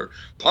Hard for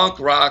punk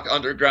rock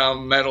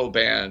underground metal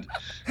band,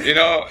 and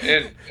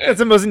that's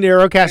the most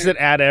narrowcasted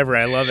ad ever.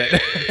 I love it.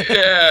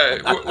 Yeah,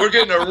 we're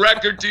getting a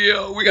record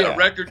deal. We got a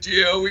record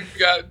deal. We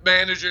got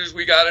managers.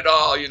 We got it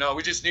all.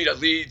 We just need a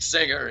lead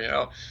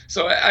singer.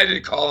 So I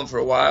didn't call him for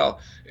a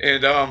while,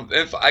 and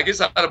I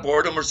guess out of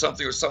boredom or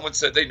something, or someone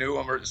said they knew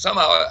him, or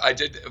somehow I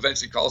did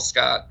eventually call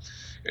Scott,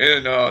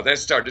 and that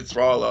started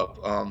Thrall up.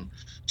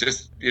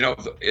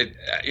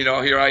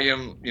 Here I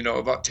am,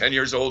 about 10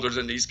 years older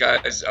than these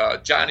guys.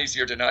 Johnny's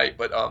here tonight,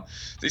 but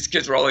these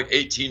kids were all like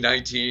 18,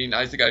 19.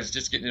 I think I was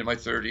just getting into my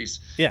 30s.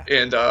 Yeah.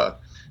 And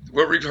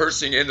we're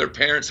rehearsing in their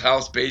parents'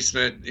 house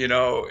basement,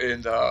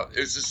 and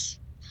it's just,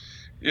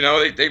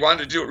 they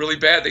wanted to do it really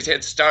bad. They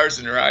had stars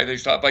in their eye. They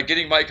thought by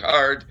getting Mike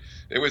Hard,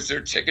 it was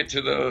their ticket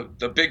to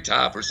the big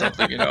top or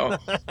something,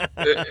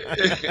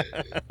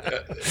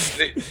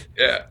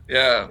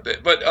 Yeah.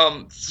 But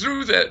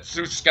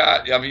through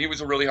Scott, I mean, he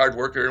was a really hard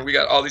worker, and we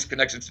got all these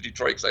connections to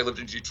Detroit because I lived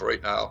in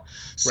Detroit now.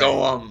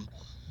 So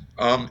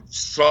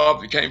Thrall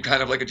became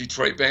kind of like a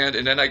Detroit band,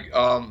 and then I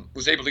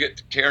was able to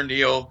get Karen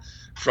Neal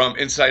from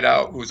Inside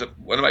Out, who was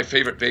one of my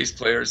favorite bass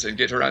players, and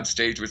get her on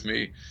stage with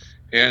me,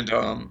 and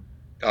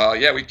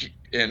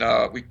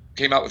we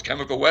came out with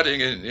Chemical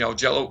Wedding, and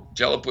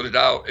Jello put it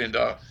out, and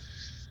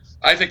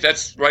I think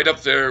that's right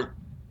up there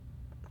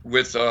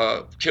with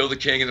Kill the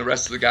King and the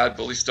rest of the God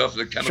Bully stuff.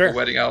 The Chemical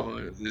Wedding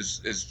album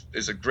is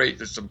a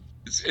great.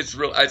 It's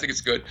real. I think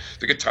it's good.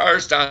 The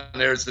guitarist down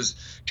there is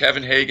this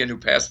Kevin Hagen, who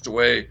passed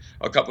away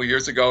a couple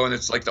years ago, and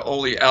it's like the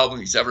only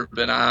album he's ever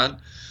been on.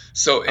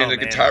 So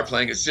guitar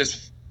playing is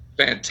just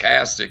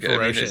fantastic.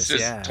 Ferocious, I mean, it's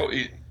just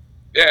totally.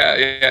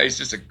 Yeah, he's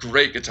just a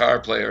great guitar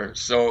player.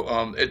 So,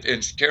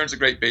 and Karen's a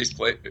great bass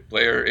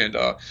player, and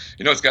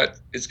it's got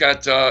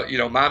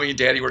Mommy and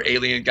Daddy were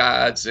alien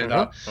gods, and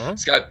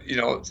it's got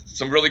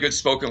some really good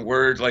spoken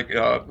word, like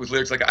with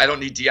lyrics like I don't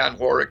need Dionne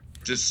Warwick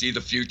to see the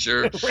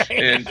future,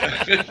 and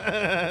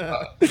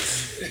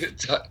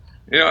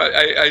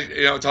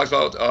talks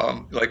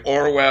about like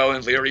Orwell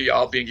and Leary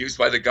all being used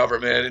by the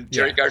government, and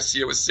Jerry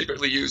Garcia was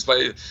secretly used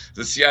by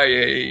the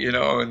CIA,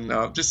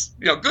 and just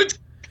good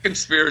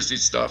conspiracy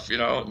stuff,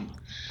 again,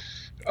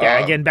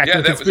 back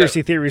when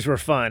conspiracy theories were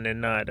fun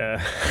and not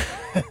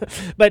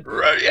but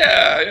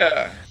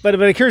but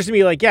it occurs to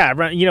me like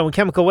when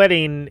Chemical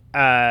Wedding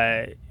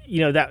that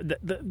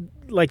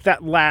that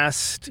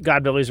last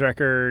God Bullies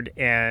record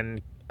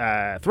and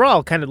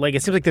Thrall kind of like,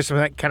 it seems like there's some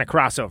kind of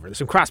crossover, there's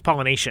some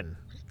cross-pollination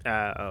with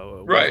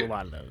a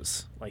lot of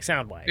those, like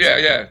sound-wise.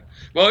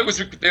 Well,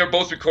 they were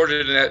both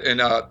recorded in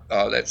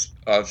that's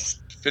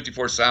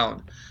 54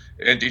 Sound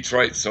in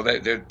Detroit, so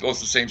they're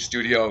both the same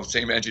studio,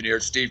 same engineer,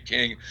 Steve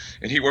King,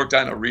 and he worked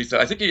on Aretha.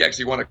 I think he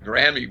actually won a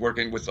Grammy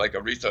working with like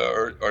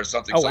Aretha or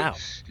something. Oh, wow.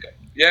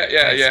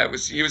 Yeah.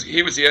 He was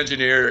the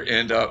engineer,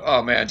 and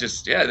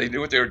they knew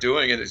what they were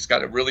doing, and it's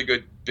got a really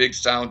good big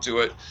sound to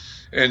it.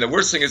 And the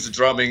worst thing is the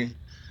drumming.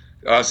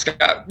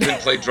 Scott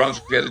couldn't play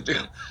drums.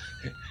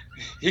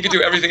 He could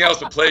do everything else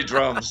but play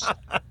drums.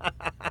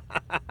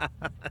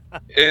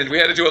 And we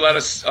had to do a lot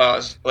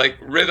of like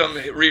rhythm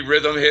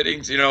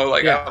hittings, I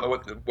don't know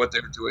what they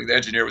were doing. The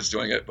engineer was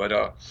doing it, but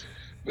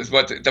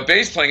the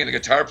bass playing and the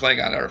guitar playing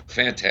on it are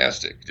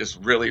fantastic.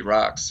 Just really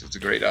rocks. It's a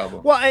great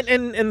album. Well,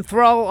 and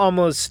Thrall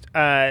almost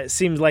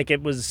seemed like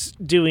it was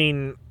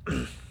doing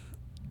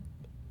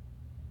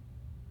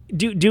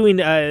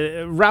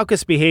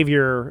raucous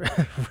behavior,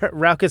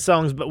 raucous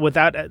songs, but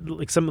without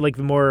some the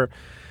more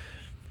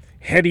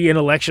heady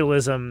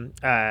intellectualism,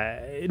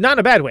 not in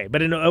a bad way,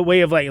 but in a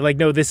way of like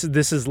no, this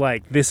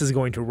is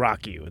going to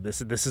rock you.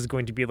 This is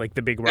going to be like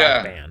the big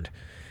rock band.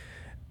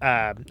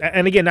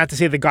 And again, not to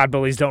say the God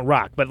Bullies don't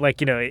rock, but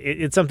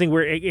it's something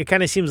where it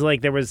kind of seems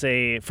like there was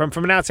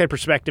from an outside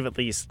perspective at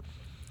least,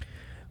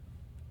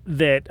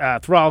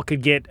 Thrall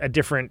could get a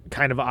different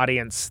kind of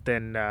audience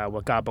than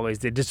what God Bullies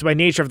did, just by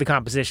nature of the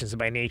compositions and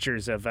by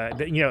natures of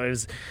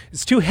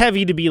it's too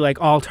heavy to be like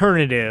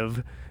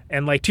alternative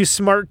and like too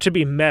smart to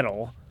be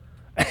metal.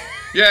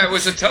 Yeah, it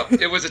was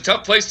a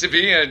tough place to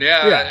be in.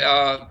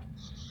 Yeah.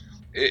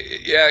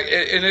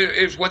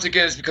 It once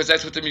again is because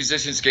that's what the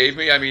musicians gave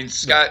me. I mean,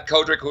 Scott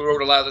Kodrick, who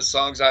wrote a lot of the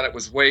songs on it,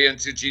 was way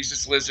into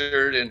Jesus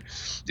Lizard and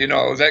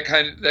that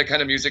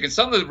kind of music. And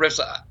some of the riffs,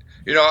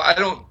 I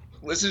don't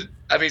listen.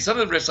 I mean, some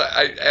of the riffs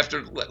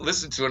after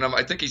listening to them,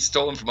 I think he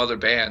stole them from other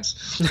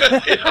bands.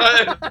 Well,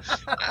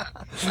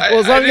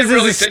 as long as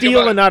it's a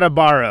steal and not a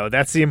borrow,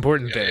 that's the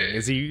important thing.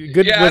 Is he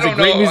good? Was it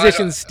great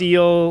musicians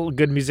steal,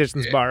 good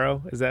musicians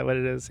borrow? Is that what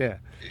it is? Yeah.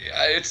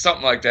 It's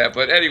something like that.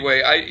 But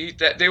anyway,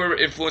 they were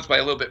influenced by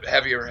a little bit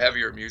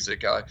heavier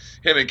music.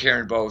 Him and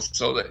Karen both.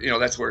 So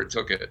that's where it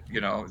took it.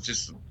 It's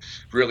just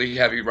really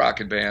heavy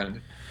rockin'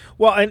 band.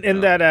 Well,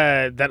 and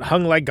that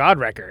Hung Like God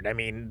record. I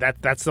mean,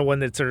 that's the one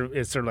that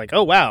is sort of like,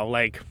 oh wow,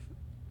 like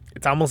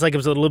it's almost like it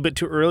was a little bit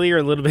too early or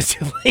a little bit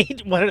too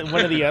late, one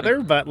or the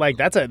other. But like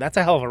that's a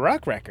hell of a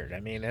rock record.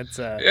 I mean, it's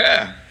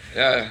yeah.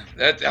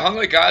 That Hung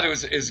Like God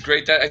is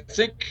great. That I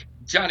think.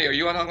 Johnny, are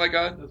you on Hung Like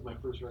God? That was my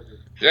first record.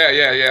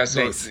 Yeah.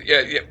 So nice.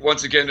 yeah.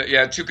 Once again,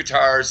 two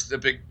guitars, the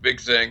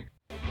big thing.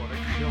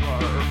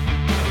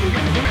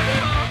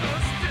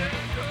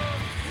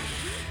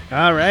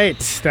 All right,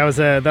 that was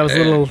a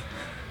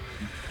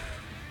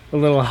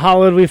little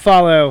Hollow We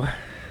Follow.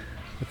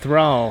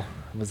 Thrall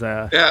was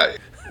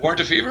Warren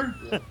to Fever.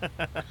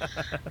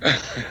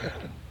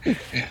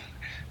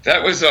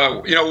 That was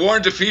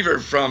Warren to Fever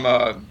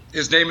from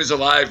His Name Is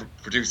Alive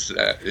produced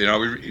that.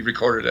 He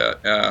recorded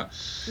that.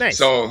 Nice.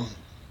 So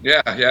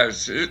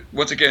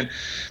once again,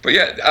 but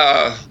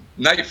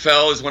Night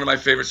Fell is one of my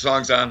favorite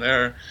songs on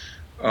there.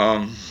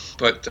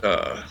 But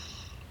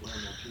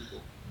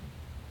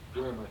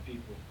Where are my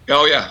people?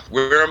 Oh yeah,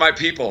 where are my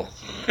people?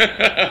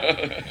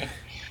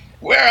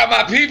 Where are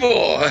my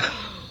people?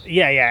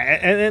 Yeah,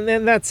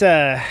 and that's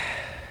and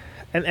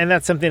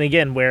that's something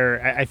again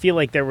where I feel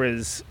like there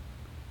was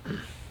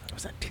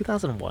that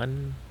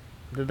 2001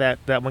 that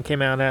one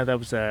came out. That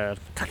was God,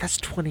 that's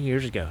 20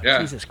 years ago. Yeah.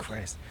 Jesus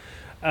Christ.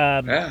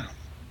 Yeah.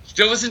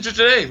 Still listen to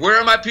today. Where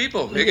are my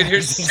people? You can hear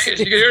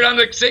it on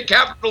the state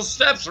capitol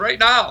steps right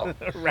now.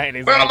 Right.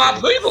 Exactly. Where are my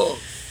people?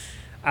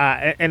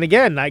 And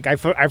again, like I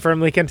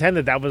firmly contend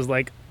that was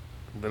like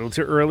a little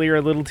too early or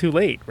a little too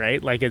late,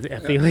 right? Like I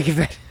feel like if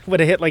that would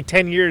have hit like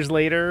 10 years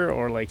later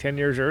or like 10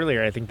 years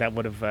earlier, I think that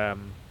would have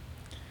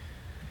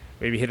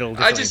maybe hit a little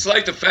differently. I just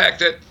like the fact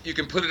that you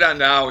can put it on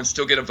now and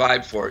still get a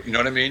vibe for it. You know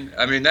what I mean?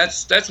 I mean,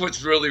 that's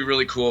what's really,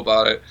 really cool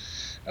about it.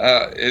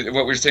 What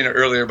we were saying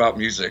earlier about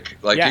music,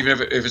 like even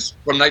if it's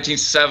from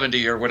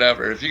 1970 or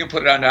whatever, if you can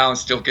put it on now and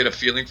still get a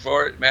feeling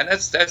for it, man,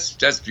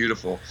 that's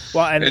beautiful.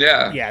 Well, and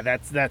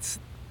that's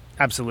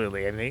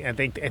absolutely. I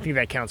think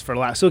that counts for a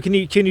lot. So can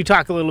you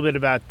talk a little bit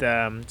about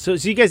so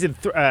you guys did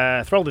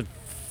Thrall did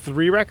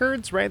 3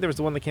 records, right? There was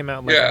the one that came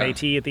out like an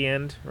AT at the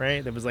end,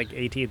 right? There was like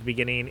AT at the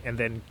beginning, and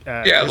then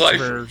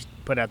Christopher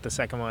put out the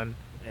second one,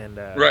 and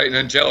right, and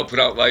then Jello put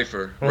out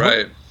Lifer,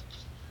 right?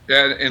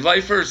 Yeah, and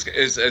Lifer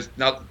is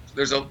now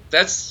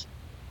that's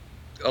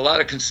a lot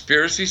of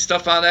conspiracy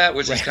stuff on that,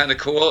 which is kind of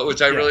cool, which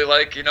I really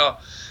like. It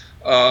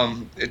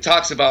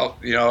talks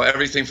about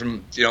everything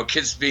from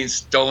kids being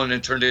stolen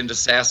and turned into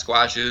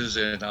Sasquatches,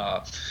 and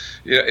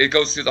it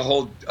goes through the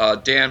whole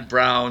Dan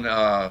Brown,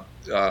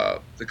 the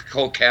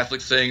whole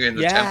Catholic thing and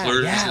the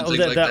Templars and things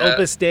like that. The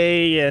Opus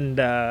Dei and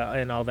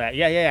all that.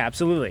 Yeah,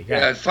 absolutely.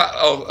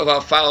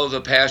 About follow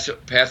the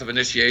path of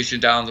initiation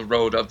down the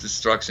road of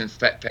destruction,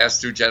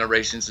 passed through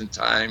generations and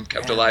time,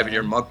 kept alive in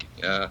your monkey.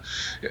 So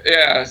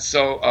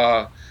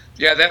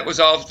that was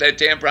all that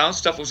Dan Brown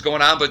stuff was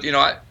going on, but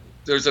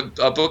there's a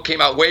book came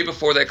out way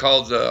before that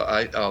called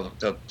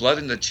the Blood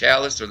in the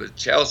Chalice, or the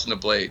Chalice and the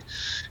Blade,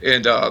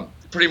 and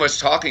pretty much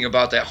talking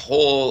about that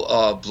whole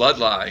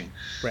bloodline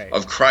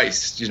of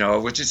Christ,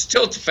 which is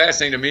still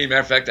fascinating to me.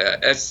 Matter of fact,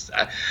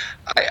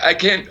 I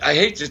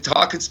hate to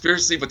talk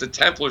conspiracy, but the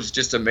Templars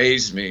just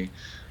amaze me.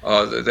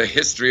 The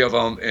history of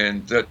them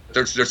and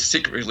their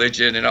secret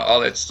religion and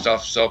all that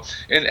stuff. So,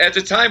 and at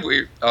the time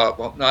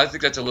I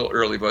think that's a little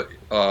early, but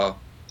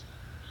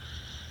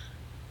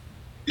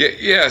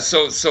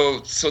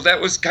So that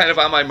was kind of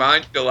on my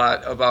mind a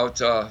lot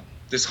about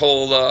this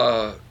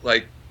whole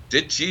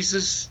did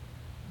Jesus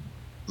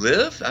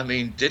live? I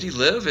mean, did he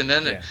live? And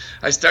then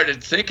I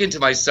started thinking to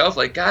myself,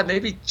 like, God,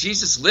 maybe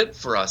Jesus lived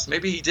for us.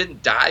 Maybe he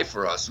didn't die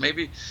for us.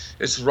 Maybe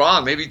it's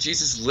wrong. Maybe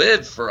Jesus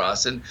lived for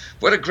us. And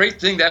what a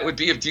great thing that would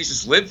be if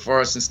Jesus lived for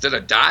us instead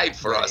of died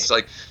for us.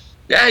 Like,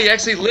 yeah, he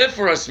actually lived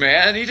for us,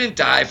 man. He didn't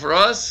die for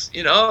us.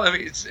 I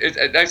mean,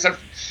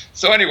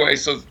 so anyway,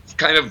 so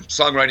kind of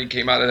songwriting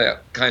came out of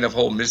that kind of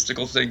whole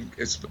mystical thing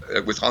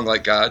with Hung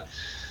Like God.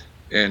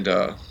 And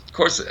of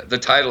course, the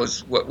title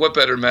is what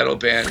better metal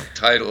band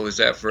title is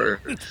that for?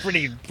 It's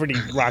pretty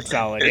rock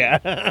solid, yeah.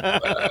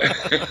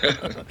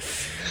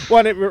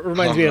 Well, it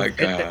reminds me of,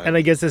 and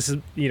I guess this is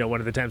one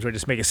of the times where I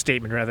just make a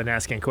statement rather than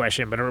asking a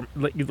question. But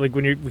like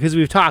because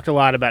we've talked a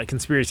lot about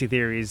conspiracy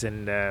theories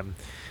and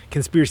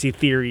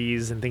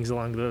things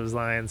along those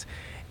lines,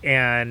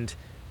 and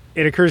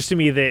it occurs to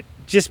me that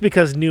just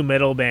because new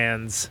metal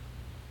bands,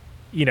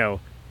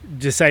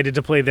 decided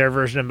to play their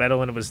version of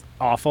metal and it was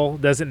awful,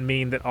 doesn't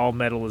mean that all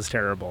metal is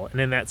terrible.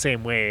 And in that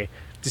same way,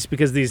 just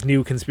because these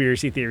new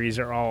conspiracy theories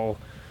are all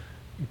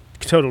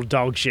total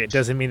dog shit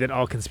doesn't mean that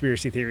all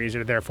conspiracy theories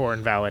are therefore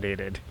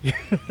invalidated.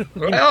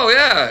 Oh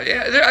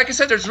yeah. Like I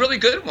said, there's really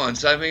good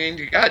ones. I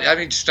mean, God,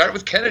 start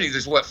with Kennedy.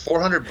 There's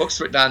 400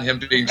 books written on him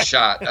being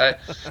shot.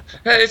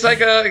 It's like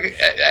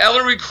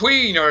Ellery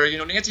Queen or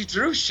Nancy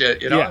Drew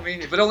shit. Yeah. I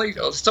mean, but only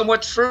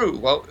somewhat true.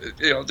 Well,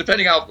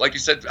 depending how, like you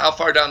said, how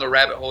far down the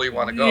rabbit hole you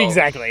want to go.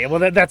 Exactly.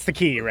 Well, that's the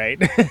key, right?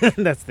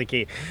 That's the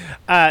key.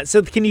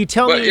 So can you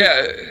tell me?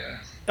 Yeah.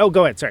 Oh,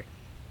 go ahead. Sorry.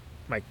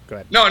 Mike, go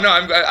ahead. No,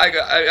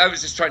 I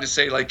was just trying to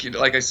say,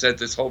 like I said,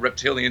 this whole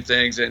reptilian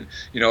things and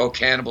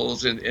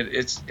cannibals and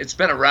it's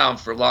been around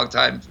for a long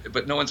time,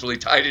 but no one's really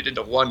tied it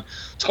into one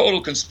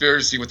total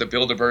conspiracy with the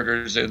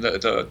Bilderbergers and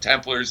the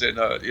Templars and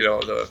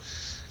the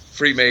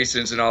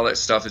Freemasons and all that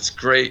stuff. It's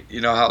great,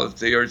 how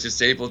they are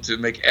just able to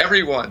make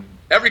every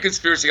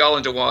conspiracy all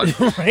into one.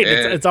 Right,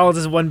 it's all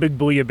just one big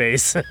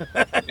bouillabaisse.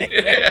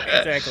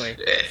 Exactly.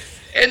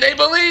 And they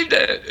believed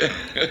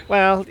it.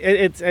 Well,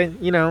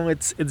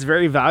 it's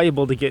very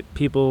valuable to get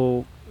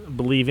people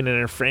believing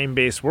in a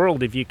frame-based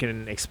world if you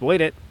can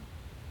exploit it.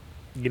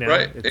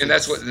 Right, and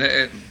that's what.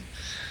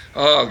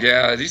 Oh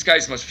yeah, these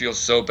guys must feel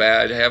so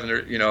bad having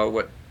their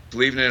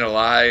believing in a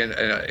lie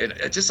and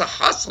just a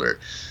hustler.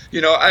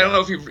 I don't know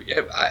if you.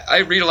 I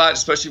read a lot,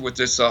 especially with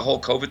this whole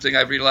COVID thing.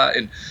 I read a lot,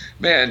 and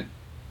man,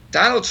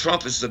 Donald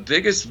Trump is the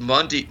biggest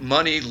money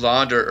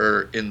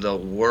launderer in the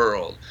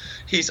world.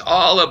 He's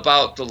all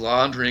about the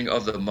laundering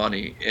of the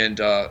money, and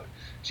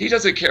he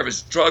doesn't care if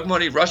it's drug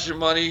money, Russian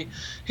money.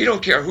 He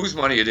don't care whose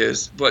money it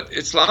is, but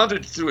it's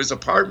laundered through his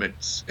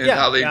apartments and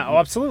how they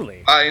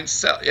absolutely buy and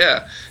sell.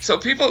 Yeah, so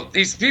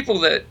these people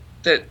that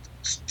did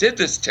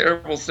this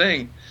terrible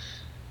thing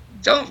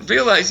don't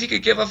realize he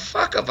could give a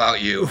fuck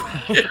about you.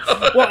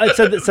 Well,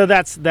 so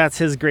that's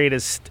his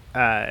greatest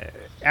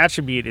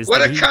attribute is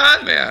what a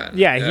con man.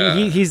 Yeah,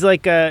 he's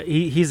like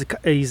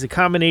he's a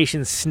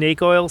combination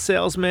snake oil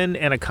salesman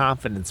and a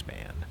confidence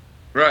man.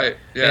 Right.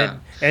 Yeah.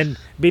 And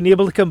being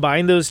able to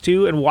combine those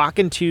two and walk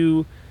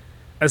into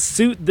a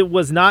suit that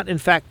was not in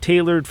fact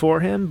tailored for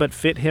him but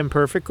fit him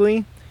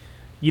perfectly.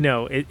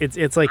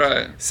 It's like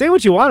say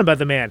what you want about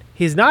the man.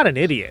 He's not an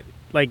idiot.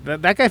 Like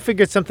that guy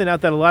figured something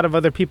out that a lot of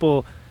other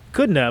people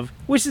couldn't have,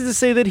 which is to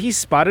say that he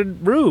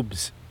spotted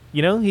rubes.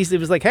 It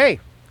was like, hey,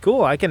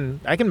 cool, I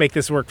can make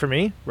this work for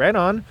me. Right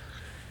on.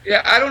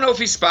 Yeah, I don't know if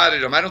he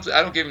spotted him. I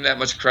don't give him that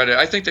much credit.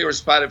 I think they were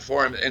spotted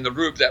for him, and the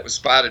rube that was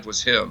spotted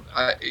was him.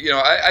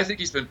 I think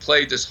he's been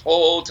played this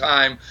whole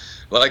time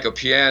like a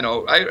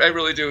piano. I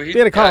really do. He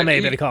had a column A,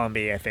 he had a column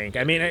B, I think.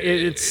 I mean,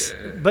 it's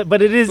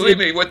but it is. Believe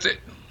me, what's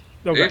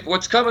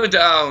coming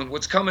down.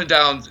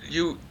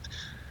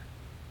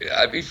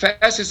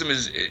 Fascism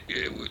is.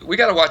 We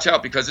got to watch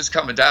out because it's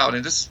coming down,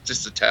 and this is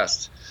just a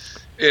test.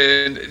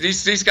 And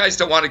these guys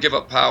don't want to give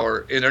up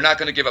power, and they're not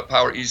going to give up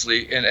power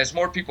easily. And as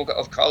more people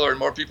of color and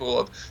more people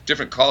of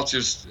different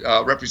cultures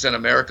represent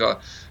America,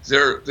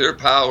 their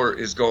power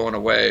is going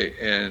away,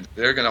 and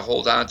they're going to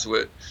hold on to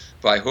it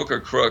by hook or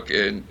crook.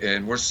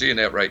 And we're seeing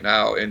that right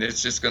now, and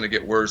it's just going to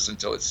get worse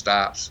until it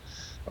stops.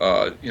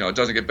 It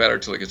doesn't get better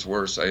until it gets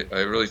worse. I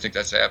really think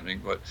that's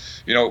happening. But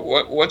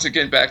once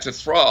again, back to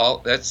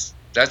Thrall,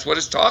 that's what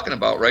it's talking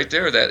about right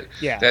there. That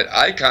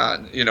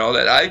icon,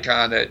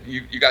 that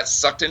you got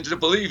sucked into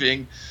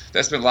believing,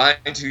 that's been lying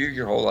to you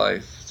your whole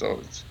life.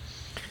 So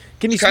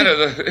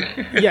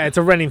it's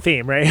a running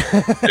theme, right?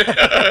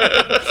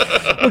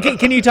 Okay,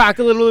 can you talk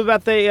a little bit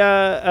about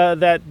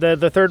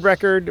the third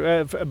record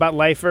about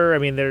Lifer? I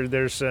mean,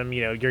 there's some,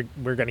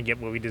 we're gonna get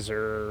what we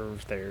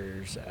deserve.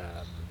 There's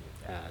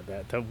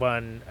the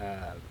one.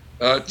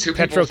 Two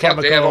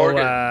petrochemical. They have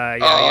organ.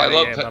 I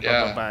love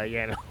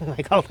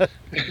like all the.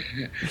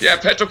 Yeah,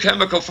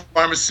 petrochemical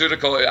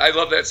pharmaceutical. I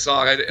love that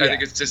song. I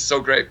think it's just so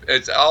great.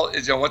 It's all.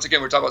 Once again,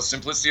 we're talking about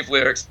simplicity of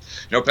lyrics.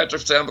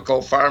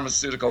 Petrochemical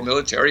pharmaceutical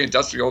military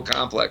industrial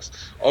complex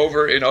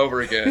over and over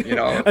again.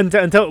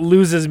 Until it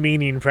loses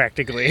meaning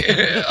practically.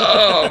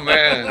 Oh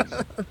man.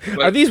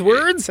 Are these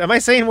words? Am I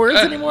saying words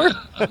anymore?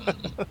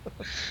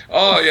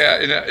 Oh yeah,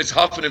 it's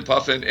huffing and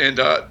puffing, and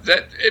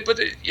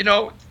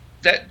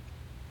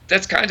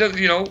that's kind of,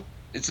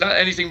 it's not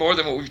anything more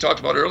than what we've talked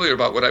about earlier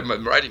about what I've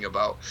been writing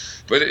about,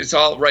 but it's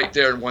all right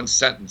there in one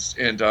sentence.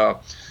 And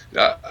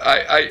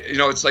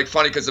it's like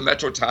funny because the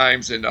Metro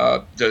Times and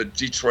the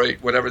Detroit,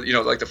 whatever,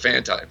 like the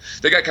Fan Time,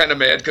 they got kind of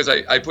mad because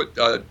I put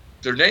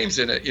their names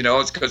in it.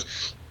 It's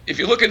because if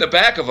you look in the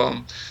back of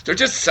them, they're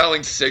just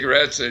selling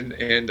cigarettes and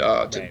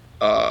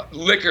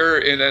liquor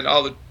and then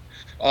all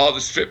all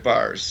the strip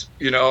bars,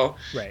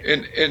 Right.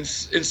 And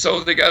so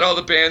they got all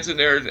the bands in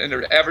there, and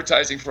they're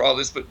advertising for all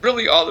this, but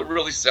really all they're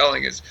really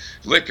selling is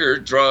liquor,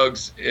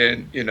 drugs,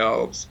 and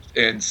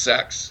and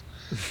sex.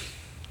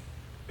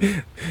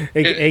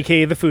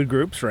 AKA the food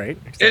groups, right?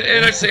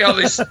 And I say how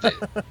they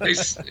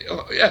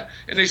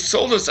and they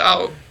sold us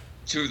out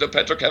to the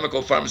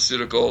petrochemical,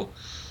 pharmaceutical,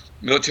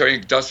 military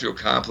industrial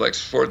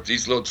complex for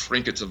these little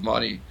trinkets of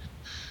money.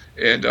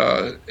 And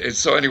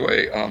so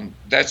anyway,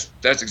 that's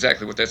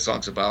exactly what that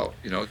song's about,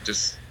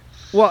 just.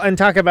 Well, and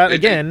talk about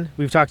again.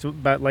 We've talked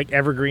about like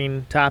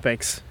evergreen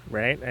topics,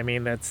 right? I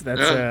mean, that's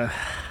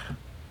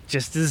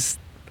just as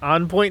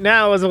on point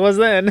now as it was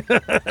then.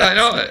 I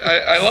know.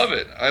 I love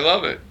it. I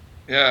love it.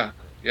 Yeah.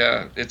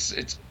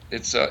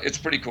 It's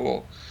pretty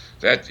cool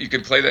that you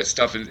can play that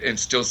stuff and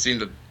still see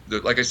the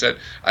like I said.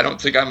 I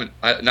don't think I'm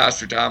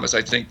Nostradamus.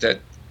 I think that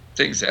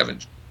things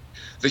haven't.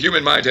 The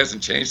human mind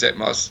hasn't changed that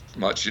much.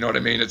 You know what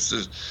I mean? It's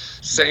the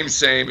same.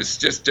 It's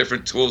just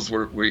different tools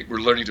we're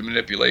learning to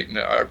manipulate and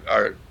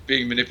are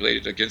being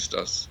manipulated against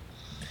us.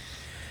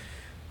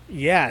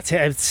 Yeah,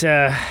 it's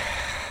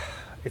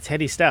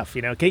heady stuff,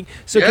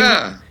 So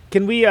yeah.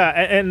 Can we?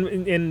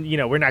 And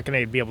we're not going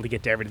to be able to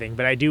get to everything,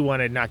 but I do want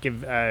to not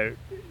give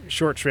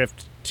short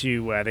shrift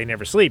to "They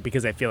Never Sleep"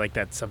 because I feel like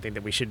that's something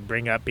that we should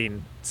bring up,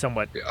 being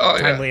somewhat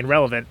timely and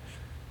relevant.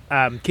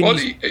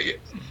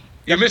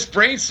 You missed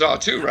Brainsaw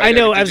too, right? I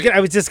know. I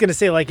was just gonna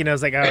say, I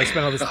was like, I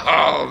spent all this.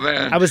 Oh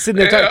man! I was sitting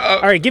there talking.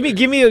 All right, give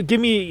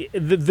me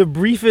the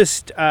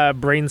briefest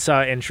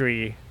Brainsaw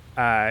entry.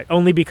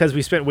 Only because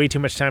we spent way too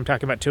much time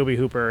talking about Toby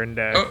Hooper and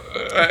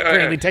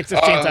apparently Texas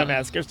Chainsaw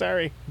Massacre.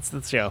 Sorry, it's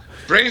the show.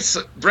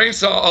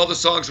 Brainsaw. All the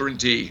songs were in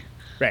D.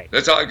 Right.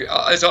 That's all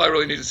I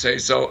really need to say.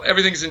 So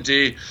everything's in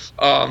D.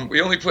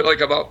 We only put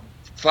about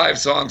 5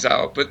 songs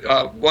out,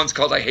 but one's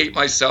called "I Hate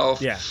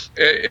Myself." Yeah.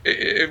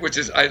 Which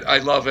is I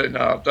love it. And,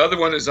 the other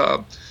one is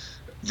the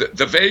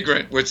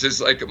Vagrant, which is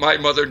like "My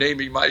Mother Named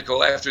Me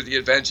Michael" after the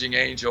Avenging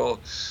Angel.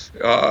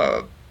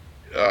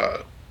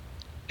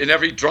 In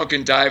every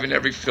drunken dive, in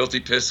every filthy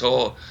piss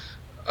hole,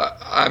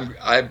 I'm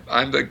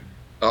the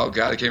oh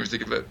god, I can't even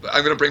think of it.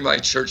 I'm going to bring my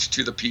church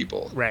to the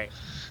people. Right.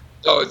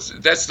 So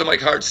that's the Mike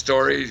Hard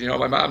story.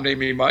 My mom named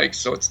me Mike,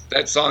 so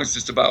that song's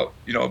just about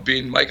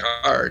being Mike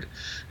Hard,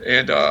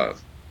 and I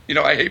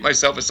hate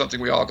myself is something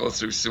we all go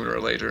through sooner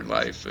or later in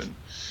life,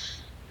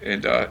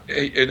 and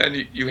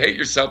then you hate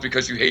yourself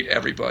because you hate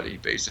everybody,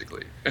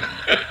 basically.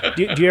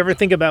 do you ever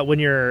think about when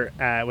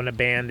a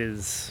band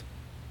is,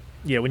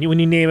 when you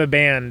name a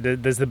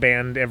band, does the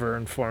band ever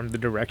inform the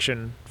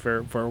direction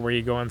for where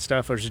you go on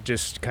stuff, or is it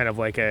just kind of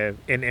like an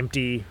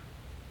empty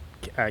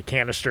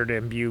canister to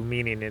imbue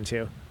meaning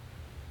into?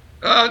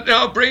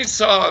 No,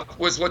 Brainsaw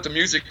was what the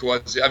music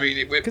was. I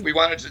mean, we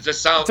wanted to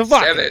just sound. It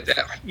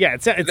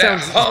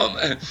sounds hum,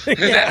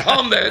 that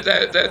hum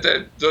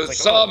that the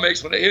saw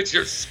makes when it hits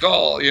your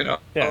skull. Yeah,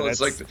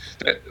 it's like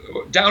that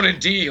down in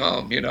D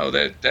hum.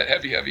 That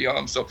heavy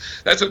hum. So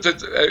that's what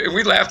and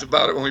we laughed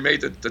about it when we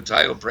made the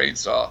title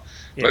Brainsaw.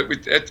 Yeah.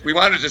 But we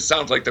wanted it to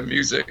sound like the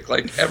music,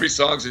 like every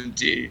song's in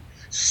D,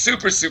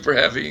 super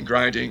heavy and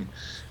grinding,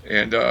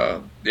 and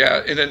and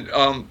then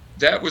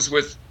that was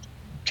with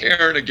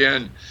Karen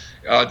again.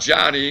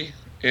 Johnny,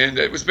 and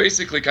it was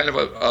basically kind of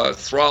a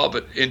Thrall,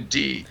 but in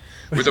D,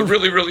 with a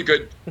really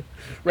good.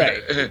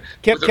 Right.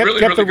 Kept the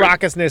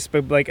raucousness,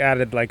 but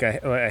added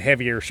a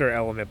heavier sort of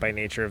element by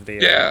nature of the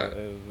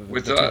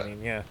with the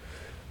tuning. Yeah.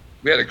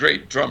 We had a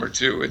great drummer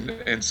too,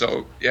 and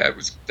so that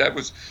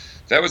was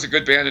a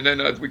good band, and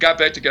then we got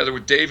back together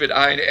with David,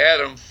 I, and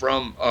Adam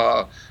from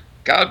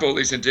God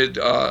Bullies, and did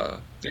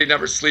They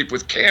Never Sleep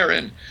with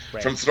Karen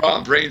from Thrall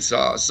and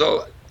Brainsaw.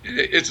 So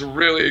it's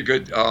really a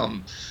good.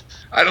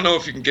 I don't know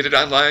if you can get it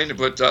online,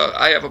 but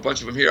I have a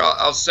bunch of them here.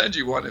 I'll send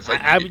you one if I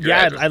can get your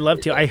address. I'd love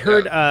to. I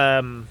heard,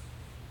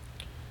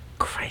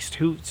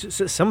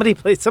 somebody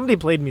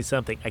played me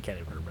something. I can't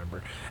even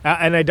remember,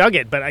 and I dug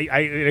it. But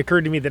it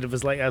occurred to me that it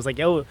was I was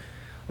like,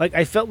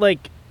 I felt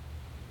like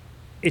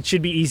it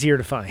should be easier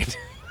to find.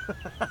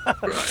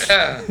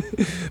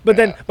 But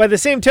then, by the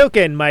same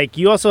token, Mike,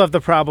 you also have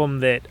the problem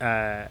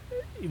that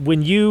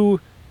when you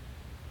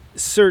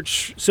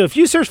search, so if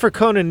you search for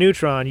Conan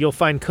Neutron, you'll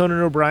find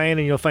Conan O'Brien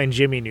and you'll find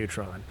Jimmy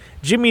Neutron.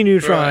 Jimmy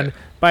Neutron,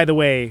 by the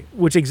way,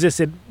 which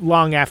existed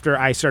long after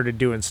I started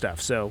doing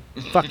stuff. So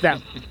fuck that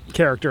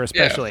character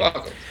especially. Yeah,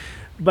 fuck him.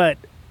 But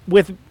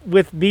with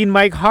being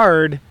Mike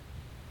Hard,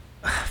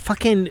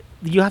 fucking,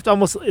 you have to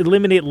almost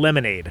eliminate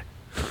Lemonade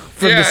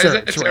from the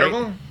search. Isn't it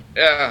terrible?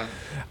 Yeah.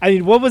 I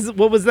mean, what was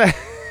that?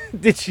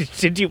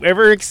 Did you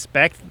ever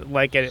expect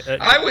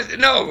I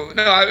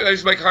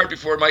was Mike Hard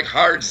before Mike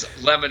Hard's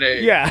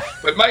Lemonade. Yeah.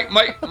 But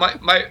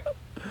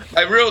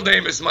my real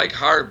name is Mike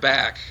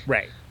Hardback.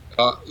 Right.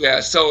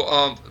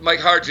 So Mike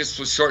Hard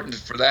just was shortened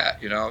for that,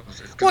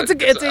 Well,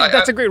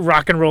 that's a great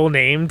rock and roll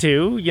name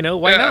too,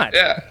 Why not?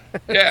 Yeah.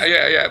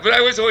 But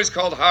I was always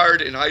called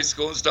Hard in high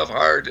school and stuff.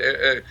 Hard,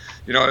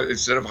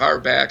 instead of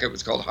Hardback, it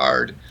was called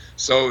Hard.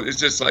 So it's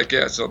just so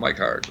Mike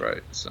Hard,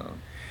 right? So.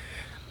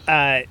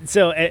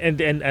 So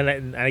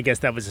and I guess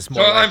that was just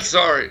more. So like, I'm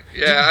sorry.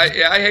 Yeah,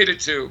 I hate it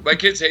too. My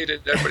kids hate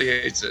it. Everybody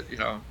hates it.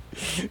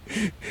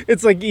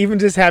 It's like even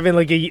just having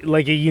like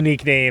a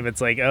unique name.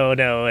 It's like, oh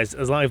no, as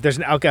long if there's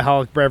an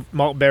alcoholic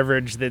malt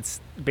beverage that's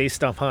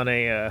based upon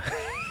a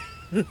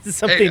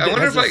something that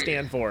doesn't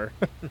stand for,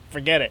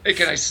 forget it. Hey,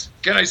 can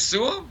I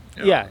sue them?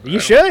 Yeah, you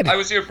should. I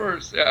was here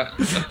first. Yeah.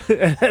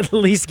 At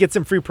least get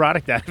some free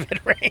product out of it,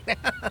 right?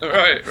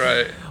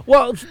 Right.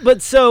 Well,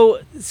 but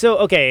so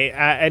okay,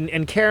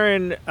 and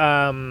Karen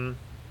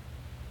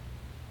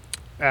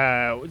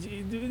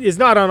is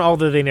not on all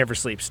the They Never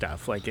Sleep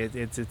stuff. Like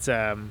it's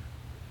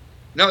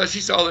No,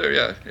 she's all there.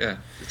 Yeah,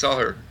 it's all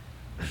her.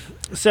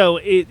 So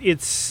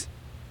it's.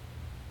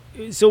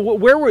 So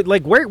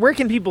where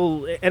can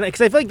people, and because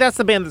I feel like that's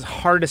the band that's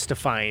hardest to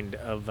find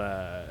of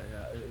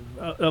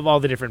all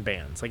the different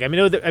bands. Like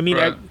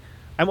Right.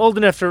 I'm old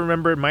enough to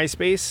remember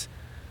MySpace.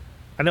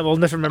 I'm old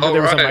enough to remember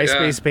there was a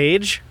MySpace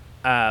page.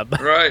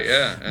 Right.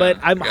 Yeah. But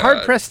I'm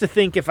hard pressed to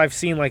think if I've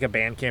seen like a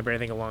Bandcamp or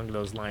anything along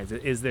those lines.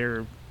 Is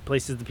there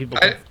places that people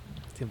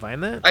can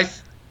find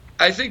that?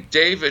 I think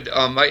David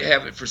might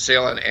have it for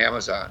sale on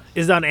Amazon.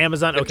 Is it on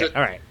Amazon? Okay,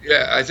 all right.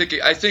 Yeah, I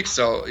think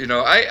so.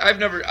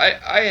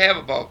 I have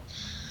about.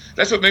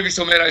 That's what made me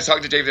so mad. I was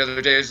talking to David the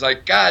other day. It's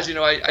like, guys,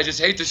 I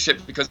just hate this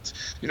shit because,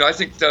 I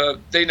think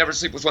They Never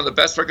Sleep was one of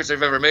the best records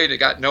they've ever made. It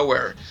got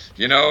nowhere,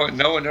 and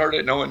no one heard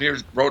it. No one here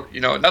wrote,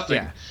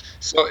 nothing. Yeah.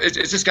 So it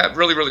just got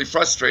really, really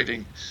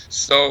frustrating.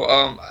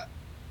 So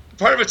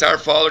part of it's our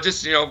fault. Or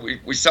just,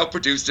 we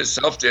self-produced it,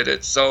 self-did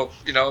it. So,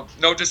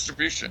 no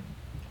distribution.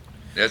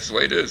 That's the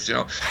way it is,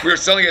 We were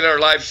selling it at our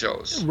live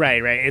shows.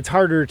 Right. It's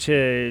harder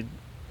to,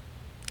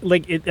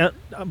 like, it.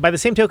 By the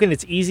same token,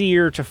 it's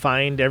easier to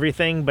find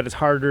everything, but it's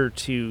harder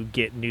to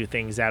get new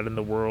things out in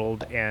the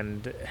world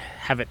and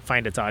have it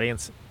find its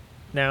audience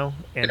now.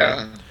 And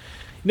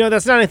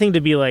that's not anything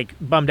to be, like,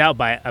 bummed out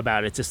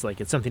about. It's just,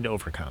 like, it's something to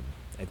overcome,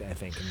 I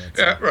think. And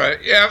that's,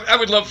 right. Yeah, I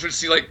would love to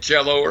see, like,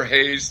 Jello or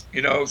Hayes,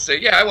 say,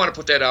 yeah, I want to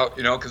put that out,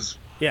 because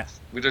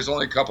there's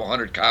only a couple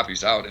hundred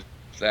copies out.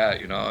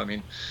 That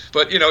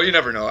but you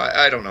never know.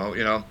 I don't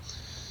know.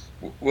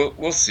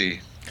 We'll see.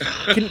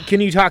 Can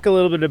you talk a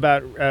little bit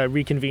about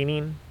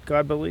reconvening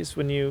God Bullies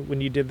when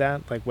you did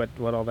that, like what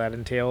all that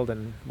entailed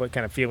and what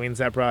kind of feelings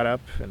that brought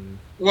up? And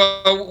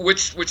well,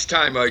 which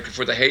time, like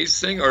for the Hayes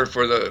thing or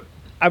for the?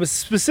 I was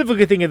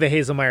specifically thinking of the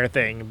Hazelmeyer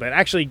thing, but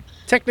actually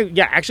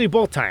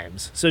both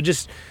times. So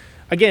just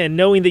again,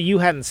 knowing that you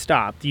hadn't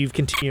stopped, you've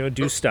continued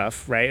to do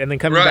stuff, right, and then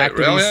coming back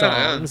to these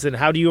songs, and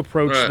how do you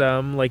approach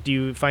them? Like, do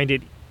you find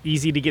it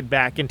easy to get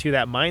back into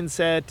that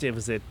mindset?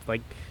 Was it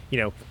like,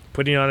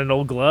 putting on an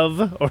old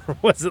glove, or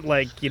was it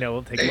like, take a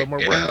little more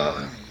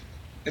work?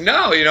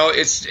 No,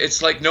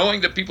 it's like knowing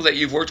the people that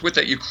you've worked with,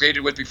 that you created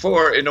with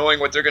before, and knowing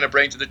what they're going to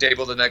bring to the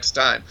table the next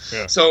time.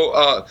 Yeah.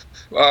 So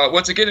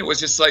once again, it was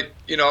just like,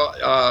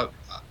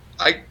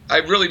 I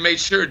really made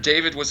sure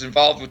David was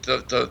involved with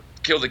the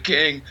Kill the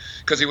King,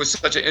 because he was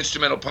such an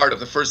instrumental part of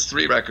the first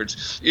 3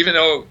 records. Even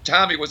though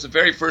Tommy was the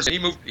very first, he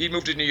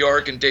moved to New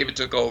York and David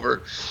took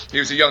over. He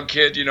was a young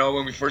kid,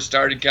 when we first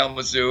started in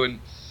Kalamazoo,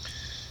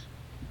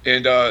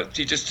 and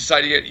he just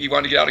decided he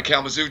wanted to get out of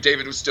Kalamazoo.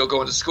 David was still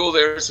going to school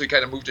there, so he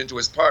kind of moved into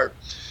his part.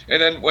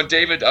 And then when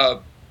David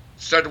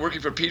started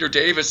working for Peter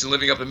Davis and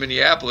living up in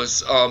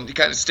Minneapolis, he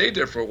kind of stayed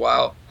there for a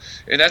while,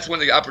 and that's when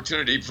the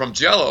opportunity from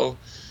Jello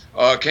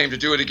came to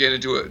do it again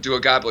and do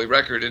a God Bully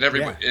record. And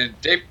and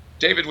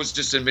David was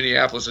just in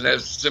Minneapolis, and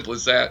as simple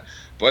as that.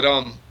 But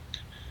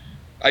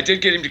I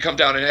did get him to come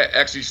down and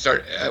actually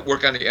start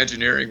work on the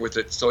engineering with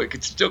it, so it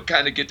could still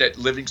kind of get that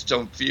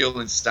Livingstone feel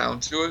and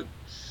sound to it.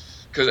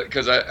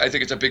 Because I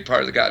think it's a big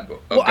part of the God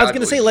Bully. Well, I was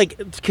going to say, like,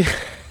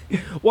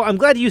 well, I'm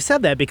glad you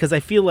said that, because I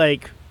feel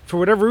like for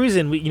whatever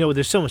reason,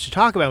 there's so much to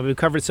talk about. We've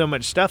covered so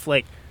much stuff.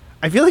 Like,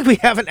 I feel like we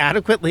haven't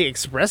adequately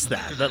expressed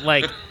that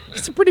like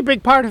it's a pretty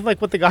big part of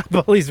like what the God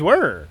Bullies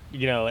were,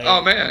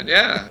 Oh man,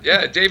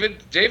 yeah.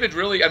 David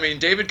really,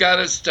 David got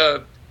us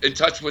in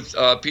touch with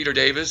Peter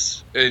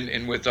Davis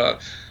and with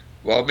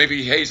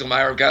maybe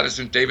Hazelmeyer got us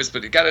in Davis,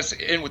 but it got us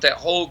in with that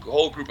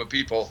whole group of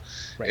people,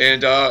 right.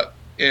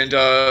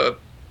 And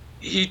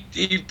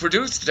he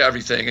produced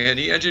everything and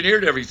he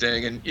engineered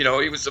everything, and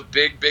he was a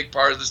big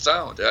part of the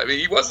sound.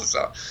 He was the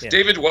sound. Yeah.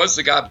 David was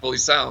the God Bully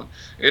sound,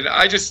 and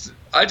I just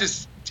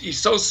he's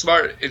so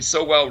smart and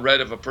so well read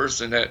of a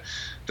person that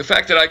the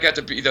fact that I got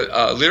to be the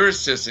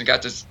lyricist and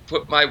got to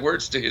put my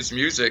words to his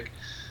music,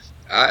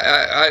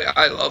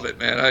 I love it,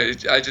 man.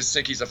 I just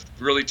think he's a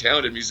really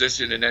talented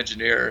musician and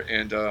engineer,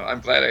 and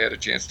I'm glad I had a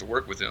chance to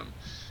work with him.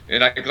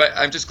 And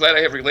I'm just glad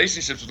I have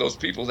relationships with those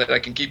people that I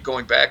can keep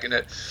going back, and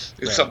that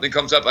if something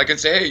comes up, I can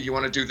say, hey, you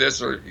want to do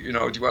this, or do you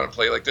want to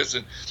play like this?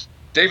 And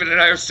David and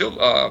I are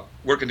still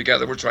working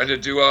together. We're trying to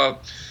do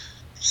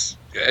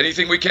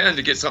anything we can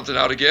to get something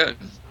out again.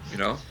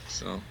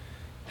 So.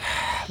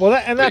 Well,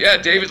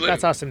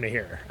 that's awesome to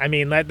hear.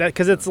 That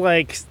because it's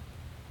like,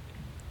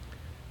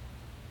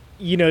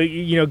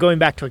 going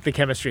back to like the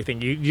chemistry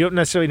thing, you don't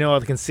necessarily know all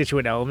the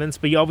constituent elements,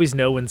 but you always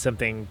know when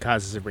something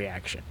causes a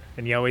reaction,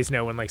 and you always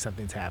know when like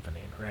something's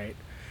happening, right?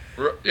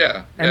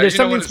 Yeah. And there's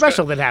something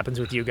special that happens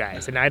with you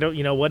guys, and I don't,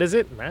 what is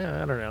it?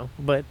 I don't know,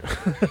 but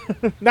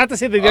not to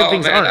say that the other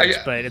things aren't,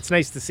 but it's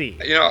nice to see.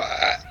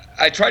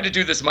 I tried to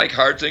do this Mike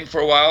Hard thing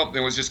for a while. It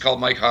was just called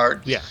Mike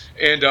Hard. Yeah.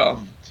 And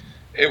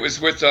it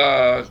was with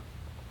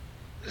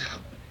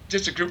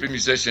just a group of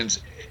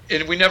musicians,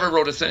 and we never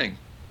wrote a thing.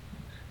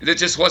 It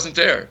just wasn't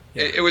there.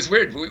 Yeah. It was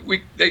weird.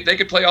 They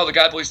could play all the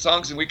God Bullies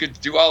songs, and we could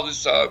do all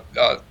this,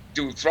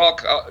 do Thrall,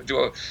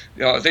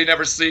 They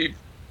Never Sleep,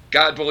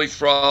 God Bully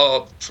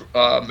Thrall,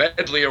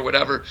 medley or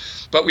whatever,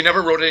 but we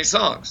never wrote any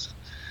songs.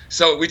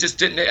 So we just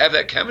didn't have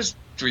that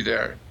chemistry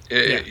there.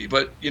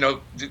 But,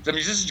 the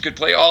musicians could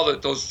play all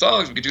those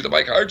songs. We could do the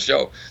Mike Hard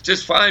show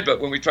just fine,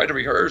 but when we tried to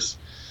rehearse,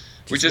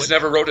 we just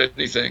never wrote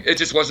anything. It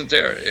just wasn't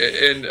there.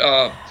 And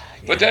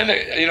but then,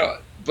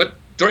 but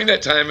during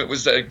that time, it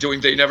was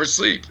doing They Never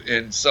Sleep.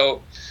 And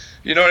so,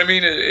 you know what I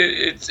mean?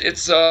 It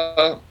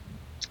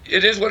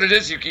is what it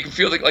is. You can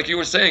feel like you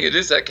were saying, it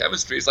is that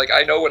chemistry. It's like,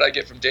 I know what I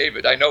get from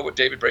David. I know what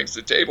David brings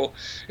to the table,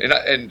 and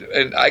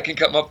I can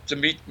come up to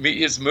meet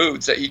his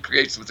moods that he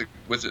creates with the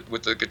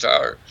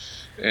guitar,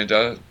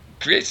 and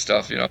create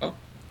stuff.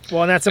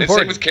 Well, and that's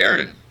important. And same with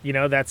Karen.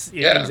 That's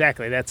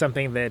exactly. That's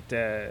something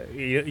that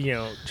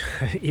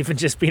even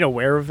just being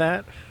aware of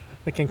that,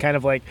 it can kind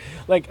of like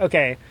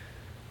okay.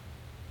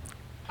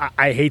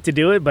 I hate to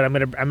do it, but I'm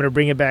gonna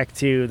bring it back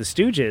to the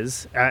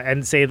Stooges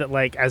and say that,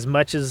 like, as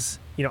much as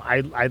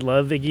I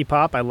love Iggy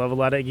Pop, I love a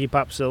lot of Iggy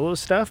Pop solo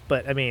stuff,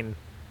 but I mean,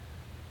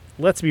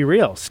 let's be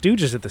real,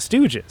 Stooges are the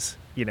Stooges,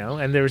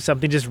 and there was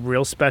something just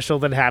real special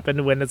that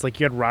happened when it's like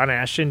you had Ron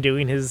Asheton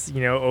doing his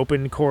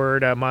open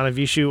chord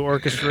Montevischu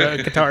orchestra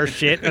guitar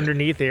shit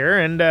underneath here,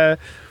 and I'm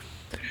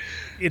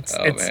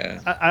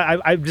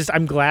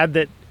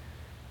glad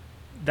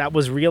that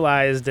was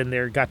realized, and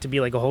there got to be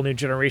like a whole new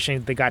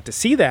generation that got to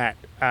see that,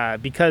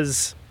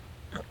 because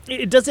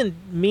it doesn't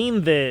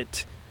mean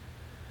that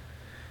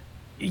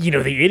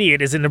The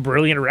Idiot isn't a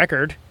brilliant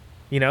record.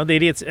 The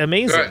Idiot's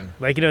amazing. Right.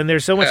 Like, and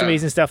there's so much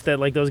amazing stuff that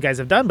like those guys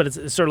have done, but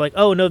it's sort of like,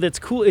 oh no, that's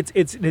cool.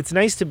 It's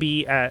nice to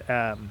be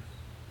at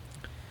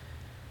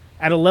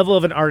a level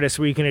of an artist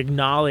where you can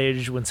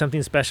acknowledge when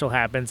something special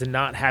happens and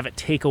not have it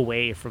take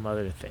away from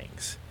other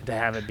things. To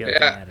have it be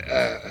like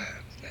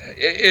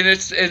and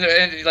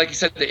like you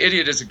said, The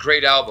Idiot is a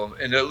great album,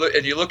 and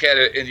you look at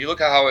it, and you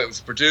look at how it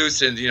was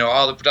produced, and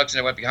all the production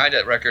that went behind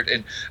that record.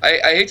 And I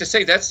hate to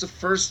say, that's the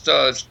first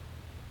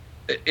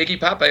Iggy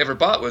Pop I ever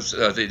bought was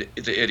the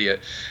Idiot,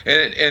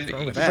 and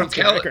from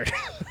California.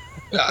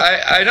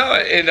 I know,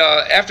 and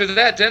after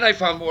that, then I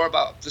found more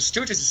about the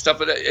Stooges and stuff.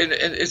 But and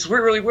it's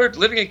really weird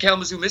living in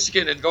Kalamazoo,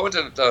 Michigan, and going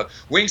to the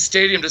Wing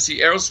Stadium to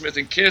see Aerosmith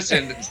and Kiss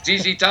and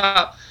ZZ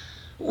Top.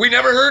 We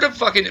never heard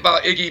about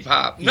Iggy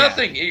Pop.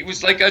 Nothing. He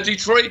was like a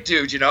Detroit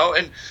dude,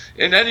 and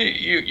then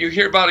you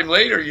hear about him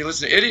later. You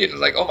listen to Idiot, and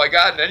like, oh my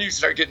God, and then you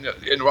start getting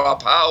in Raw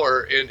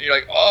Power, and you're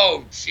like,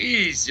 oh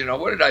jeez,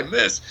 what did I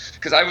miss?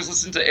 Because I was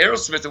listening to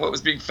Aerosmith and what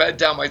was being fed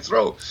down my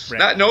throat,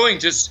 not knowing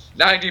just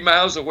 90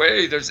 miles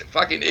away there's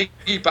fucking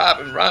Iggy Pop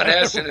and Ron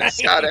Asheton and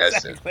Scott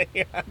Asheton,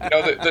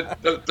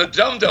 the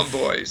Dum Dum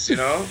Boys,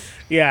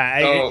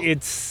 Yeah,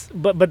 it's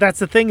but that's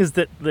the thing is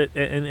that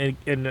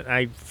and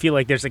I feel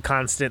like there's a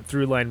constant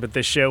through line with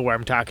this show where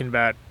I'm talking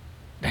about,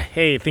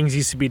 hey, things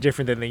used to be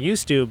different than they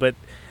used to, but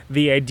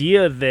the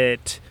idea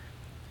that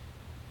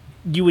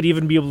you would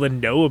even be able to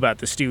know about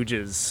the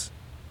Stooges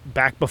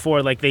back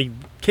before like they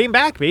came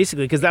back,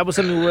 basically, because that was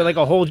something where like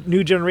a whole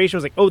new generation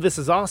was like, oh, this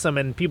is awesome,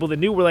 and people that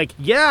knew were like,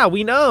 yeah,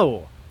 we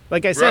know.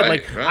 Like I said,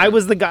 right. I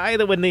was the guy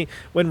that when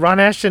Ron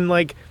Asheton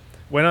like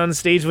went on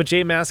stage with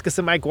Jay Mascis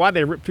and Mike Watt,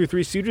 they ripped through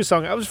 3 Stooges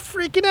songs. I was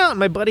freaking out, and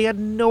my buddy had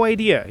no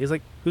idea. He's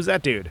like, who's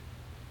that dude?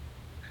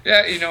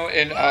 Yeah,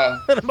 and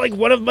I'm like,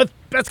 one of my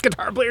best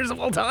guitar players of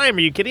all time. Are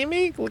you kidding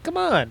me? Come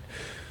on.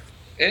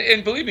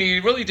 And believe me,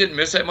 you really didn't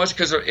miss that much,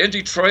 because in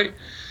Detroit,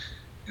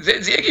 the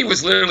Iggy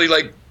was literally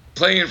like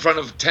playing in front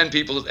of 10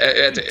 people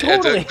at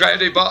the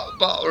Grande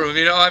Ballroom.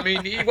 I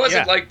mean, he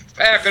wasn't like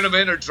packing them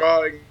in or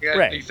drawing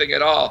anything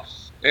at all.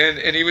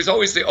 And he was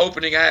always the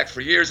opening act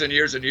for years and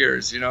years and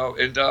years,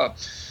 and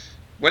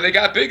when they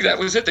got big, that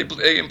was it. They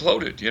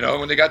imploded,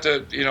 when they got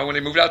to, when they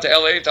moved out to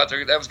L.A. and thought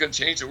that was going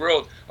to change the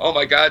world. Oh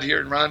my God,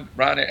 hearing Ron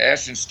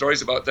Asheton's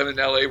stories about them in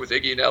L.A. with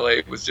Iggy in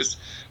L.A. was just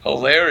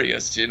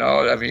hilarious,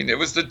 I mean, it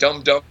was the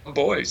Dum Dum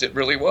Boys. It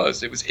really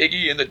was. It was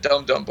Iggy and the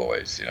Dum Dum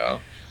Boys,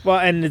 Well,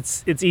 and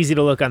it's easy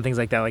to look on things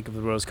like that, like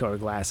the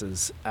rose-colored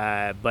glasses.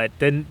 But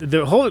then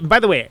the whole. By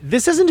the way,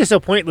 this isn't just a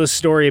pointless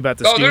story about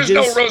the Stooges.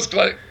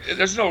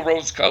 There's no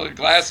rose-colored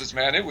glasses,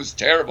 man. It was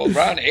terrible.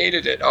 Ron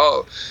hated it.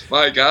 Oh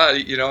my God,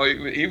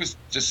 he was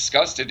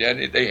disgusted,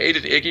 and they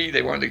hated Iggy.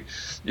 They wanted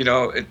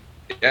to,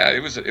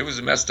 it was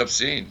a messed up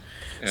scene.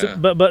 Yeah. So,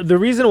 but the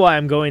reason why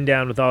I'm going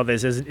down with all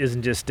this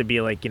isn't just to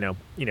be like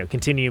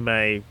continue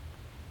my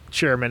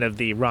chairman of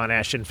the Ron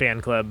Asheton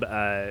fan club,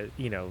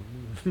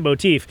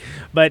 motif,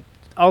 but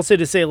also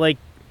to say, like,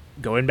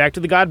 going back to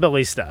the God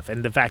Bullies stuff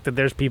and the fact that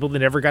there's people that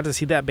never got to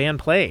see that band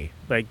play,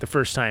 like, the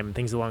first time,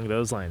 things along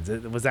those lines.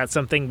 Was that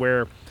something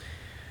where,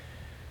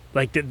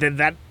 like, did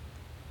that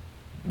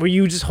were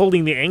you just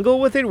holding the angle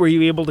with it? Were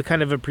you able to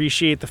kind of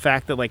appreciate the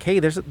fact that, like, hey,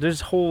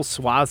 there's whole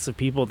swaths of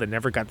people that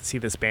never got to see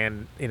this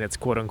band in its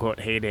quote unquote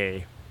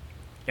heyday,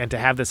 and to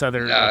have this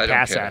other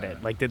pass at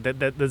it? Like,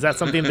 is that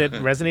something that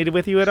resonated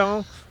with you at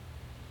all?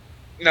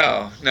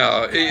 No.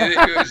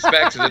 It was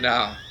back to the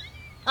now.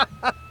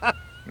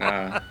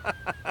 No.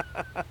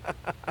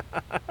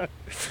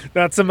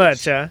 Not so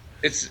much, huh?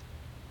 It's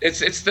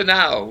the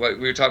now. What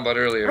we were talking about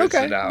earlier. Okay, it's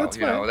the now. that's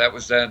fine. That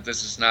was then.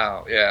 This is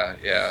now. Yeah.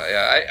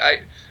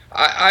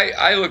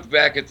 I look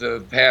back at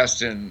the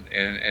past and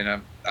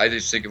I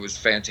just think it was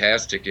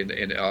fantastic,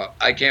 and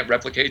I can't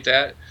replicate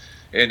that,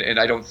 and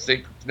I don't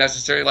think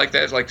necessarily like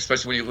that. Like,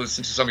 especially when you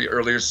listen to some of your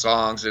earlier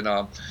songs, and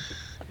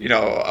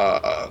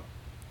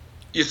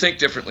you think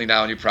differently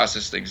now and you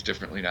process things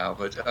differently now.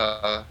 But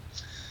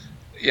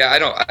yeah, I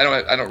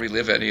don't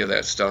relive any of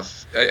that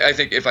stuff. I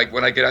think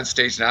when I get on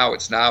stage now,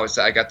 it's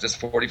I got this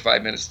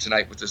 45 minutes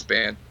tonight with this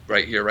band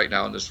right here, right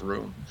now in this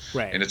room,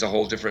 right? And it's a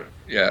whole different,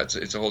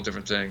 it's a whole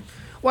different thing.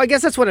 Well, I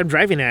guess that's what I'm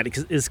driving at,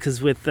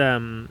 because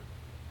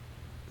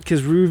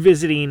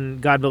revisiting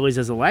God Bullies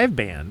as a live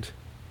band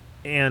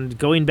and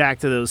going back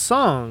to those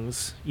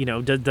songs,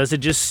 does it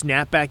just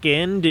snap back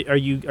in? Are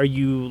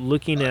you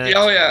looking at?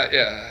 Oh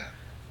yeah.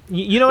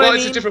 You know what I mean?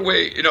 Well, it's a different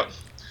way,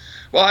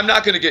 Well, I'm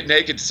not going to get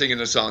naked singing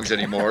the songs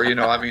anymore.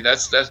 I mean,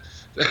 that's not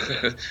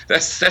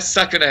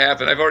going to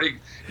happen. I've already,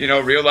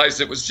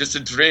 realized it was just a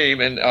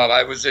dream, and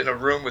I was in a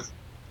room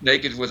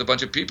naked with a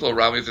bunch of people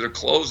around me with their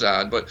clothes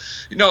on. But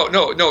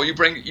no. You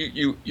bring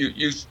you.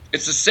 It's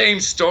the same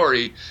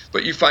story,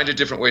 but you find a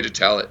different way to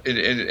tell it,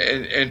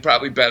 and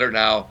probably better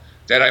now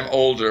that I'm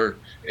older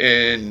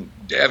and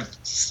have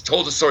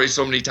told the story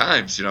so many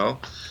times.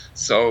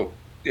 So.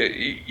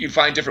 You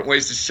find different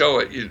ways to show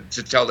it,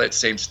 to tell that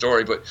same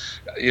story. But,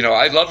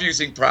 I love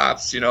using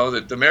props.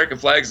 The American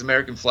flag is the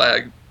American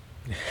flag.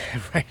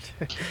 Right.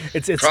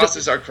 It's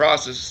crosses are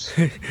crosses.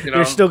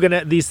 You're still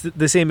gonna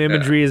the same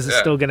imagery is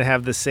still gonna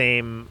have the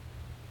same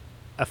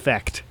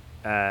effect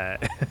to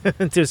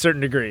a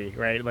certain degree,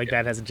 right? Like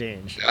that hasn't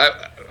changed.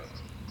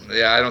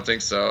 I don't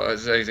think so.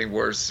 Is anything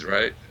worse,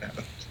 right?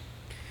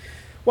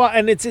 Well,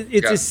 and it's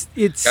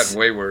gotten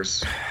way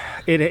worse.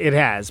 It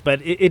has, but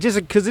it just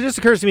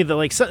occurs to me that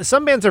like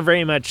some bands are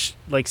very much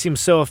like seem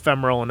so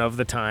ephemeral and of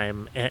the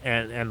time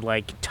and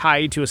like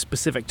tied to a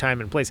specific time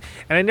and place,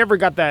 and I never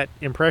got that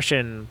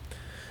impression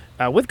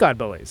with God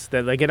Bullies,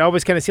 that like it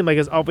always kind of seemed like it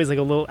was always like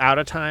a little out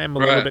of time, a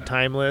little bit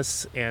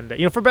timeless, and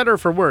for better or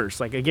for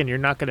worse. Like again, you're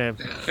not gonna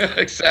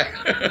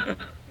exactly.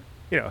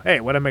 Hey,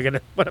 what am I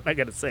gonna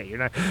say? You're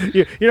not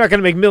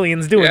gonna make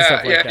millions doing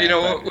stuff like that.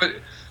 What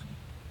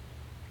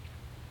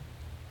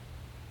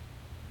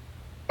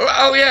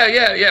Oh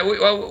yeah.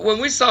 When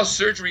we saw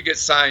Surgery get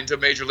signed to a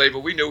major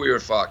label, we knew we were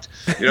fucked.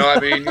 I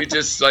mean, we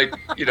just like,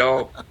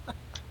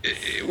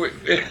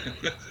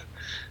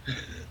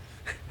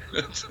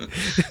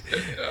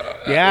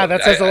 yeah,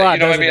 that says a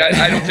lot. I mean,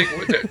 I don't think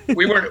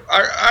we weren't.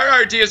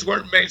 Our ideas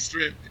weren't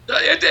mainstream.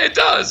 It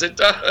does.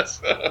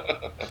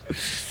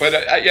 But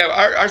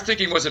our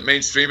thinking wasn't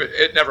mainstream.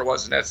 It never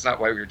was, and that's not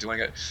why we were doing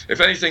it. If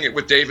anything,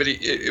 with David,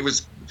 it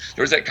was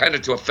there was that kind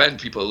of to offend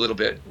people a little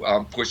bit,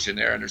 push in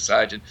there on their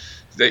side, and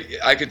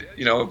I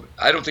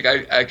don't think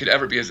I could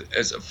ever be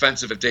as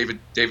offensive if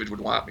David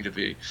would want me to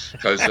be,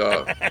 because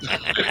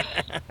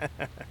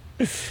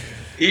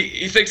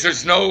he thinks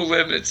there's no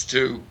limits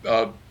to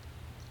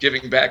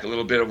giving back a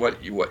little bit of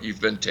what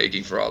you've been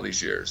taking for all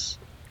these years.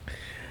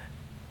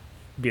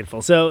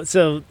 Beautiful. So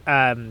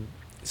second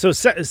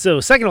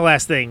to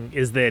last thing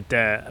is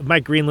that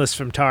Mike Greenlist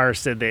from Tar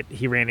said that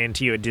he ran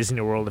into you at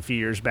Disney World a few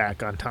years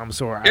back on Tom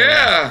Sawyer Island.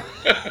 Yeah.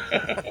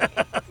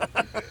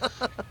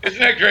 Isn't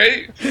that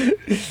great?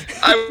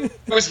 I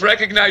was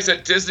recognized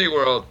at Disney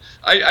World.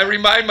 I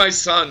remind my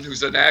son,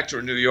 who's an actor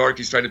in New York,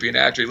 he's trying to be an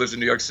actor, he lives in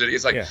New York City.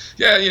 It's like,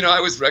 I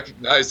was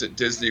recognized at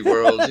Disney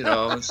World,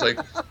 It's like,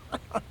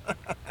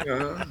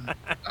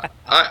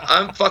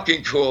 I'm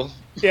fucking cool.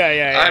 Yeah.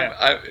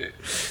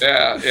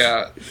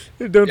 Yeah.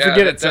 Don't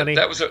forget it, Sonny.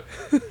 That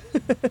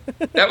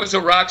was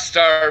a rock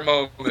star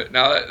moment.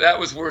 Now that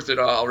was worth it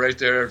all, right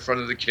there in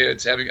front of the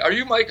kids. Are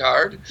you Mike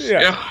Hard?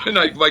 Yeah. And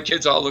like my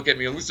kids all look at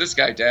me. Who's this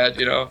guy, Dad?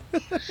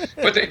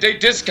 But they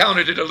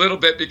discounted it a little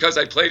bit because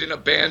I played in a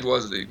band.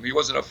 He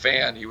wasn't a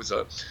fan. He was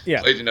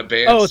played in a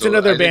band. Oh, it's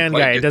another band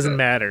guy. It doesn't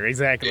matter.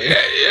 Exactly.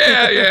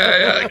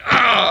 Yeah. Like,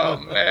 oh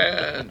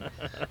man.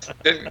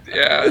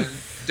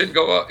 Didn't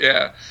go up.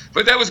 Yeah,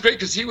 but that was great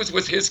because he was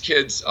with his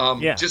kids,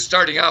 just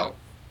starting out,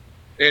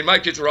 and my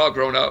kids were all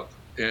grown up,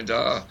 and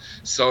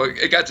so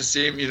I got to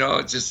see him.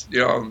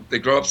 They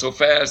grow up so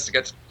fast. I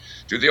got to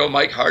do the old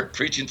Mike Hart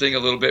preaching thing a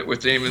little bit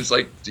with him. It's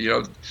like, these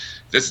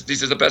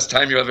are the best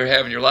time you'll ever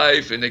have in your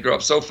life, and they grow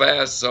up so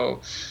fast.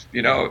 So,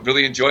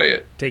 really enjoy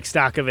it. Take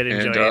stock of it,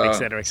 enjoy it, et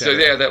cetera, et cetera.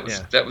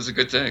 So that was a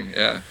good thing.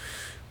 Yeah.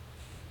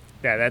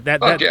 Yeah,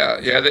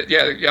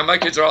 my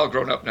kids are all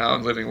grown up now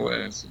and living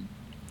with.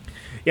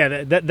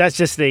 Yeah, that's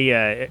just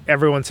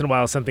every once in a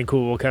while something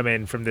cool will come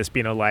in from this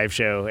being a live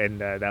show,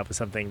 and that was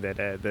something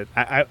that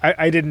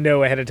I didn't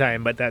know ahead of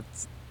time, but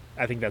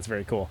I think that's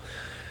very cool.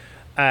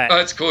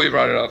 It's cool you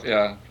brought it up.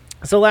 Yeah.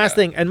 So last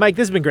thing, and Mike,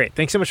 this has been great.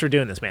 Thanks so much for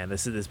doing this, man.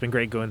 This has been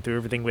great going through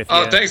everything with you.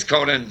 Oh, thanks,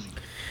 Conan.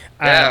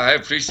 Yeah, I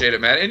appreciate it,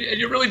 man. And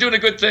you're really doing a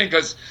good thing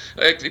because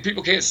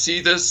people can't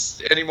see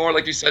this anymore.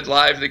 Like you said,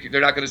 live,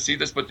 they're not going to see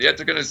this, but yet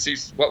they're going to see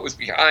what was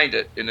behind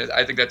it. And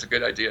I think that's a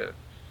good idea.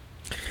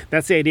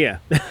 That's the idea.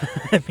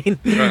 I mean,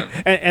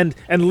 right.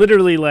 and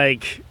literally,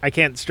 like, I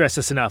can't stress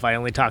this enough. I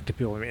only talk to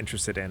people I'm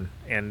interested in,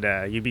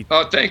 and you'd be.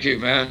 Oh, thank you,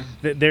 man.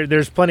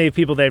 There's plenty of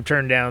people they've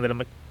turned down that I'm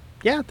like,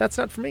 yeah, that's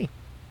not for me.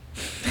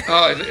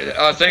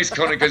 Thanks,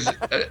 Conan. Because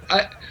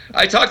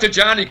I talked to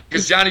Johnny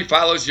because Johnny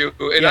follows you,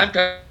 and I'm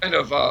kind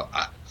of.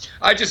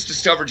 I just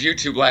discovered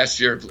YouTube last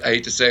year. I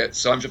hate to say it,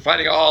 so I'm just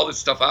finding all this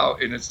stuff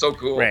out, and it's so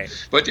cool. Right.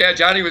 But yeah,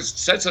 Johnny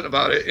said something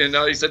about it, and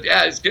he said,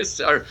 his gifts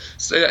are.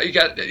 So he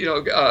got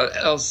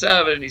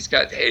L7, and he's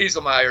got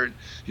Hazelmeyer, and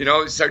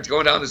he started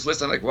going down this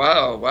list. I'm like,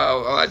 wow,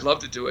 I'd love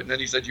to do it. And then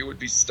he said you would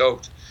be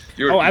stoked.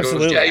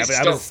 Absolutely. Goes,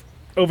 I was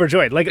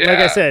overjoyed. Like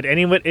I said,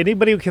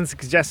 anybody who can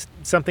suggest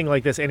something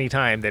like this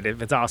anytime that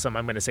if it's awesome,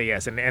 I'm going to say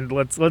yes. And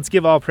let's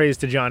give all praise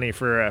to Johnny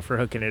for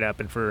hooking it up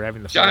and for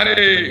having the fun to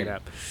bring it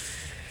up.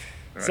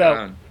 Right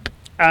so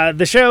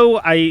the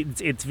show,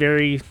 it's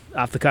very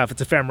off the cuff.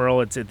 It's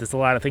ephemeral. It's a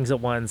lot of things at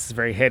once. It's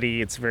very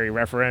heady. It's very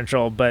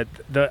referential. But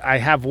I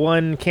have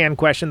one canned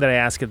question that I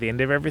ask at the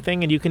end of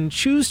everything, and you can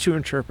choose to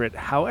interpret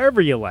however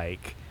you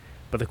like.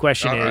 But the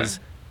question is,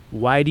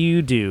 why do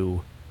you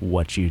do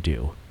what you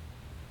do?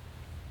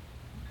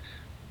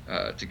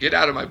 To get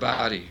out of my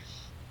body.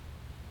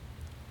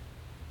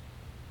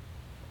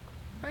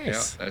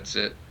 Nice. Yeah, that's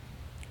it.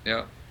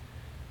 Yeah.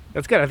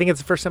 That's good. I think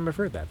it's the first time I've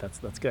heard that.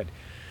 That's good.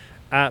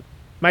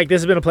 Mike,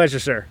 this has been a pleasure,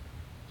 sir.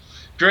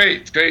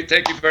 Great.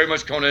 Thank you very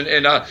much, Conan.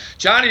 And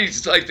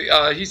Johnny's like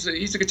he's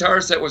a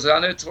guitarist that was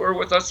on a tour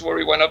with us where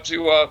we went up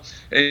to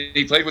and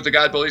he played with the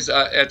God Bullies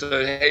at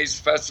the Hayes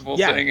Festival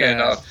thing,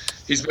 and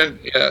he's been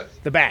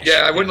the bash.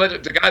 Yeah, I wouldn't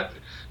let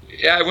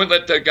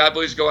the God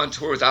Bullies go on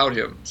tour without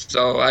him.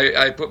 So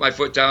I put my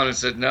foot down and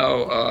said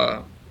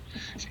no.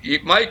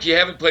 Mike, you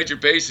haven't played your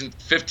bass in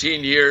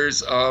 15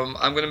 years. I'm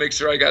going to make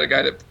sure I got a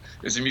guy that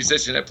is a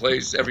musician that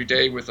plays every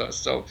day with us.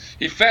 So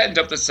he fattened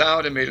up the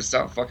sound and made it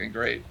sound fucking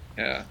great.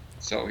 Yeah.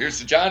 So here's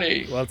to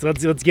Johnny. Well,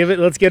 let's give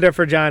it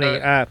for Johnny.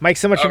 Mike,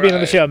 so much for being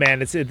on the show, man.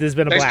 This has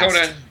been a blast. Thanks,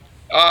 Conan.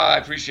 I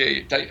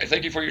appreciate it.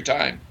 Thank you for your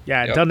time.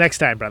 Yeah. Until next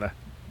time, brother.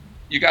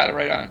 You got it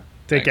right on.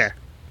 Take care.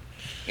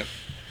 Yep.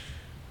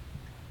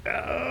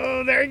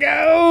 Oh, there he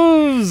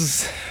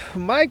goes.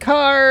 My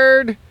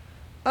card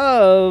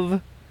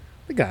of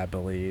the God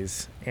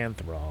Bullies and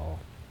Thrall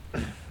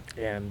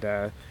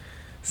and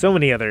so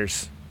many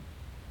others.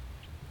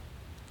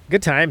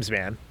 Good times,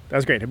 man. That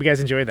was great. Hope you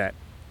guys enjoyed that.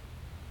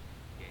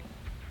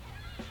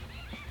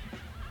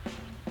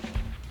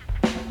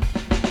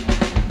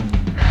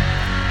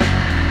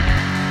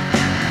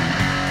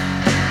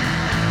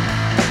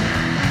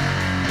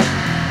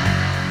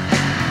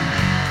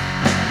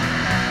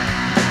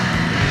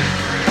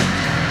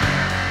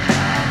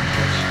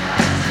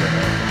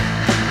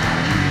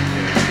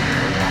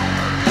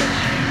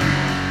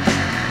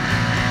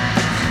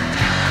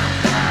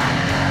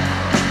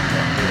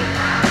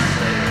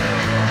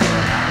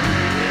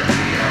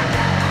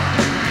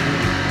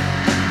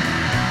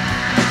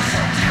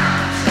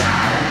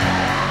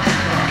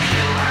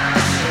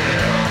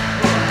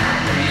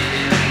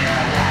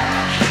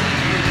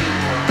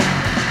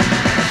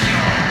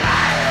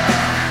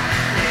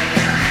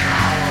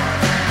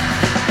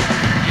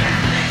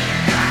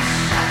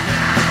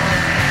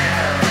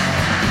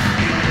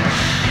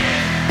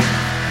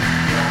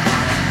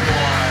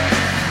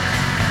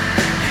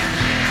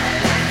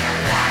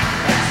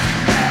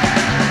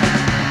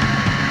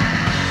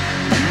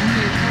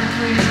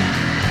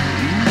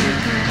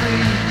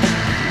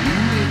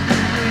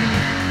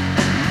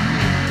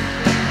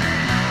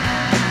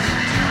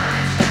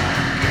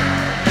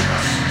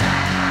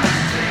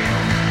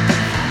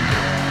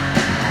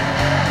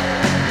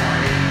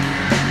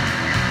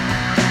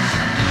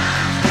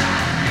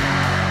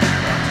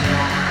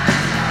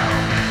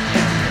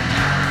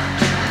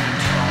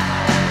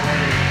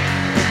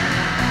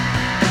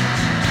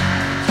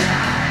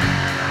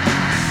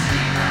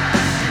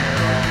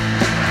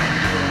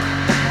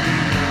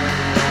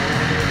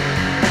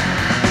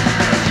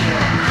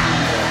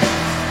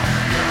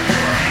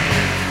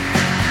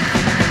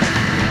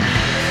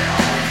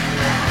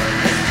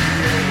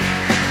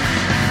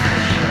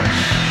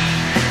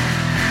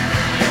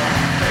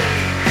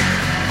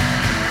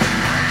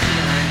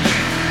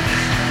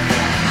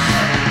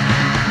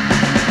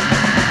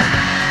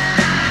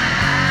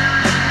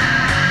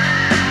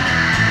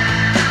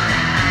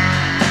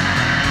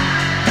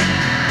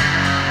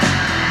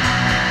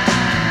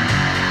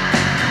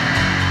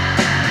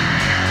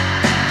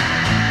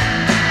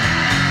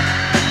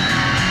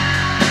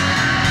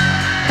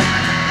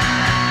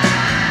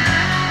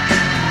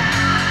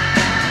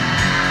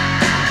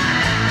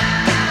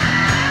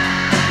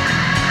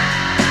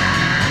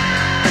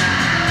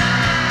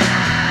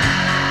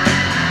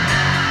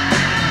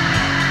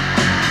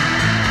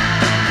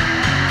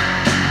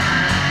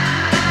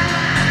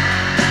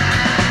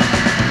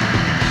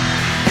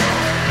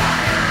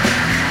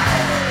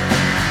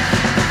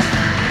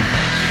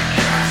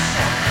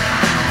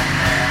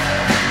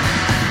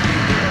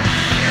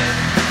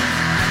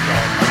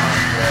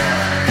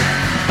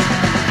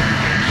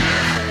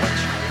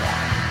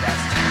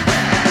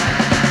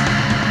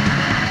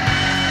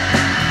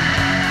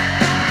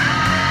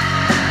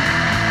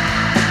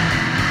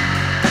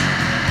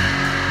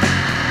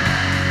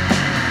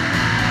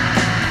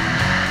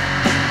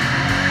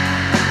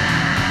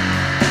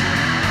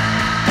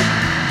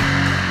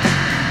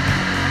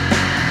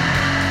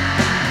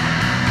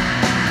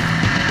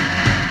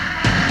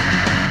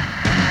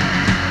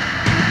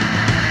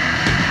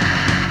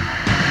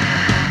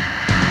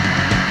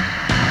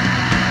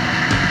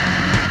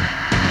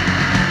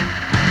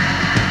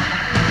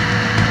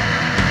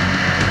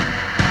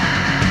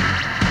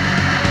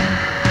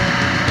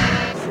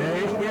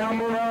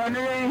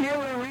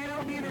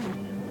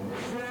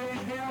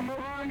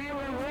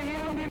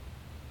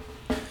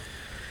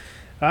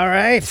 All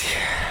right.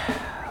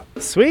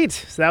 Sweet.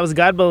 So that was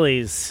God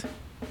Bullies.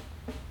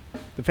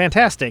 The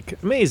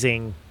fantastic,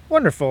 amazing,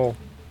 wonderful,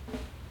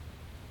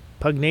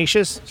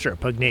 pugnacious? Sure,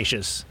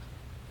 pugnacious.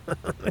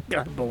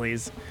 God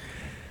Bullies.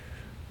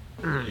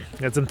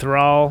 Got some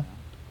Thrall.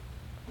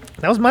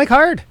 That was Mike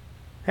Hard.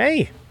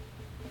 Hey.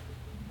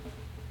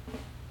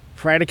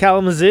 Pride of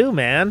Kalamazoo,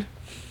 man.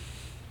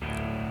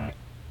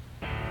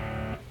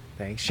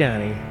 Thanks,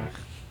 Johnny.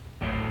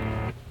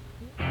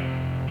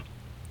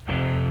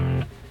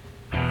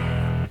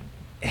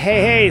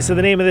 Hey, so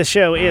the name of this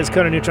show is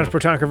Conan Neutron's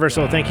Protonic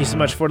Reversal. Thank you so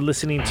much for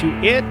listening to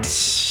it.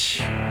 Is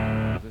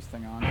this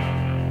thing on?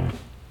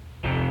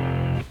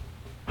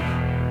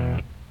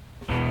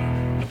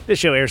 This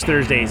show airs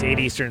Thursdays, 8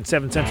 Eastern,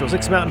 7 Central,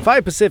 6 Mountain,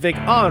 5 Pacific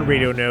on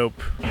Radio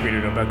Nope.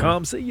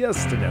 RadioNope.com. Say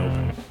yes to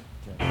Nope.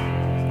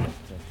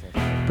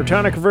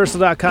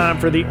 ProtonicReversal.com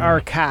for the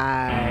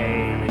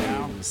archives.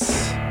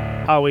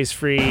 Always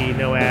free,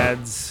 no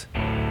ads,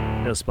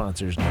 no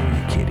sponsors, no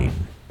you kidding.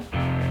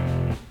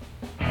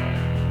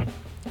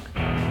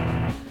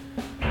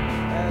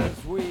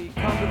 As we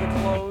come to the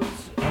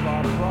close of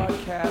our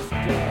broadcast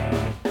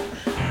day.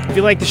 If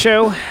you like the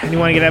show and you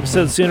want to get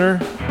episodes sooner,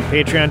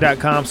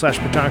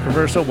 patreon.com/Protonic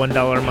Reversal.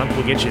 $1 a month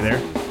will get you there.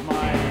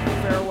 My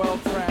farewell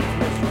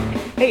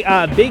transmission. Hey,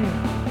 big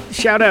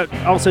shout out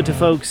also to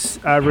folks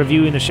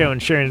reviewing the show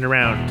and sharing it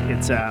around.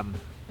 It's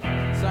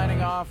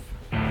Signing off.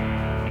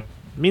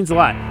 means a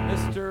lot.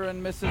 Mr.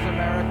 and Mrs.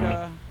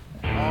 America,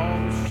 all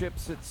the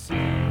ships at sea.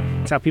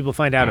 It's how people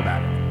find out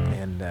about it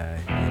and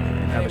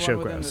how the show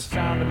Anyone within grows. the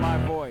sound of my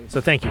voice. So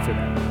thank you for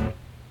that.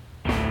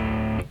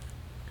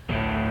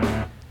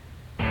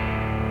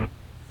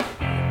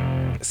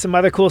 Some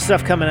other cool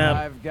stuff coming up.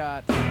 I've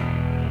got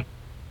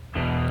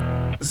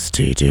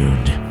Stay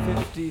tuned.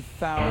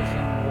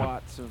 50,000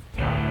 watts of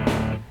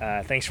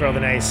power. Thanks for all the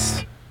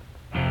nice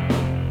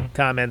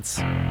comments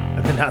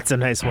and the not so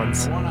nice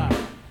ones. I want to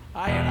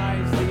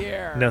ionize the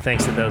air. No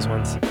thanks to those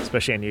ones,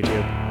 especially on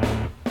YouTube.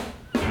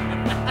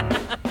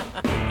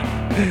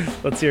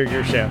 Let's hear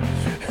your show.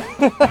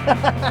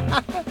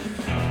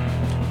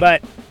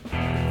 But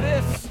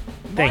This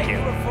thank you.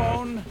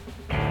 microphone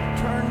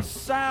turns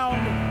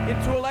sound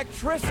into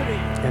electricity.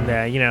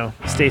 And,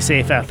 stay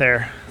safe out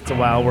there. It's a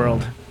wild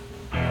world.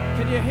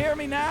 Can you hear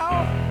me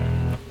now?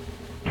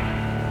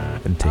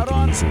 And take Out it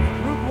on easy.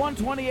 Route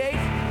 128,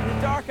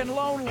 you're dark and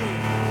lonely.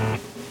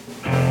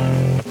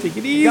 Take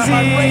it easy. Got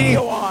my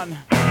radio on.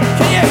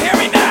 Can you hear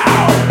me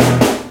now?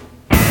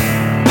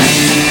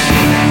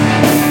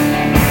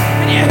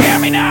 Can you hear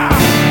me now?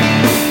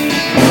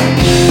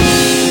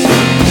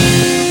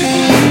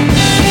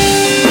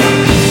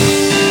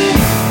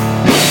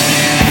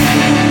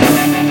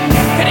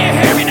 Can you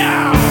hear me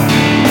now?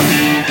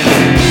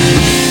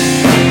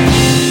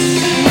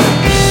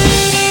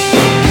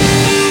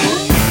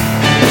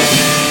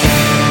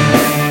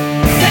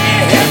 Can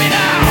you hear me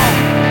now?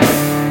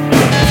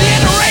 The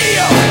end of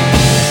radio.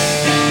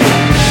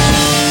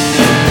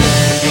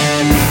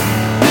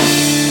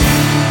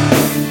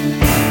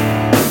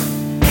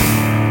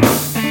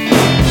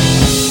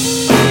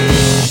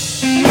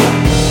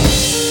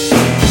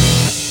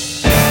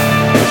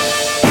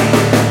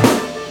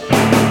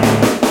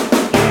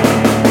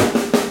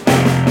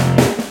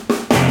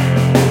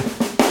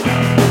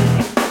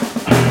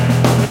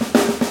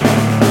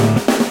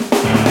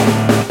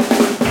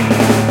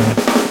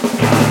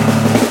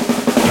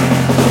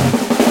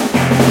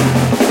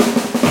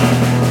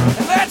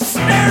 And that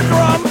snare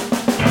drum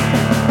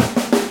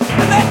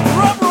and that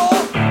drum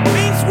roll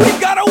means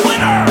we've got a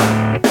winner.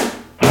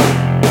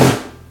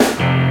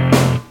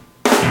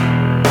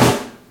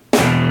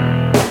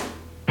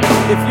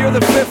 If you're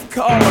the fifth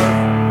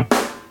caller,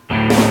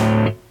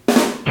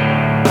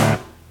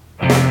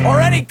 or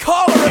any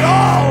caller at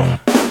all,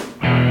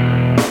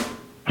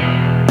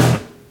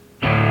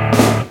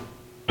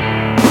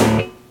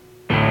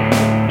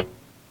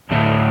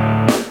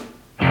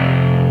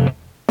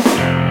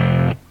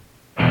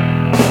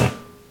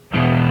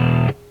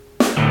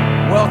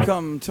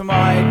 welcome to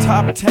my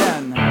top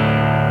 10.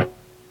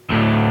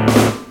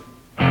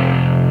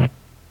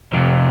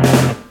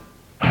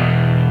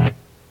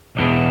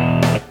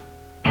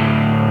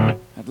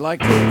 I'd like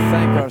to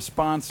thank our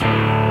sponsor.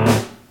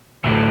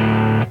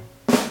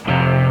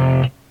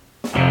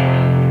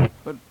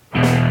 But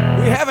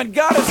we haven't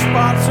got a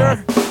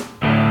sponsor.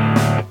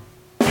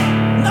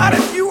 Not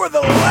if you were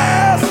the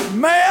last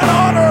man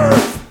on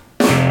earth.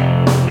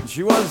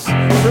 She was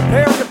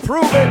prepared to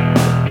prove it.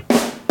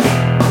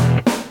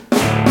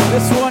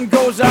 This one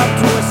goes out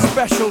to a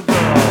special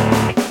girl.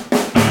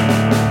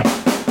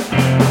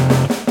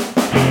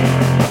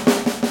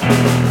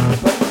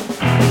 But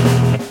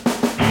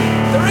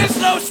there is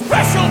no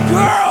special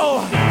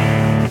girl.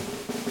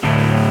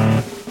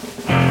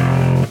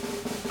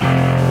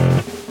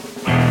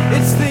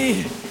 It's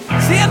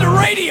the end of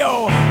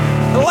radio.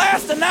 The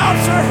last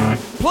announcer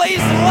plays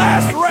the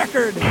last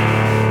record.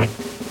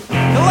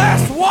 The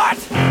last what?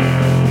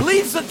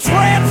 Leaves the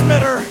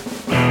transmitter.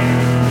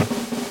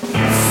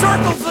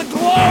 Circles the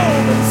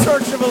globe in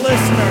search of a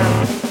listener.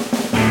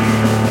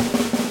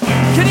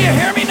 you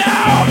hear me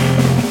now?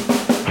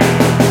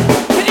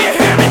 Can you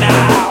hear me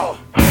now?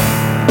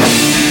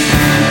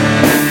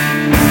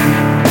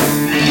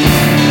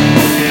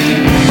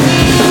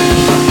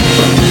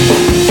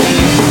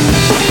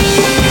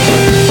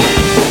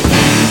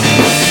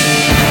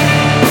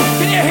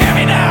 Can you hear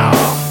me now?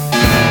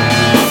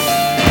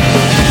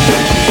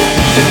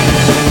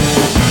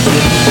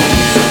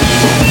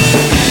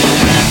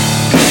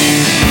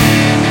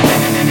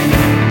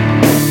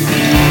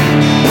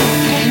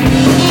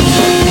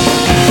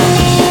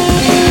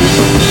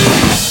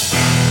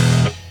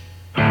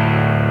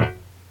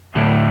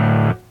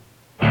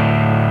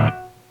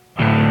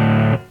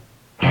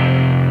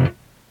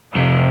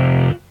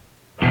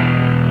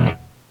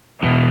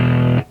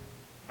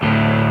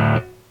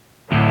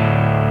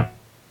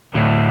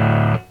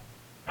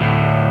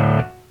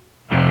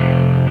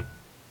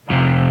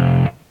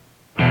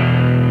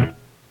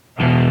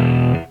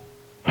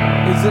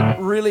 Is it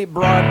really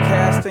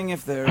broadcasting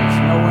if there's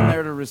no one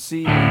there to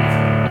receive?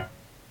 It's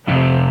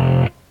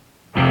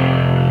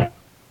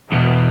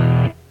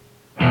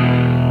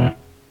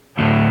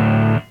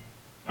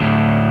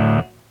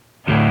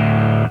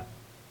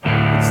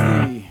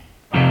the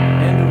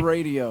end of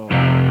radio.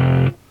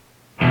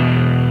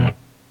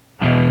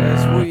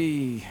 As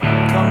we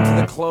come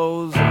to the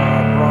close of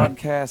our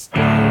broadcast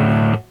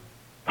day,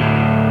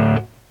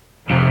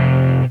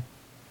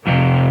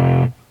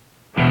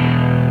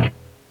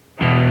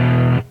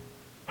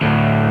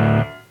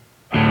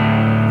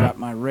 got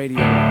my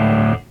radio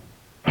on.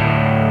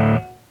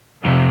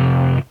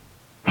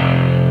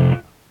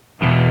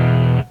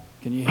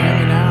 Can you hear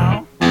me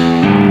now?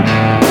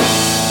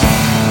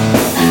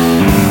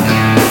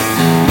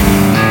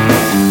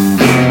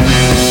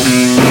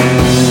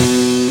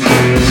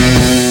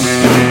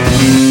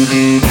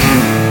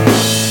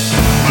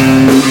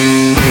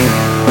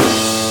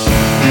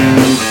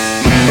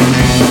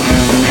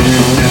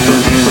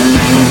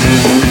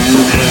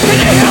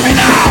 Can you hear me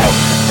now?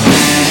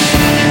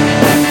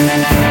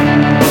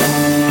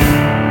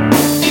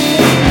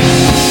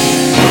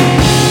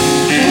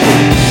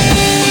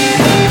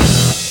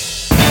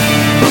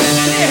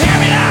 Can you hear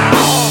me now?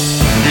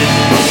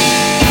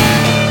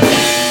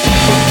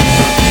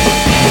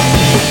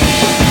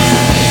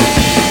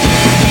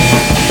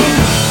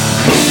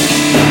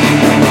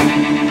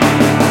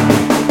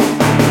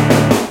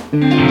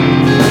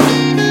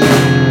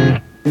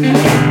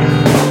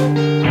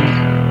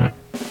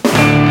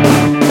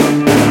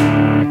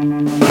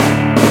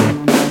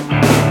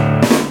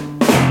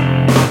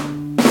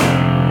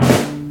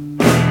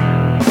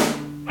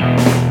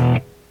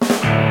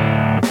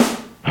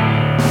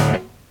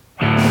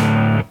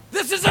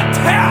 This is a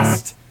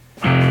test!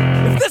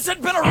 If this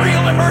had been a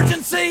real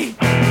emergency,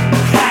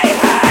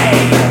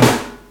 hey!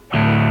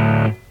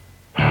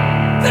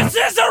 This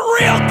is a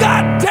real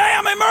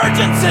goddamn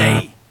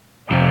emergency!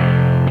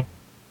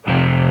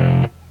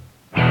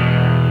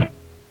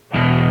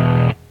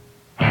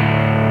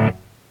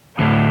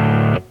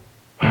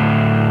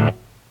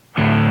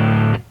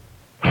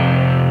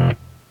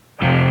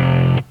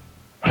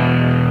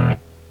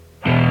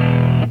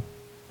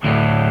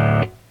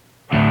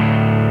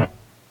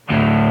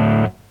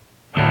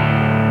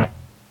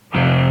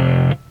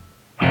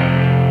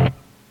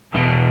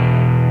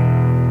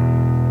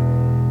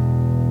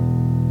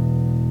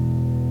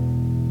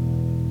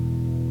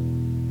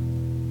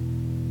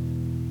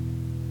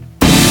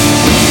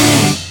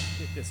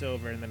 This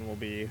over and then we'll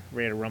be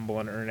ready to rumble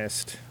in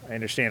earnest. I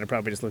understand it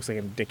probably just looks like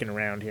I'm dicking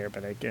around here,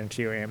 but I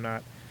guarantee you I am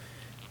not.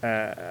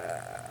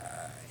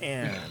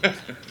 And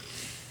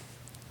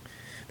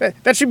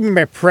that should be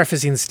my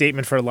prefacing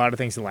statement for a lot of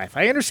things in life.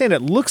 I understand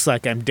it looks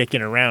like I'm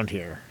dicking around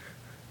here,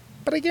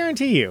 but I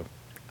guarantee you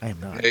I am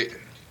not. Hey,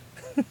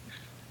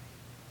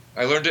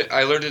 I learned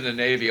it in the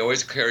Navy.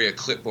 Always carry a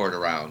clipboard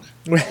around.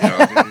 You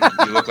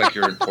look like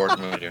you're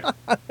important when you're.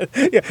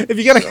 Yeah, if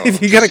you got a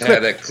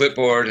have that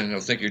clipboard, and they'll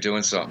think you're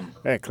doing something.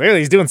 Yeah, clearly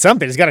he's doing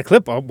something. He's got a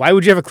clipboard. Why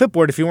would you have a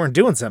clipboard if you weren't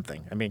doing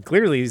something? I mean,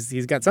 clearly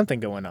he's got something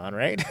going on,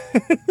 right?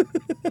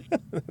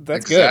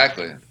 That's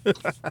exactly. Good.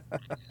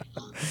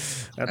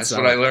 That's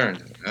what I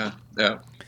learned. Yeah.